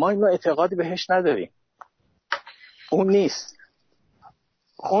اومدن بیرون. ما اینو اعتقادی بهش نداریم، اون نیست.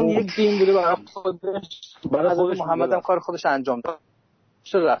 اون یک دین بوده برای خودش محمد هم کار خودش انجام داد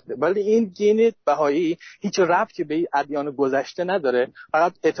رفته. ولی این دین بهایی هیچ ربطی به ادیان گذشته نداره،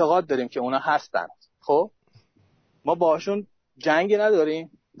 فقط اعتقاد داریم که اونا هستن. خب ما باشون جنگی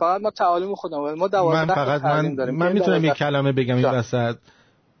نداریم، فقط ما تعالیم خودمون. ما 12 تعالیم داریم. من میتونم یک کلمه بگم این وسط؟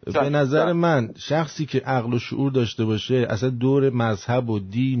 به نظر من شخصی که عقل و شعور داشته باشه اصلا دور مذهب و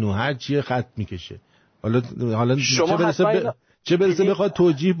دین و هر چیه خط میکشه. حالا چه برسه بخواد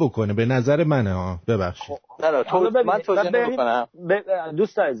توجیه بکنه. به نظر منه ببخشید. من توجیه نمی‌کنم.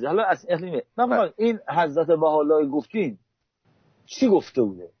 دوست عزیز حالا از من این حضرت بهاءالله گفتین چی گفته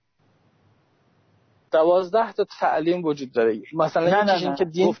بوده؟ 12 تا تعلیم وجود داره. مثلا نه. که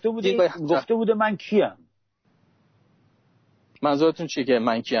دین گفته بوده من کیم؟ منظورتون چیه که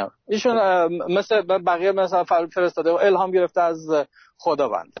من کیم؟ ایشون مثل بقیه مثلا فرستاده و الهام گرفته از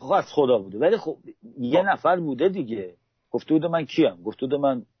خداوند. خب از خدا بوده، ولی خب یه نفر بوده دیگه گفته بوده من کیم؟ گفته بوده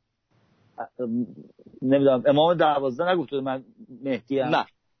من نمیدونم امام 12 نگفته بوده من مهدی ام؟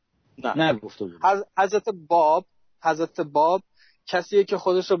 نه گفته بوده. حضرت باب کسیه که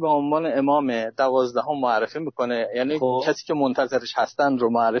خودش رو به عنوان امام 12 معرفی میکنه، یعنی کسی که منتظرش هستن رو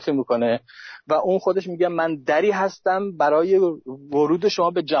معرفی میکنه و اون خودش میگه من دری هستم برای ورود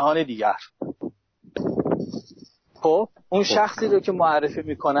شما به جهان دیگر. خب اون شخصی رو که معرفی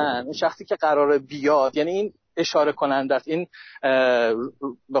میکنن، اون شخصی که قراره بیاد، یعنی این اشاره کننده است، این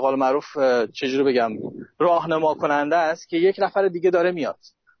به قول معروف چجوری بگم راهنما کننده است که یک نفر دیگه داره میاد.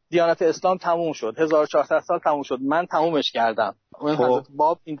 دیانت اسلام تموم شد، 1400 سال تموم شد، من تمومش کردم. اون حضرت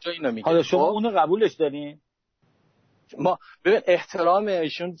باب اینجا اینو میگه. حالا شما اونو قبولش دارین؟ ما ببین احترام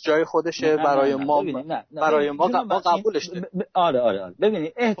ایشون جای خودشه برای ما. برای ما قبولش داریم. آره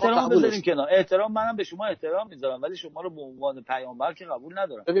ببینید احترام بذاریم کنار. احترام منم به شما احترام میذارم، ولی شما رو به عنوان پیامبر که قبول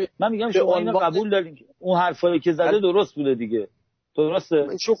ندارم. من میگم شما اینو قبول دارین که اون حرفایی که زده درست بوده دیگه. درسته؟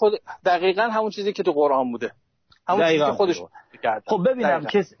 چون خود دقیقاً همون چیزی که تو قرآن بوده. همون چیزی که خودش کرد. خب ببینم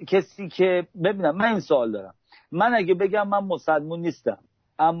کسی که ببینم من این سوال دارم. من اگه بگم من مسلمون نیستم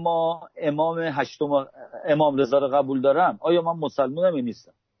اما امام رضا رو قبول دارم، آیا من مسلمونم یا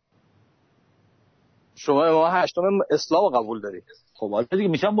نیستم؟ شما امام هشتم اسلام رو قبول دارید. خب حالا دیگه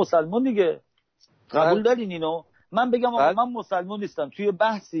میشم مسلمون دیگه. قبول دارین اینو؟ من بگم آقا من مسلمون نیستم، توی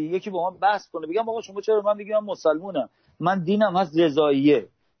بحثی یکی با من بحث کنه بگم آقا شما چرا؟ من میگم من مسلمونم، من دینم هست رضاییه.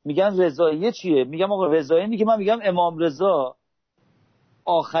 میگن رضاییه چیه؟ میگم آقا رضاییه اینه که من میگم امام رضا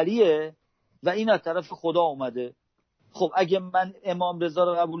آخریه و این از طرف خدا اومده. خب اگه من امام رضا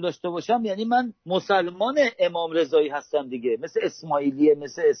رو قبول داشته باشم یعنی من مسلمان امام رضایی هستم دیگه، مثل اسماعیلیه،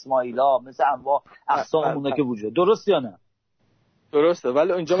 مثل اسماعیلا، مثل انواع اقسام اونا که وجود. درست یا نه؟ درسته،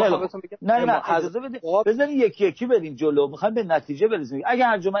 ولی اینجا من بهتون میگم نه اجازه بدید بزنین یکی یکی بریم جلو، میخوایم به نتیجه برسیم. اگه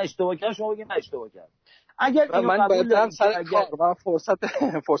هر جا من اشتباه کردم شما بگید من اشتباه کردم. اگر اینو من قبول دارین سر کار من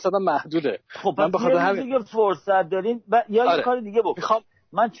فرصت محدوده. خب من بخاطر همین دیگه فرصت دارین یا یه کار دیگه بکنم.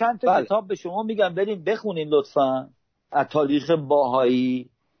 من چند تا کتاب به شما میگم بریم بخونین لطفاً. از تاریخ باهایی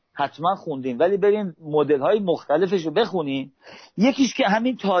حتما خوندین، ولی بریم مدل‌های مختلفش رو بخونین. یکیش که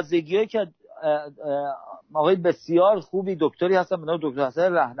همین تازگیه که آقای بسیار خوبی دکتری هستن به نام دکتر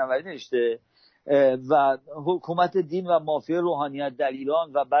حسن رهنوری نوشته و حکومت دین و مافیا روحانیت در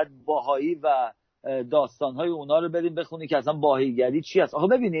ایران و بعد باهایی و داستان‌های اونا رو بریم بخونید که اصلا باهاییگری چی است. آخه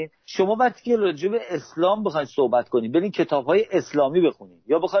ببینید شما وقتی که راجع به اسلام بخواید صحبت کنید برید کتاب‌های اسلامی بخونید،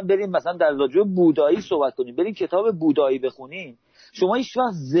 یا بخواید برید مثلا در راجع به بودایی صحبت کنید برید کتاب بودایی بخونید، شما هیچ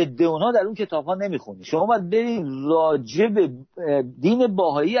وقت ضد اونها در اون کتاب‌ها نمیخونید. شما باید برید راجع به دین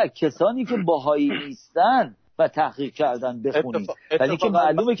باهایی از کسانی که باهایی نیستن و تحقیق کردن بخونید. یعنی که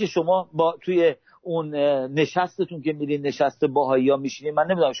معلومه که شما با توی اون نشستتون که میرین نشست باهائی‌ها میشینین، من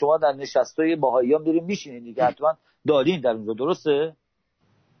نمیدونم شما در نشستای باهائی‌ها میرین میشینین دیگه، حتما دارین در اونجا، درسته؟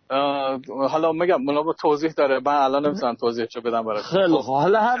 حالا میگم اونا با توضیح داره، من الان نمیتونم توضیحشو بدم براتون. خیلی خوب،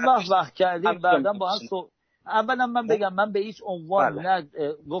 حالا هر وقت کردیم بعداً با هم اولا من بگم من به هیچ عنوان نه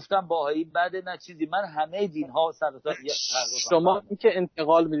گفتم باهایی بده نه چیزی، من همه دین ها سر تا شما که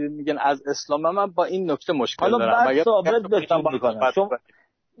انتقال میدید میگن از اسلام، من با این نکته مشکل دارم. حالا بعد ثابت بهتون میکنم،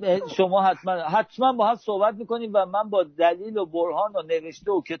 شما حتما با هم صحبت میکنیم و من با دلیل و برهان و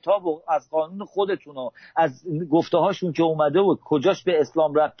نوشته و کتاب و از قانون خودتون و از گفته هاشون که اومده و کجاش به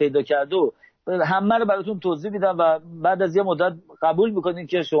اسلام ربط پیدا کرده و همه رو براتون توضیح میدم و بعد از یه مدت قبول میکنین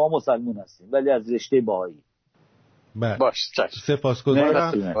که شما مسلمون هستین ولی از رشته باهایی. باش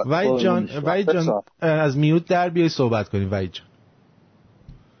سپاسگزارم. وحید جان از میوت در بیای صحبت کنیم. وحید جان،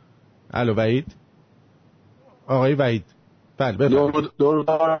 الو وحید، آقای وحید، بله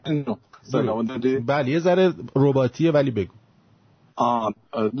بفرمایید. سلام دادی. بله یه ذره رباتیه ولی بگو.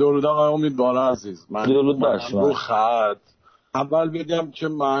 درود آقای امیدوار عزیز. من درود بر شما. رو خط اول بگم که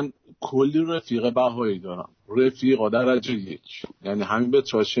من کلی رفیق بهایی دارم، رفیق درجه 1، یعنی همین به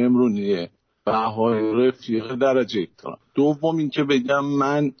چاشه امرونیه بهایی رفیق درجه 1 دارم. دوم این که بگم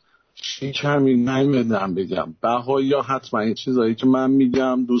من کمی نمیدونم بگم بهایی یا حتما این چیزایی که من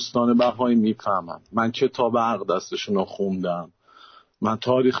میگم دوستان بهایی میفهمن. من کتاب اقدسشون رو خوندم، من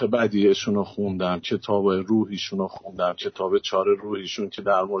تاریخ بدیعشون رو خوندم، کتاب روحیشون رو خوندم، کتاب 4 روحیشون که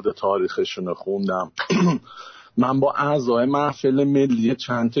در مورد تاریخشون رو خوندم. من با اعضای محفل ملی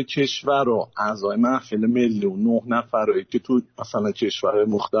چند تا کشور و اعضای محفل ملی و 9 نفرایی که تو مثلا کشور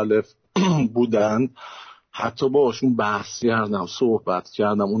مختلف بودن حتی باشون بحث کردم، صحبت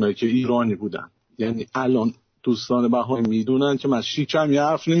کردم، اونایی که ایرانی بودن. یعنی الان دوستان بهایی میدونن که من شیکم یه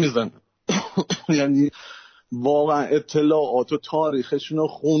حرف نمیزنم. یعنی واقعا اطلاعات و تاریخشون رو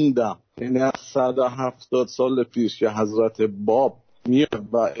خوندم. یعنی از 170 سال پیش که حضرت باب میاد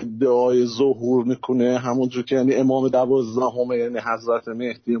و ادعای ظهور میکنه، همونجور که یعنی امام 12 یعنی حضرت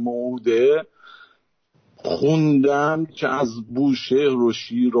مهدی موعوده، خوندم که از بوشهر و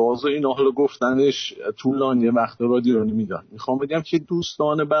شیراز و اینا، حالا گفتنش طولانی وقت رادیو نمیدن. میخوام بگم که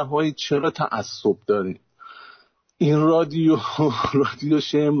دوستان بهایی چرا تعصب دارین؟ این رادیو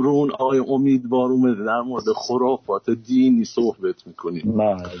شمرون آقای امیدوار اومده در مورد خرافات دینی صحبت میکنیم.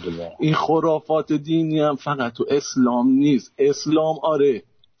 این خرافات دینی هم فقط تو اسلام نیست. اسلام آره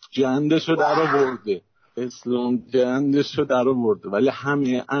جندشو در آورده، اسلام جندشو در آورده، ولی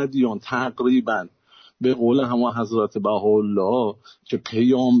همه ادیان تقریبا به قول همون حضرت بهاءالله که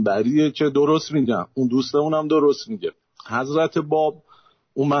پیامبریه که درست میگم، اون دوستمون هم درست میگه. حضرت باب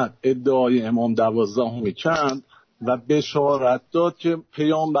اومد ادعای امام 12 کرد و بشارت داد که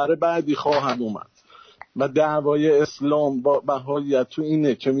پیامبر بعدی خواهد اومد و دعوای اسلام با بهاییت تو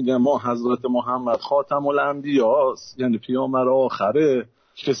اینه که میگن ما حضرت محمد خاتم الانبیاست، یعنی پیامبر آخره،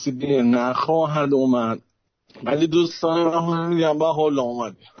 کسی دیگه نخواهد اومد. ولی دوستان من میگن بهاءالله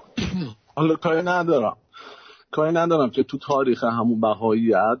اومده. حالا کاری ندارم که تو تاریخ همون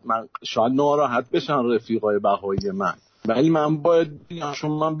بهاییت من شاید ناراحت بشن رفیقای بهایی من، ولی من باید بگم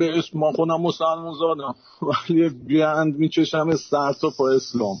چون من به اسم ما خودم مسلمان زادم ولی بیاند میچشم از سر تا پا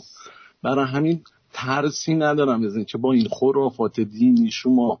اسلام. برای همین ترسی ندارم از این که با این خرافات دینی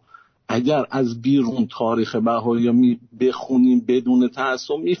شما اگر از بیرون تاریخ بهایی بخونیم بدون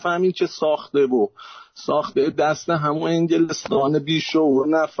تعصب میفهمیم که ساخته دست همون انگلستان بیشعور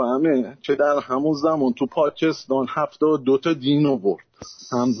نفهمه که در همون زمان تو پاکستان 72 تا دین آورد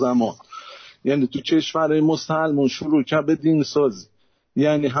همزمان. یعنی تو کشور مسلمان شروع کرد به دین سازی.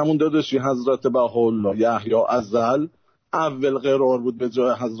 یعنی همون داداشی حضرت بهاءالله یحیی ازل اول قرار بود به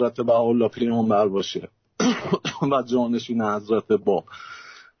جای حضرت بهاءالله پیامبر باشه و جانشین حضرت باب.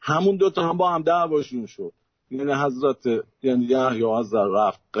 همون دوتا هم با هم دعواشون شد. یعنی یحیی ازل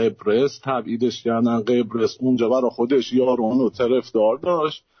رفت قبرس، تبعیدش کردن قبرس، اونجا برای خودش یاران و طرفدار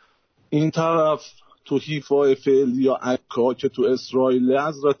داشت. این طرف تو حیفای فعلی یا عکا که تو اسرائیل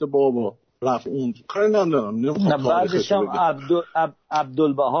حضرت بابا رفت اون کاری ندارم. بعدش هم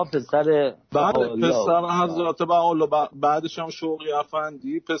عبدالبها پسر حضرت بهاءالله، بعدش هم شوقی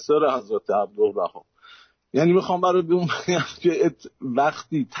افندی پسر حضرت عبدالبها. یعنی میخوام برای بگم که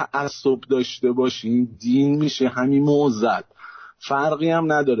وقتی تعصب داشته باشین دین میشه همین موزد، فرقی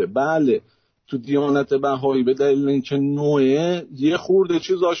هم نداره. بله تو دیانت بهایی به دلیل اینکه نوعه یه خورده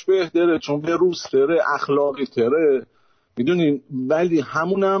چیزاش بهتره چون به روز تره اخلاقی تره، میدونین. ولی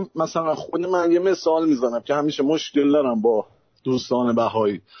همونم مثلا خود من یه مثال میزنم که همیشه مشکل دارم با دوستان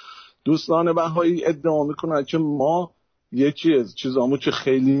بهایی ادعا میکنن که ما یکی از چیزامو که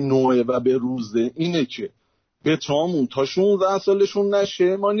خیلی نوعه و به روزه اینه که بچه‌هامون تا 16 سالشون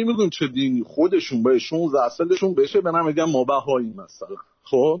نشه ما نمیگیم چه دینی، خودشون به 16 سالشون بشه به من میگم ما بهایی مثلا.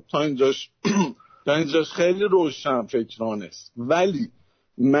 خب تا اینجاش تا اینجاش خیلی روشن فکرانه است. ولی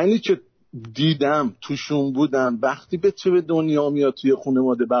منی که دیدم توشون بودم وقتی بچه به دنیا میاد توی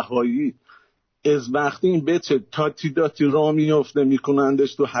خانواده بهایی، از وقتی این بچه تاتی داتی را میفته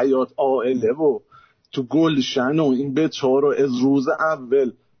میکنندش تو حیات عائله و تو گلشن و این بچه ها رو از روز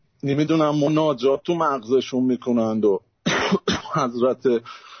اول نمیدونم مناجات تو مغزشون میکنند و حضرت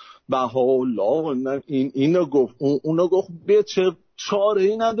بهاءالله اینو گفت اونو گفت بچه چاره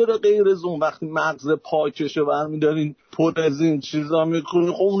ای نداره غیر از اون. وقتی مغز پاکشه برمیدارین پر از این چیزا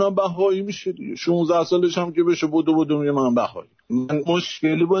میکنی خب اونم بهایی میشه دیگه. 16 سالش هم که بشه بودو میگه من بهایی. من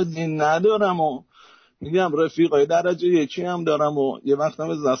مشکلی با دین ندارم و میگم رفیقای درجه یکی هم دارم و یه وقتم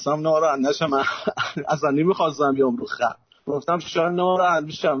از دستم ناراحت نشم اصلا نمیخواستم بیام رو خط گفتم شاید ناراحت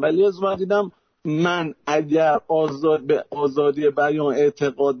میشم، ولی از وقت دیدم من اگر به آزادی بیان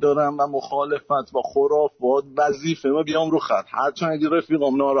اعتقاد دارم و مخالفت با خرافات وظیفه ما بیام رو خط، هرچند اگه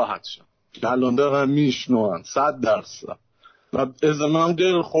رفیقام ناراحت شم الان دارم میشنون 100% و از من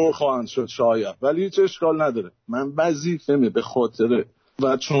دل خور خواهند شد شاید، ولی هیچ اشکال نداره. من وظیفه به خاطره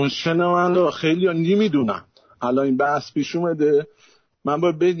و چون شنونده خیلی ها نمیدونن الان این بحث پیش اومده من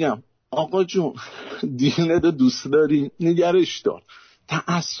باید بگم آقا جون دینت دوست داری نگرش دار،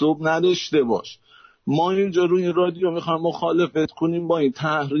 تعصب نداشته باش. ما اینجا روی این رادیو میخوایم مخالفت کنیم با این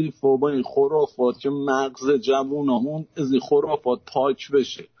تحریف و با این خرافات که مغز جوونامون از این خرافات پاک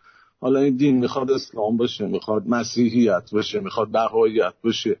بشه. حالا این دین میخواد اسلام باشه، میخواد مسیحیت باشه، میخواد بهاییت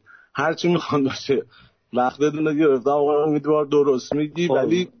باشه، هرچی میخواد باشه. وقت دونه گرفتم آقا امیدوار درست میگی،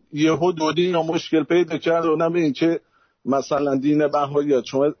 ولی یهو دو دین مشکل پیدا کرد و نه این که مثلا دین بهاییت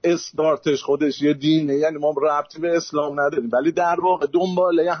چون استارتش خودش یه دینه یعنی ما ربطی به اسلام نداریم، ولی در واقع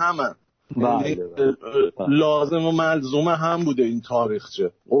دنباله همن. لازم و ملزوم هم بوده این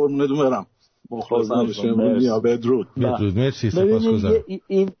تاریخچه. قربونت برم. مخلصم بشیم یا بدرود. مرسی سپاسگزارم.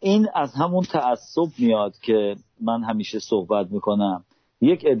 این از همون تعصب میاد که من همیشه صحبت میکنم.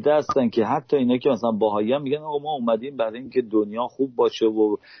 یک عده هستن که حتی اینا که مثلا باهایی هم میگن آقا ما اومدیم برای اینکه دنیا خوب باشه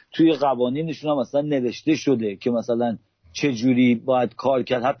و توی قوانینشون هم مثلا نوشته شده که مثلا چه جوری باید کار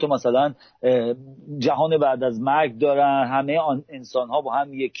کرد، حتی مثلا جهان بعد از مرگ دارن، همه انسان ها با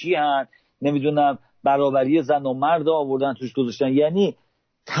هم یکی هن، نمیدونم برابری زن و مرد آوردن توش گذاشتن. یعنی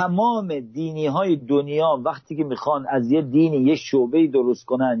تمام دینی های دنیا وقتی که میخوان از یه دینی یه شعبه‌ای درست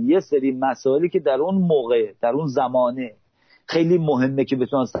کنن، یه سری مسائلی که در اون موقع در اون زمانه خیلی مهمه که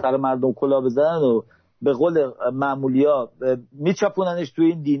بتونن سر مردم کلا بزنن و به قول معمولیا میچپوننش توی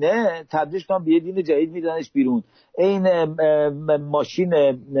این دینه، تبدیلش کنن به یه دین جدید میدنش بیرون. این ماشین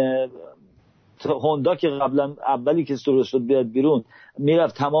هوندا که قبلا اولی که درست شد بیاد بیرون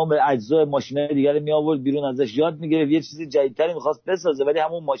میرفت تمام اجزای ماشینای دیگه رو می آورد بیرون ازش یاد میگرفت، یه چیز جدیدتری میخواست بسازه ولی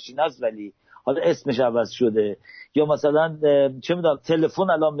همون ماشین است ولی حالا اسمش عوض شده. یا مثلا چه میدونم تلفن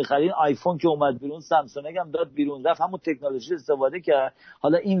الان میخرین، آیفون که اومد بیرون سامسونگ هم داد بیرون، رفت همون تکنولوژی استفاده کرد،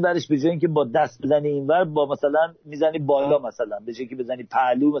 حالا این ورش به جای اینکه با دست بزنی این ور با مثلا میزنی بالا، مثلا به جای که بزنی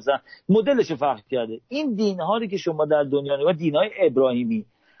پهلو مثلا مدلش فرق کرده. این دین‌ها رو که شما در دنیا نگاه، دین‌های ابراهیمی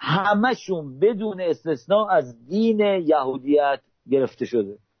همشون بدون استثناء از دین یهودیت گرفته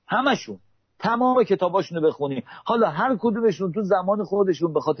شده، همشون. تمام کتاباشون رو بخونیم، حالا هر کدومشون تو زمان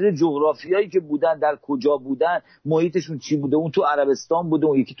خودشون به خاطر جغرافیایی که بودن، در کجا بودن، محیطشون چی بوده، اون تو عربستان بوده،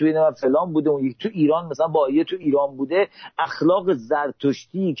 اون یکی توی فلان بوده، اون یکی تو ایران مثلا باهایی تو ایران بوده، اخلاق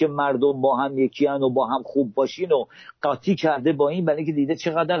زرتشتی که مردم با هم یکیان و با هم خوب باشین و قاطی کرده با این، برای اینکه دیده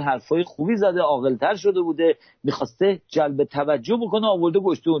چقدر حرفای خوبی زده، عاقل‌تر شده بوده، می‌خواسته جلب توجه بکنه، آورده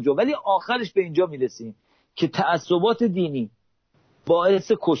گشته اونجا. ولی آخرش به اینجا میرسیم که تعصبات دینی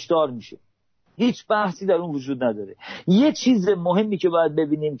باعث کشتار میشه، هیچ بحثی در اون وجود نداره. یه چیز مهمی که باید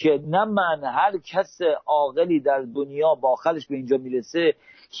ببینیم که نه من، هر کس عاقلی در دنیا با آخرش به اینجا میرسه،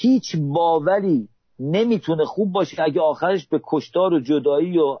 هیچ باوری نمیتونه خوب باشه اگه آخرش به کشتار و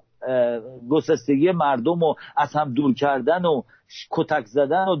جدایی و گسستگی مردم و از هم دور کردن و کتک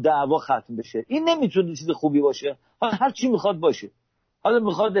زدن و دعوا ختم بشه. این نمیتونه چیز خوبی باشه، هر چی میخواد باشه. حالا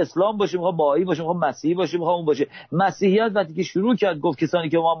میخواد اسلام باشه، میخواد بهایی باشه، میخواد مسیحی باشه، میخواد اون باشه. مسیحیت وقتی که شروع کرد گفت کسانی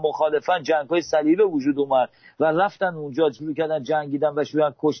که ما مخالفن، جنگ‌های صلیبی وجود اومد و رفتن اونجا شروع کردن جنگیدن و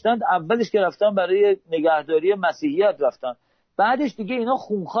شروع کشتن. اولش که رفتن برای نگهداری مسیحیت رفتن، بعدش دیگه اینا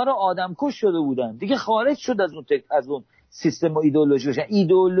خونخوار آدمکش شده بودن، دیگه خارج شد از اون سیستم و ایدئولوژی باشن.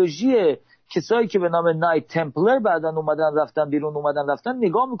 ایدئولوژی کسایی که به نام نایت تمپلر بعدن اومدن رفتن بیرون،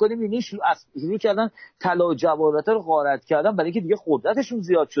 نگاه میکنیم این شروع کردن طلا و جواهرات رو غارت کردن برای اینکه دیگه قدرتشون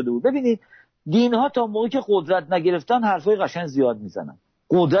زیاد شده بود. ببینید دین‌ها تا موقعی که قدرت نگرفتن حرفای قشنگ زیاد میزنن،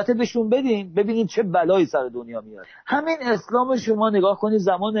 قدرت بهشون بدین، ببینید چه بلایی سر دنیا میاد. همین اسلام شما نگاه کنید،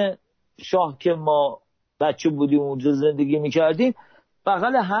 زمان شاه که ما بچه بودیم اونجا زندگی میکردیم،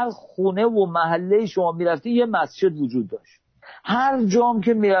 بغل هر خونه و محله شما میرفتی یه مسجد وجود داشت. هر جام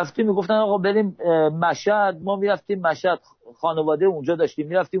که میرفتی میگفتن آقا بریم مشهد، ما میرفتیم مشهد، خانواده اونجا داشتیم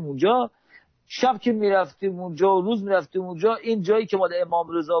میرفتیم اونجا، شب که میرفتیم اونجا و روز میرفتیم اونجا. این جایی که مال امام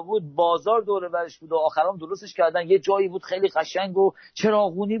رضا بود بازار دوره برش بود و آخرام درستش کردن، یه جایی بود خیلی قشنگ و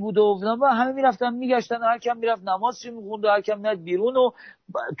چراغونی بود و همه میرفتن میگشتن، هر کم میرفت نمازش میخوند و هر کم میاد بیرون و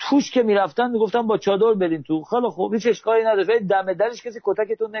توش که میرفتن میگفتن با چادر برین تو. خیلی خوب، هیچ اشکالی نداره، دم درش کسی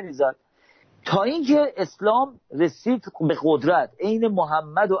کتکتون نمیزد. تا اینکه اسلام رسید به قدرت، عین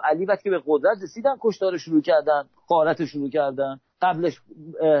محمد و علی وقتی که به قدرت رسیدن کشتار شروع کردن، غارت شروع کردن. قبلش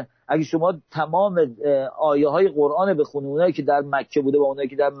اگه شما تمام آیه های قرآن بخونی، اونایی که در مکه بوده و اونایی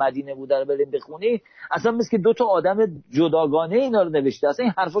که در مدینه بوده رو بریم بخونی، اصلا مثل که دو تا آدم جداگانه اینا رو نوشته، اصلا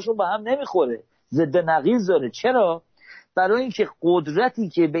این حرفاشون با هم نمیخوره، ضد نقیض داره. چرا؟ برای اینکه قدرتی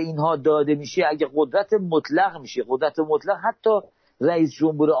که به اینها داده میشه اگه قدرت مطلق میشه، قدرت مطلق حتی رئیس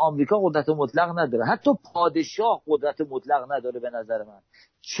جمهور آمریکا قدرت مطلق نداره، حتی پادشاه قدرت مطلق نداره به نظر من.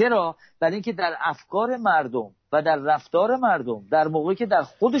 چرا؟ برای اینکه در افکار مردم و در رفتار مردم در موقعی که در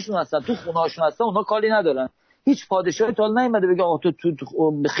خودشون هستن، تو خونه‌هاشون هستن، اونا کاری ندارن. هیچ پادشاهی تا حالا نیومده بگه آقا تو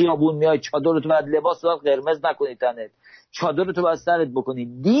خیابون میای چادرتو بعد لباس باید قرمز نکنی تنت، چادرتو باید سرت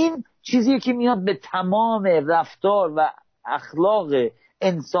بکنی. دین چیزیه که میاد به تمام رفتار و اخلاق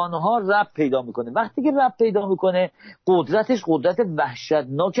انسانها ربط پیدا میکنه. وقتی که ربط پیدا میکنه قدرتش قدرت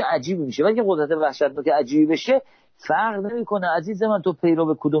وحشتناک عجیبی میشه. وقتی که قدرت وحشتناک عجیبی بشه فرق نمیکنه عزیز من تو پیرو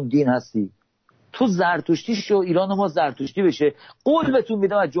به کدوم دین هستی. تو زرتشتی شو، ایران ما زرتشتی بشه، قول بهتون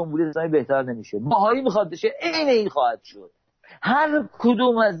میدم از جمهوری اسلامی بهتر نمیشه. بهایی میخواد بشه، عین این خواهد شد. هر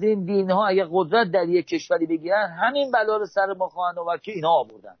کدوم از این دین ها اگه قدرت در یک کشوری بگیرن همین بلا رو سر ما خواهند آورد که اینا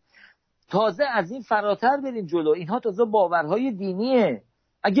آوردن. تازه از این فراتر بریم جلو، اینها تازه باورهای دینیه.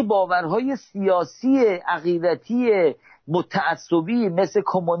 اگه باورهای سیاسی عقیدتی متعصبی مثل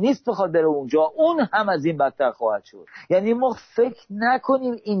کمونیست بخواد بره اونجا، اون هم از این بدتر خواهد شد. یعنی ما فکر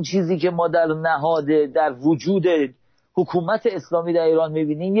نکنیم این چیزی که ما در نهاد در وجود حکومت اسلامی در ایران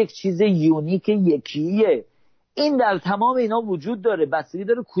میبینیم یک چیز یونیک یکیه. این در تمام اینا وجود داره، بستگی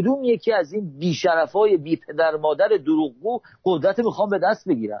داره کدوم یکی از این بیشرفای بی پدر مادر دروغگو قدرت میخوان به دست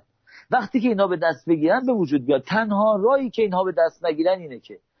بگیرن. وقتی که اینا به دست بگیرن به وجود بیاد. تنها راهی که اینها به دست نگیرن اینه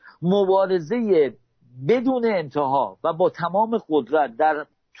که مبارزه بدون انتها و با تمام قدرت در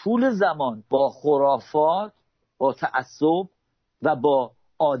طول زمان با خرافات، با تعصب و با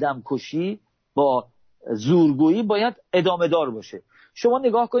آدمکشی، با زورگویی باید ادامه دار باشه. شما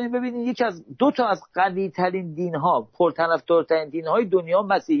نگاه کنید ببینید دو تا از قوی ترین دین ها، پرطرفدارترین دین های دنیا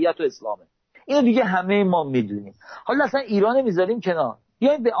مسیحیت و اسلامه. اینو دیگه همه ما میدونیم. حالا اصلا ایران میذاریم کنار،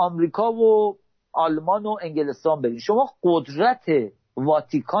 بیاین به آمریکا و آلمان و انگلستان برید. شما قدرت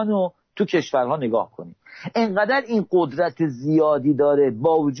واتیکان رو تو کشورها نگاه کنید، انقدر این قدرت زیادی داره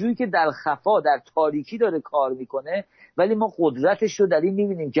با وجودی که در خفا در تاریکی داره کار میکنه، ولی ما قدرتش رو در این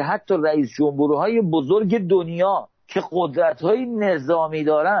میبینیم که حتی رئیس جمهورهای بزرگ دنیا که قدرت‌های نظامی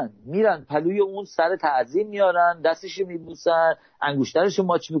دارن میرن پلوی اون سر تعظیم میارن، دستش میبوسن، انگشترش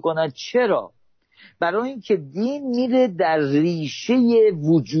ماچ میکنن. چرا؟ برای اینکه دین میره در ریشه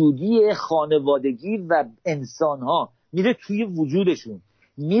وجودی خانوادگی و انسانها، میره توی وجودشون،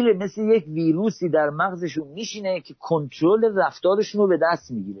 میره مثل یک ویروسی در مغزشون میشینه که کنترل رفتارشون رو به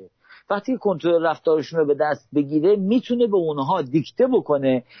دست میگیره. وقتی کنترل رفتارشون رو به دست بگیره میتونه به اونها دیکته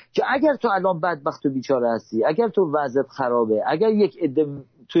بکنه که اگر تو الان بدبخت و بیچاره هستی، اگر تو وضعیت خرابه، اگر یک عده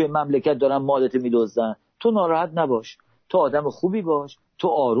توی مملکت دارن مالت میدزدن، تو ناراحت نباش، تو آدم خوبی باش، تو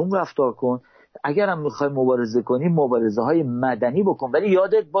آروم رفتار کن، اگر هم میخوای مبارزه کنی مبارزه های مدنی بکن، ولی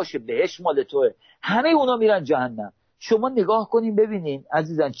یادت باشه بهش مال توه. همه اونا میرن جهنم. شما نگاه کنین ببینین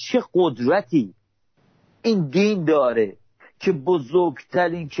عزیزان چه قدرتی این دین داره که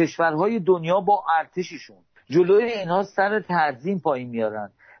بزرگترین کشورهای دنیا با ارتششون جلوی اینها سر تعظیم پایین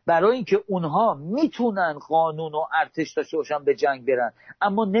میارن، برای اینکه اونها میتونن قانون و ارتش داشته باشن به جنگ برن،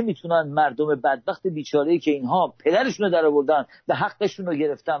 اما نمیتونن مردم بدبخت بیچاره‌ای که اینها پدرشون رو درآوردن و حقشون رو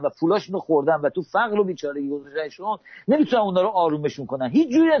گرفتن و پولاشون رو خوردن و تو فقر و بیچارگی گذاشتنشون، نمیتونن اونا رو آرومشون کنن. هیچ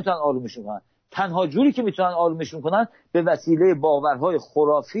جوری نمیتونن آرومشون کنن. تنها جوری که میتونن آرومشون کنن به وسیله باورهای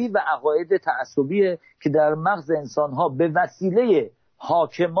خرافی و عقاید تعصبی که در مغز انسانها به وسیله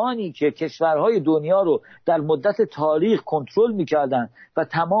حاکمانی که کشورهای دنیا رو در مدت تاریخ کنترل میکردن و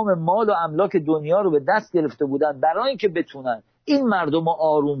تمام مال و املاک دنیا رو به دست گرفته بودن، برای اینکه بتونن این مردم رو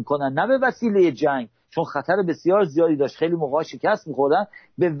آروم کنن، نه به وسیله جنگ. چون خطر بسیار زیادی داشت، خیلی موقع شکست می‌خوردن،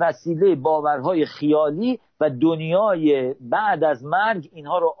 به وسیله باورهای خیالی و دنیای بعد از مرگ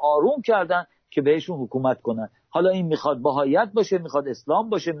اینها رو آروم کردن که بهشون حکومت کنن. حالا این میخواد بهاییت باشه، میخواد اسلام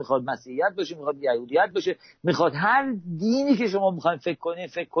باشه، میخواد مسیحیت باشه، میخواد یهودیت باشه، میخواد هر دینی که شما میخواین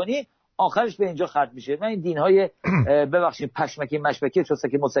فکر کنی آخرش به اینجا ختم میشه. من این دین‌های ببخشید پشمکی مشمکی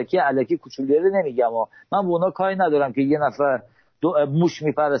چوسکی مسکی الکی کوچولی رو نمیگم من به اونا کاری ندارم که یه نفر موش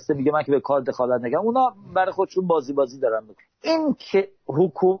میپرسته میگه من که به کار دخالت نکردم، اونا برای خودشون بازی دارن میکنن. این که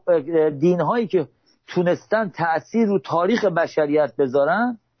دین‌هایی که تونستن تأثیر رو تاریخ بشریت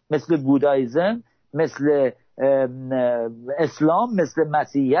بذارن، مثل بوداییسم، مثل اسلام، مثل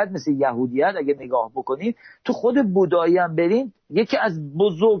مسیحیت، مثل یهودیت، اگه نگاه بکنید تو خود بودایی هم برین، یکی از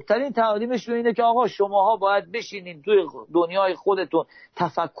بزرگترین تعالیمش اینه که آقا شماها باید بشینین توی دنیای خودتون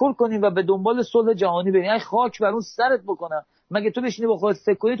تفکر کنین و به دنبال صلح جهانی برین. خاک بر اون سرت بکنن، مگه تو بشینی با خودت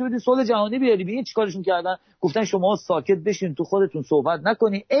فکر کنی تو بدی صلح جهانی بیاری؟ ببین چیکارشون کردن، گفتن شما ساکت بشین تو خودتون صحبت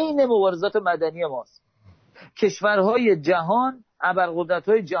نکنین. عین مبارزات مدنی ماست. کشورهای جهان،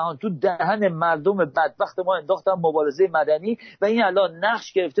 ابرقدرت‌های جهان تو دهن مردم بدبخت ما انداختن مبارزه مدنی و این الان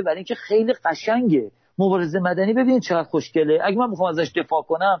نقش گرفته برای اینکه خیلی قشنگه مبارزه مدنی. ببینید چقدر خوشگله. اگه من بخوام ازش دفاع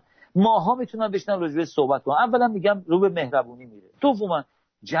کنم ماها میتونن بشنن راجع بهش صحبت کنم. اولا میگم رو به مهربونی میره، دوما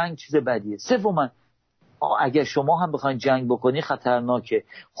جنگ چیز بدیه، سوما اگه شما هم بخواید جنگ بکنی خطرناکه،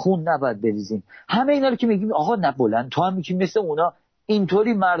 خون نباید بریزین. همه اینا رو که میگیم آقا نه بلند تو هم میگی مثل اونا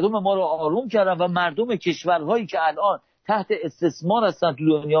اینطوری مردم ما رو آروم کردن و مردم کشورهایی که الان تحت استثمار هستن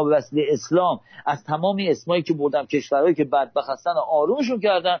تو دنیا به وسیله اسلام، از تمام اسمایی که بردم کشورهایی که بدبخت هستن آرومشون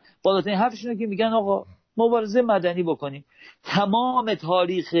کردن. بالاترین حرفشونه که میگن آقا مبارزه مدنی بکنیم. تمام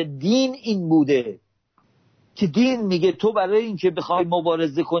تاریخ دین این بوده که دین میگه تو برای اینکه بخوای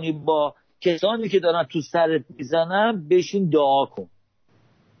مبارزه کنی با کسانی که دارن تو سرت میزنن بشین دعا کن.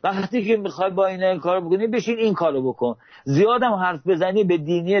 وقتی که میخوای با اینا این کارو بکنی بشین این کارو بکن. زیادم حرف بزنی به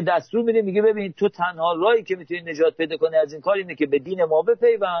دینی دستور میده، میگه ببین تو تنها راهی که میتونی نجات پیدا کنی از این کار اینه که به دین ما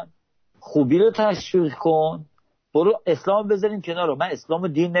بپیوند، خوبی رو تشویق کن، برو اسلام بذاریم کنار. من اسلام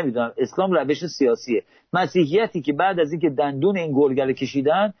دین نمیدونم، اسلام روش سیاسیه. مسیحیتی که بعد از اینکه دندون این گرگل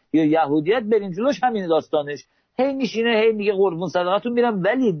کشیدن، یا یهودیت بریم جلوش همین داستانش، هی میشینه هی میگه قربون صدقاتون میرم،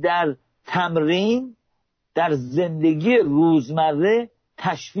 ولی در تمرین در زندگی روزمره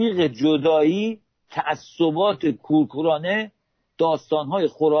تشویق جدایی، تعصبات کورکورانه، داستانهای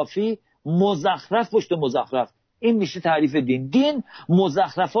خرافی، مزخرف پشت مزخرف، این میشه تعریف دین. دین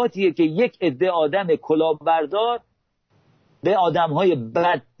مزخرفاتیه که یک عده آدم کلاهبردار به آدمهای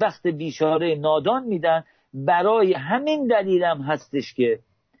بدبخت بیچاره نادان میدن. برای همین دلیلم هستش که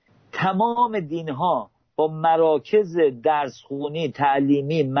تمام دینها با مراکز درسخونی،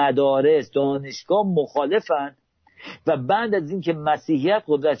 تعلیمی، مدارس، دانشگاه مخالفن و بعد از اینکه مسیحیت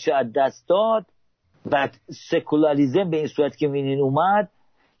قدرتش از دست داد و سکولاریسم به این صورت که می‌بینین اومد،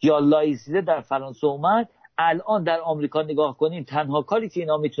 یا لایسیته در فرانسه اومد، الان در آمریکا نگاه کنین تنها کاری که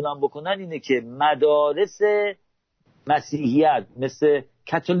اینا میتونن بکنن اینه که مدارس مسیحیت مثل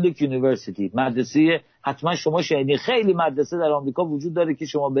کاتولیک یونیورسیتی، مدرسه حتما شما شنیدین، خیلی مدرسه در آمریکا وجود داره که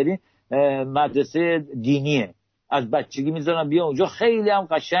شما برین مدرسه دینیه، از بچگی میذارن بیا اونجا، خیلی هم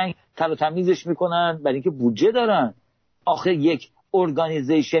قشنگ تر و تمیزش میکنن برای اینکه بودجه دارن. آخه یک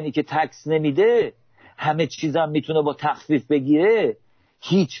ارگانیزیشنی که تکس نمیده همه چیزم میتونه با تخفیف بگیره،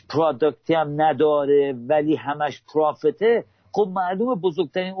 هیچ پروداکتی هم نداره ولی همش پرافته، خب معلومه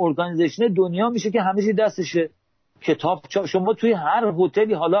بزرگترین ارگانیزیشن دنیا میشه که همه چی دستشه. کتاب شما توی هر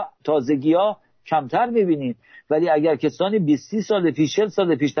هتلی، حالا تازگی‌ها کمتر میبینین، ولی اگر کسانی 20-30 سال پیش 40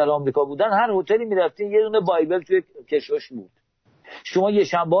 سال پیش در آمریکا بودن، هر هتلی میرفتین یه دونه بایبل توی کشوش بود. شما یه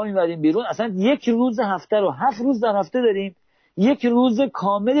شنبه ها میبرین بیرون، اصلا یک روز هفته رو 7 روز در هفته داریم، یک روز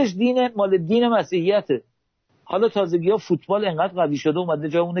کاملش مال دین مسیحیته. حالا تازگی‌ها فوتبال انقدر قوی شده اومده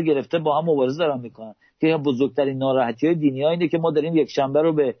جای اون گرفته، با هم مبارزه دارن میکنن که بزرگترین ناراحتی‌های دینی ها اینه که ما داریم یک شنبه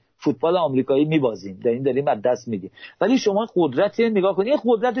رو به فوتبال آمریکایی میبازیم، داریم از دست میدیم. ولی شما قدرت نگاه کنید، این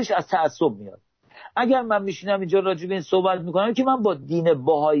قدرتش از تعصب میاد. اگر من میشینم اینجا راجع به این صحبت میکنم که من با دین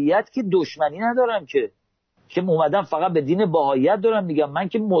بهاییت که دشمنی ندارم، که اومدم فقط به دین بهاییت دارم میگم، من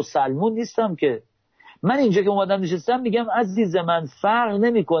که مسلمون نیستم، که من اینجا که اومدم نشستم میگم عزیز من فرق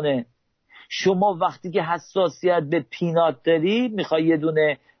نمیکنه. شما وقتی که حساسیت به پینات داری، میخوای یه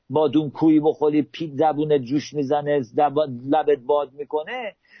دونه بادون کویی بخوری، زبون جوش میزنه، لبت باد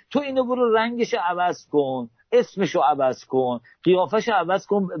میکنه، تو اینو برو رنگش عوض کن، اسمشو عوض کن، قیافش عوض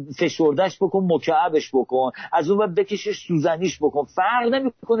کن، فشردش بکن، مکعبش بکن، از اون بعد بکشش سوزنیش بکن، فرق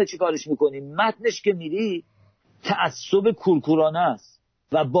نمیکنه چی کارش میکنی. متنش که میری تعصب کورکورانه است.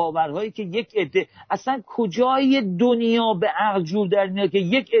 و باورهایی که یک عده اصلا کجای دنیا به عقل جور در میاد که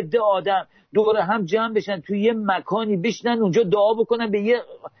یک عده آدم دور هم جمع بشن توی یه مکانی بشنن اونجا دعا بکنن به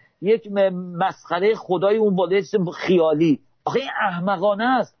یک مسخره خدای اون بالای خیالی. آخه این احمقانه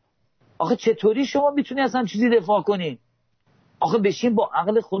است. آخه چطوری شما میتونی اصلا چیزی دفاع کنی؟ آخه بشین با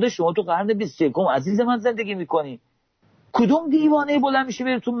عقل خود شما تو قرن 21 عزیز من زندگی میکنی. کدوم دیوانه بلند میشه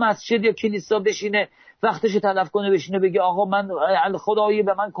بره تو مسجد یا کلیسا بشینه وقتش تلف کنه بشینه بگه آقا من خدایی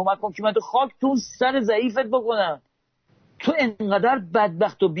به من کمک کن که من تو خاک تو سر ضعیفت بکنم؟ تو انقدر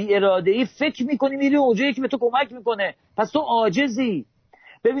بدبخت و بی اراده ای فکر میکنی میری اونجایی که به تو کمک میکنه، پس تو عاجزی.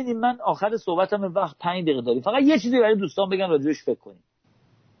 ببینید من آخر صحبتم وقت 5 دقیقه داری، فقط یه چیزی برای دوستان بگم راجعش فکر کنید.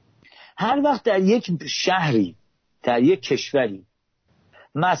 هر وقت در یک شهری در یک کشوری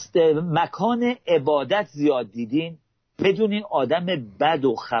مکان عبادت زیاد دیدین بدونین آدم بد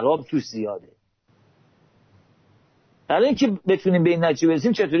و خراب توش زیاده. برای اینکه بتونیم به این نتیجه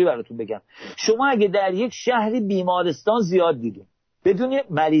برسیم چطوری براتون بگم. شما اگه در یک شهری بیمارستان زیاد دیدین بدونین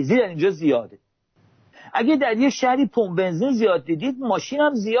مریضی در اینجا زیاده. اگه در یک شهری پمپ بنزین زیاد دیدید ماشین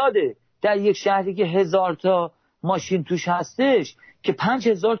هم زیاده. در یک شهری که 1000 تا ماشین توش هستش که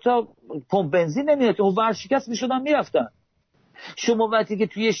 5000 تا پمپ بنزین نمیاد اون ورشکست میشدن میرفتن. شما وقتی که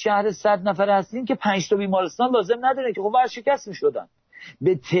توی شهر 100 نفر هستین که 5 تا بیمارستان لازم نداره که خب ورشکست میشدن.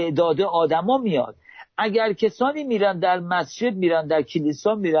 به تعداد آدما میاد. اگر کسانی میرن در مسجد، میرن در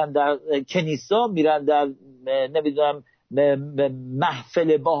کلیسا، میرن در کنیسا، میرن در نمیدونم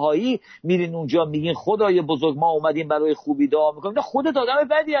محفل بهایی، میرین اونجا میگین خدای بزرگ ما اومدیم برای خوبی دعا میکنیم، نه خودت آدم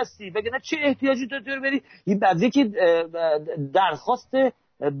بدی هستی، بگه نه چه احتیاجی تو بری این بعضی که درخواست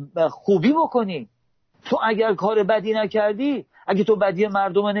خوبی بکنی. تو اگر کار بدی نکردی، اگه تو بدی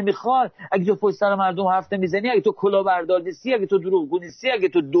مردم نمیخواد، اگه تو پشت سر مردم حرف نمیزنی، اگه تو کلاهبردار نیستی، اگه تو دروغگو نیستی، اگه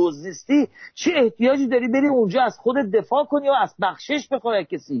تو دزد نیستی، چه احتیاجی داری بری اونجا از خودت دفاع کنی و از بخشش بخوای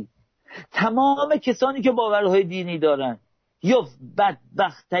کسی؟ تمام کسانی که باورهای دینی دارن یا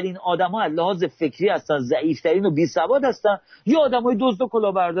بدبخت‌ترین آدم‌ها از لحاظ فکری هستن، ضعیف‌ترین و بی‌سواد هستن، یا آدم‌های دزد و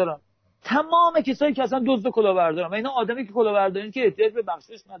کلاهبردارن. تمام کسایی که اصلا دزد و کلاهبردارن و اینا آدمی که کلاهبردارن که احتیاج به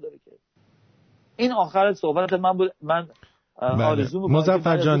بخشش نداره که. این آخر صحبت من بود. من آرزو می‌کنم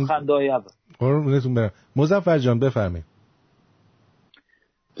مظفر جان قربونتون برم. مظفر جان بفرمایید.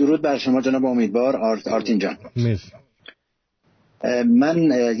 درود بر شما جناب امیدوار. آرتین جان مرسی. من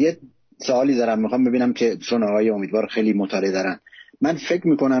یه سوالی دارم، میخوام ببینم که چون آقای امیدوار خیلی مطالعه دارن. من فکر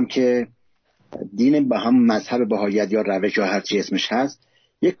میکنم که دین با هم مذهب بهائیت یا روش یا هر چی اسمش هست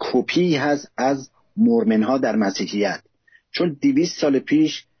یک کپی هست از مورمن ها در مسیحیت. چون 200 سال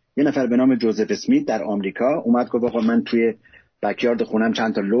پیش یه نفر به نام جوزف اسمیت در آمریکا اومد گفت آقا من توی بکیارد خونم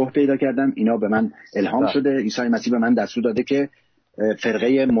چند تا لوح پیدا کردم، اینا به من الهام شده، عیسی مسیح به من دستور داده که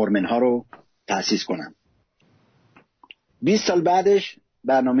فرقه مورمن ها رو تأسیس کنم. 20 سال بعدش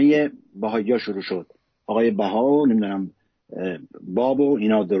برنامه بهائی‌ها شروع شد، آقای بها و نمیدونم باب و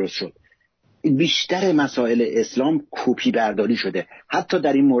اینا درست شد. بیشتر مسائل اسلام کپی برداری شده، حتی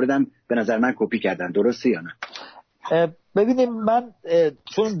در این موردم به نظر من کپی کردن. درسته یا نه؟ ببینیم من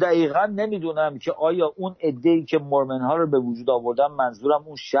چون دقیقا نمیدونم که آیا اون عده‌ای که مورمن ها رو به وجود آوردن منظورم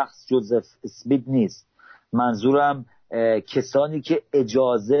اون شخص جوزف اسمیت نیست، منظورم کسانی که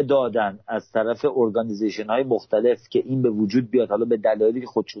اجازه دادن از طرف ارگانیزیشن های مختلف که این به وجود بیاد، حالا به دلایلی که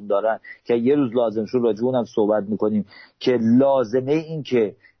خودشون دارن که یه روز لازم شد راجع اونم صحبت میکنیم، که لازمه این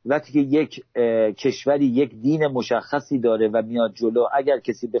که وقتی که یک کشوری یک دین مشخصی داره و میاد جلو، اگر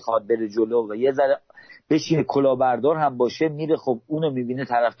کسی بخواد بره جلو و یه ذره بشینه کلاهبردار هم باشه میره، خب اونو میبینه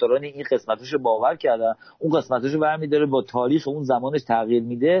طرفداران این قسمتاشو باور کردن، اون قسمتاشو برمی‌داره با تاریخ اون زمانش تغییر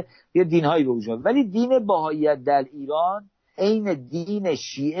میده، یه دین‌هایی به وجود. ولی دین بهائیت در ایران عین دین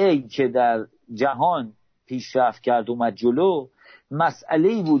شیعه که در جهان پیشرفت کرد اومد جلو،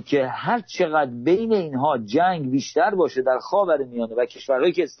 مسئله‌ای بود که هر چقدر بین اینها جنگ بیشتر باشه در خاورمیانه و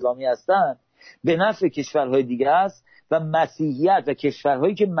کشورهایی که اسلامی هستن به نفع کشورهای دیگه است و مسیحیت و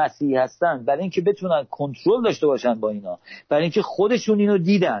کشورهایی که مسیحی هستن برای اینکه بتونن کنترل داشته باشن با اینا، برای اینکه خودشون اینو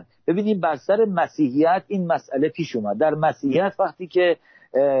دیدن. ببینیم بر سر مسیحیت این مسئله پیش اومد. در مسیحیت وقتی که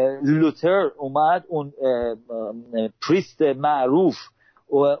لوتر اومد، اون پریست معروف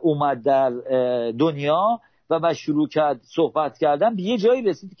اومد در دنیا و شروع کرد صحبت کردن، به یه جایی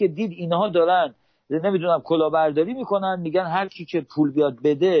رسید که دید اینها دارن نمیدونم کلاهبرداری میکنن، میگن هر کی که پول بیاد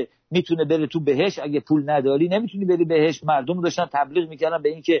بده میتونه بره تو بهشت، اگه پول نداری نمیتونی بری بهشت. مردم داشتن تبلیغ میکردن به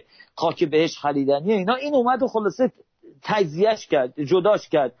این که خاک بهشت خریدنیه اینا. این اومد و خلاصه تجزیهش کرد، جداش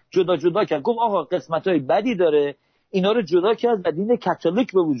کرد، جدا کرد، گفت آقا قسمتای بدی داره، اینا رو جدا کرد و دین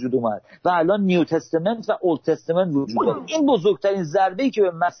کاتولیک به وجود اومد و الان نیو تستمنت و اولد تستمنت وجود داره. این بزرگترین ضربه‌ای که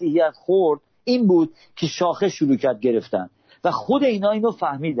به مسیحیت خورد این بود که شاخه شروع کرد گرفتن و خود اینا اینو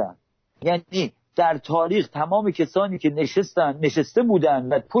فهمیدن. یعنی در تاریخ تمام کسانی که نشسته بودن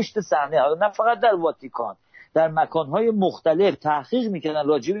و پشت صحنه، حالا نه فقط در واتیکان، در مکانهای مختلف تحقیق میکردن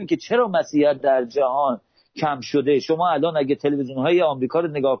راجع به اینکه چرا مسیحیت در جهان کم شده. شما الان اگه تلویزیون‌های آمریکا رو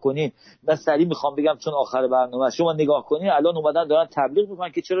نگاه کنین، من سریع میخوام بگم چون آخر برنامه است، شما نگاه کنین الان اومدن دارن تبلیغ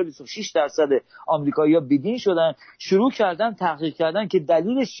میکنن که چرا 26% آمریکایی‌ها بیدین شدن، شروع کردن تحقیق کردن که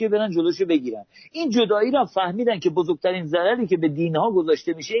دلیلش چیه، برن جلوشو بگیرن. این جدایی رو فهمیدن که بزرگترین ضرری که به دین‌ها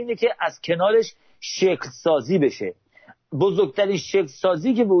گذاشته میشه اینه که از کنارش شکل سازی بشه. بزرگترین شکل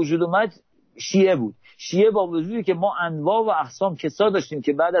سازی که به وجود اومد شیعه بود. شیعه با وجودی که ما انواع و اقسام کسا داشتیم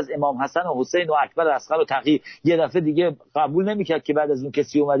که بعد از امام حسن و حسین و اکبر اصغر و تقی یه دفعه دیگه قبول نمیکرد که بعد از اون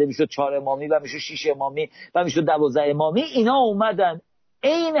کسی اومده میشد 4 امامی و میشد 6 امامی و میشد 12 امامی. اینا اومدن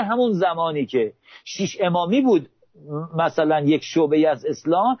عین همون زمانی که 6 امامی بود مثلا یک شعبه از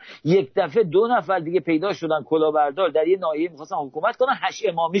اسلام، یک دفعه 2 نفر دیگه پیدا شدن کلاهبردار در یه ناحیه می‌خواستن حکومت کنن، 8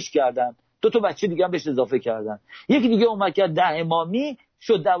 امامیش کردن، 2 تا بچه دیگه هم بهش اضافه کردن، یکی دیگه اومد که 10 امامی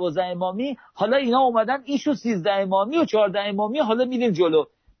شد 12 امامی، حالا اینا اومدن این شد 13 امامی و 14 امامی، حالا میریم جلو.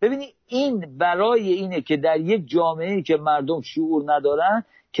 ببینید این برای اینه که در یک جامعه‌ای که مردم شعور ندارن،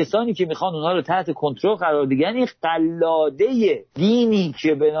 کسانی که میخوان اونها رو تحت کنترل قرار بدن، این قلاده دینی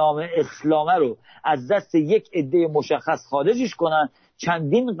که به نام اسلامه رو از دست یک عده مشخص خارجش کنن،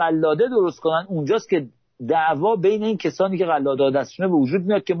 چندین قلاده درست کنن، اونجاست که دعوا بین این کسانی که قلاده دستشونه به وجود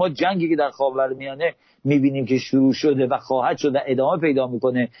میاد که ما جنگی که در خاورمیانه میبینیم که شروع شده و خواهد شده ادامه پیدا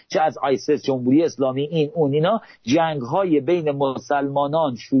میکنه، چه از آیسیس، جمهوری اسلامی، این اون، اینا جنگ‌های بین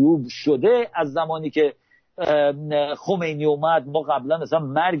مسلمانان شروع شده از زمانی که خمینی اومد. ما قبلا مثلا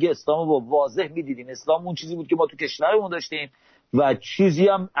مرگ اسلام رو واضح میدیدیم. اسلام اون چیزی بود که ما تو کشورمون داشتیم و چیزی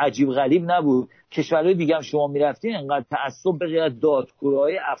هم عجیب غریب نبود. کشورهای دیگه هم شما میرفتین انقدر تعصب به غیر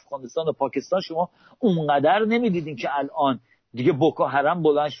دادگاه‌های افغانستان و پاکستان شما اونقدر نمیدیدین که الان دیگه بوکو حرم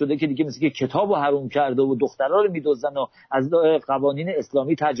بلند شده که دیگه مثل که کتابو حروم کرده و دخترها رو میدزدن و از قوانین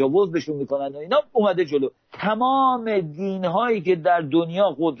اسلامی تجاوز بهشون میکنن و اینا اومده جلو. تمام دین‌هایی که در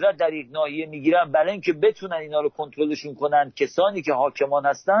دنیا قدرت در یک ناحیه میگیرن برای اینکه بتونن اینا رو کنترلشون کنن، کسانی که حاکمان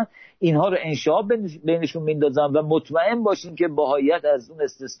هستن اینها رو انشعاب بینشون میندازن و مطمئن باشین که بهاییت از اون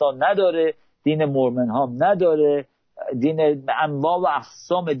استثنا نداره، دین مورمن هم نداره، دین انواع و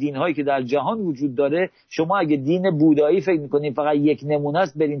اقسام دین‌هایی که در جهان وجود داره. شما اگه دین بودایی فکر می‌کنین فقط یک نمونه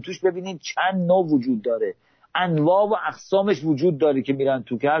است، برین توش ببینین چند نوع وجود داره، انواع و اقسامش وجود داره که میرن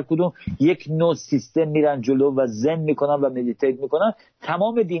تو که هر کدوم یک نوع سیستم میرن جلو و zen میکنن و مدیتیت میکنن.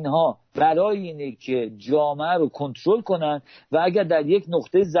 تمام دین‌ها برای اینه که جامعه رو کنترل کنن و اگر در یک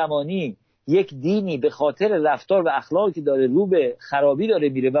نقطه زمانی یک دینی به خاطر رفتار و اخلاقی که داره رو به خرابی داره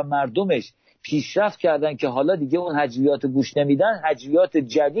میره و مردمش پیشرفت کردن که حالا دیگه اون حجویات گوش نمیدن، حجویات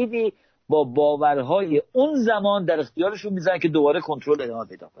جدیدی با باورهای اون زمان در اختیارشون میذارن که دوباره کنترل ادامه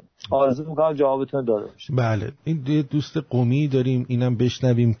پیدا کنه. آرزو میکنم جوابتون داده باشه. بله، این دوست قمی داریم، اینم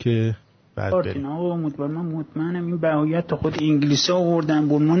بشنویم که بعد بریم. من مطمئنم این بهایت خود انگلیسی آوردن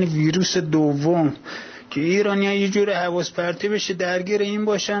به عنوان ویروس دوم که ایرانی‌ها یه جور حواس پرتی بشه درگیر این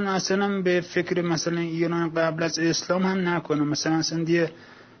باشن، اصلا به فکر مثلا ایران قبل از اسلام هم نکنه، مثلا اصلا دیگه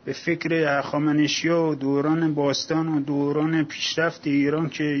به فکر هخامنشیا و دوران باستان و دوران پیشرفت ایران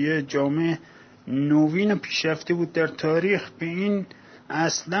که یه جامعه نوین و پیشرفته بود در تاریخ، به این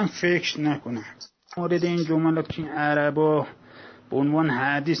اصلا فکر نکنه. مورد این جملات که عربا به عنوان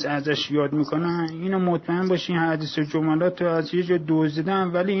حدیث ازش یاد میکنن، اینو مطمئن باشین حدیث و جملات رو از یه جا دزدیدن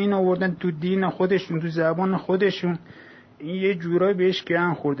ولی این آوردن تو دین خودشون، تو زبان خودشون. این یه جورایی بهش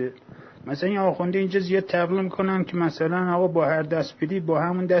گرم خورده. مثلا این آخونده اینجا زیاد تبلیغ میکنن که مثلا آقا با هر دست بدی با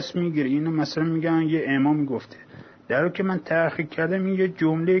همون دست میگیری. اینو مثلا میگن یه امام گفته، در حالی که من تحقیق کردم این یه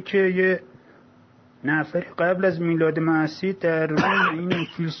جمله که یه نفر قبل از میلاد مسیح در روم این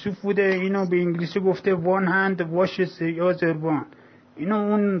فیلسوف بوده، اینو به انگلیسی گفته one hand washes the other one. اینو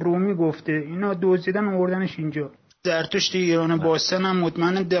اون رومی گفته، اینو دزدیدن آوردنش اینجا. زرتشت ایران باستان هم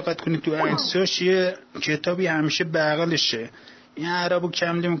مطمئن دقت کنید تو عکساش یه کتابی همیشه بغلشه. این عربو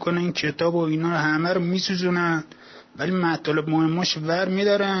کملی میکنه این کتاب و اینا رو همه رو میسوزونن ولی مطالب مهماش ور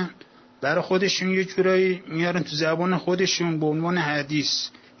میدارن برای خودشون یه جورایی میارن تو زبان خودشون به عنوان حدیث.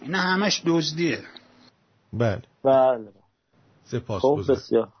 اینا همش دزدیه. بله سپاس خب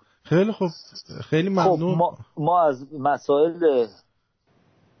بسیار خیلی خوب، خیلی ممنون. خب ما از مسائل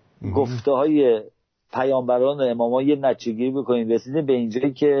گفته های پیامبران و امامان یه نتیجه‌گیری بکنیم. رسیدیم به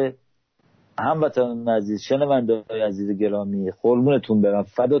اینجایی که هموطنان عزیز، شنونده‌های عزیز گرامی، قربونتون برم،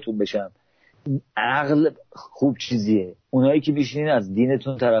 فداتون بشم. عقل خوب چیزیه. اونایی که میشینین از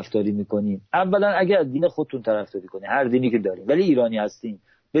دینتون طرفداری میکنین، اولا اگر از دین خودتون طرفداری کنین، هر دینی که دارین، ولی ایرانی هستین،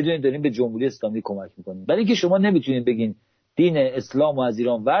 بدونید دارین به جمهوری اسلامی کمک میکنین. ولی که شما نمیتونین بگین دین اسلام رو از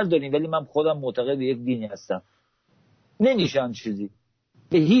ایران ورداریم، ولی من خودم معتقد به یک دینی هستم. نمیشن چیزی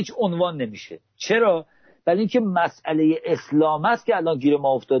به هیچ عنوان نمیشه. چرا؟ ولی اینکه مسئله اسلام است که الان گیر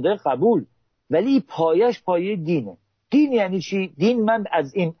ما افتاده، قبول، ولی پایش پایه دینه. دین یعنی چی؟ دین من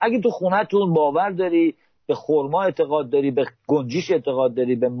از این، اگه تو خونه‌تون باور داری، به خرما اعتقاد داری، به گنجیش اعتقاد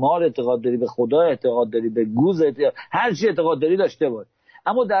داری، به مار اعتقاد داری، به خدا اعتقاد داری، به گوز اعتقاد، هر چی اعتقاد داری داشته باش.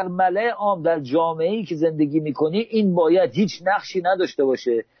 اما در ملأ عام، در جامعه‌ای که زندگی میکنی، این باید هیچ نقشی نداشته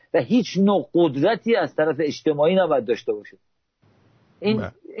باشه و هیچ نوع قدرتی از طرف اجتماعی نباید داشته باشه.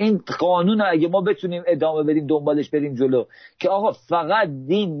 این قانون اگه ما بتونیم ادامه بدیم، دنبالش بریم جلو، که آقا فقط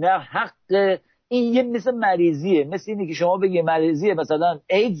دین نه حق، این یه مثل مریضیه، مثل اینه که شما بگی مریضیه مثلا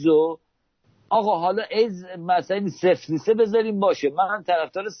ایدزو، آقا حالا ایدز مثلا سفلیسه بذاریم باشه، من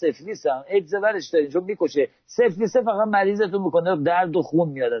طرفدار سفلیسم، ایدز ورش دارین چون میکشه، سفلیسه فقط مریضتون میکنه، درد و خون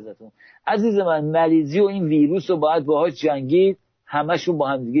میاد ازتون. عزیز من، مریضی و این ویروس رو باید باهاش جنگید، همشون با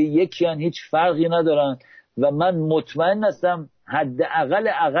هم دیگه یکیان، هیچ فرقی ندارن. و من مطمئن هستم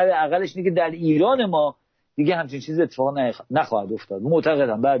حداقلش اینه که در ایران ما دیگه همچین چیز اتفاق نخواهد افتاد،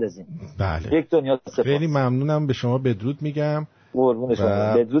 معتقدم بعد از این. بله. یک دنیا سپاس. خیلی ممنونم، به شما بدرود میگم. قربون شما،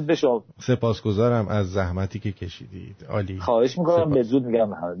 بدرود به شما. سپاسگزارم از زحمتی که کشیدید. عالی. خواهش میکنم، بدرود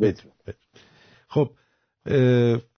میگم. بدرود. خب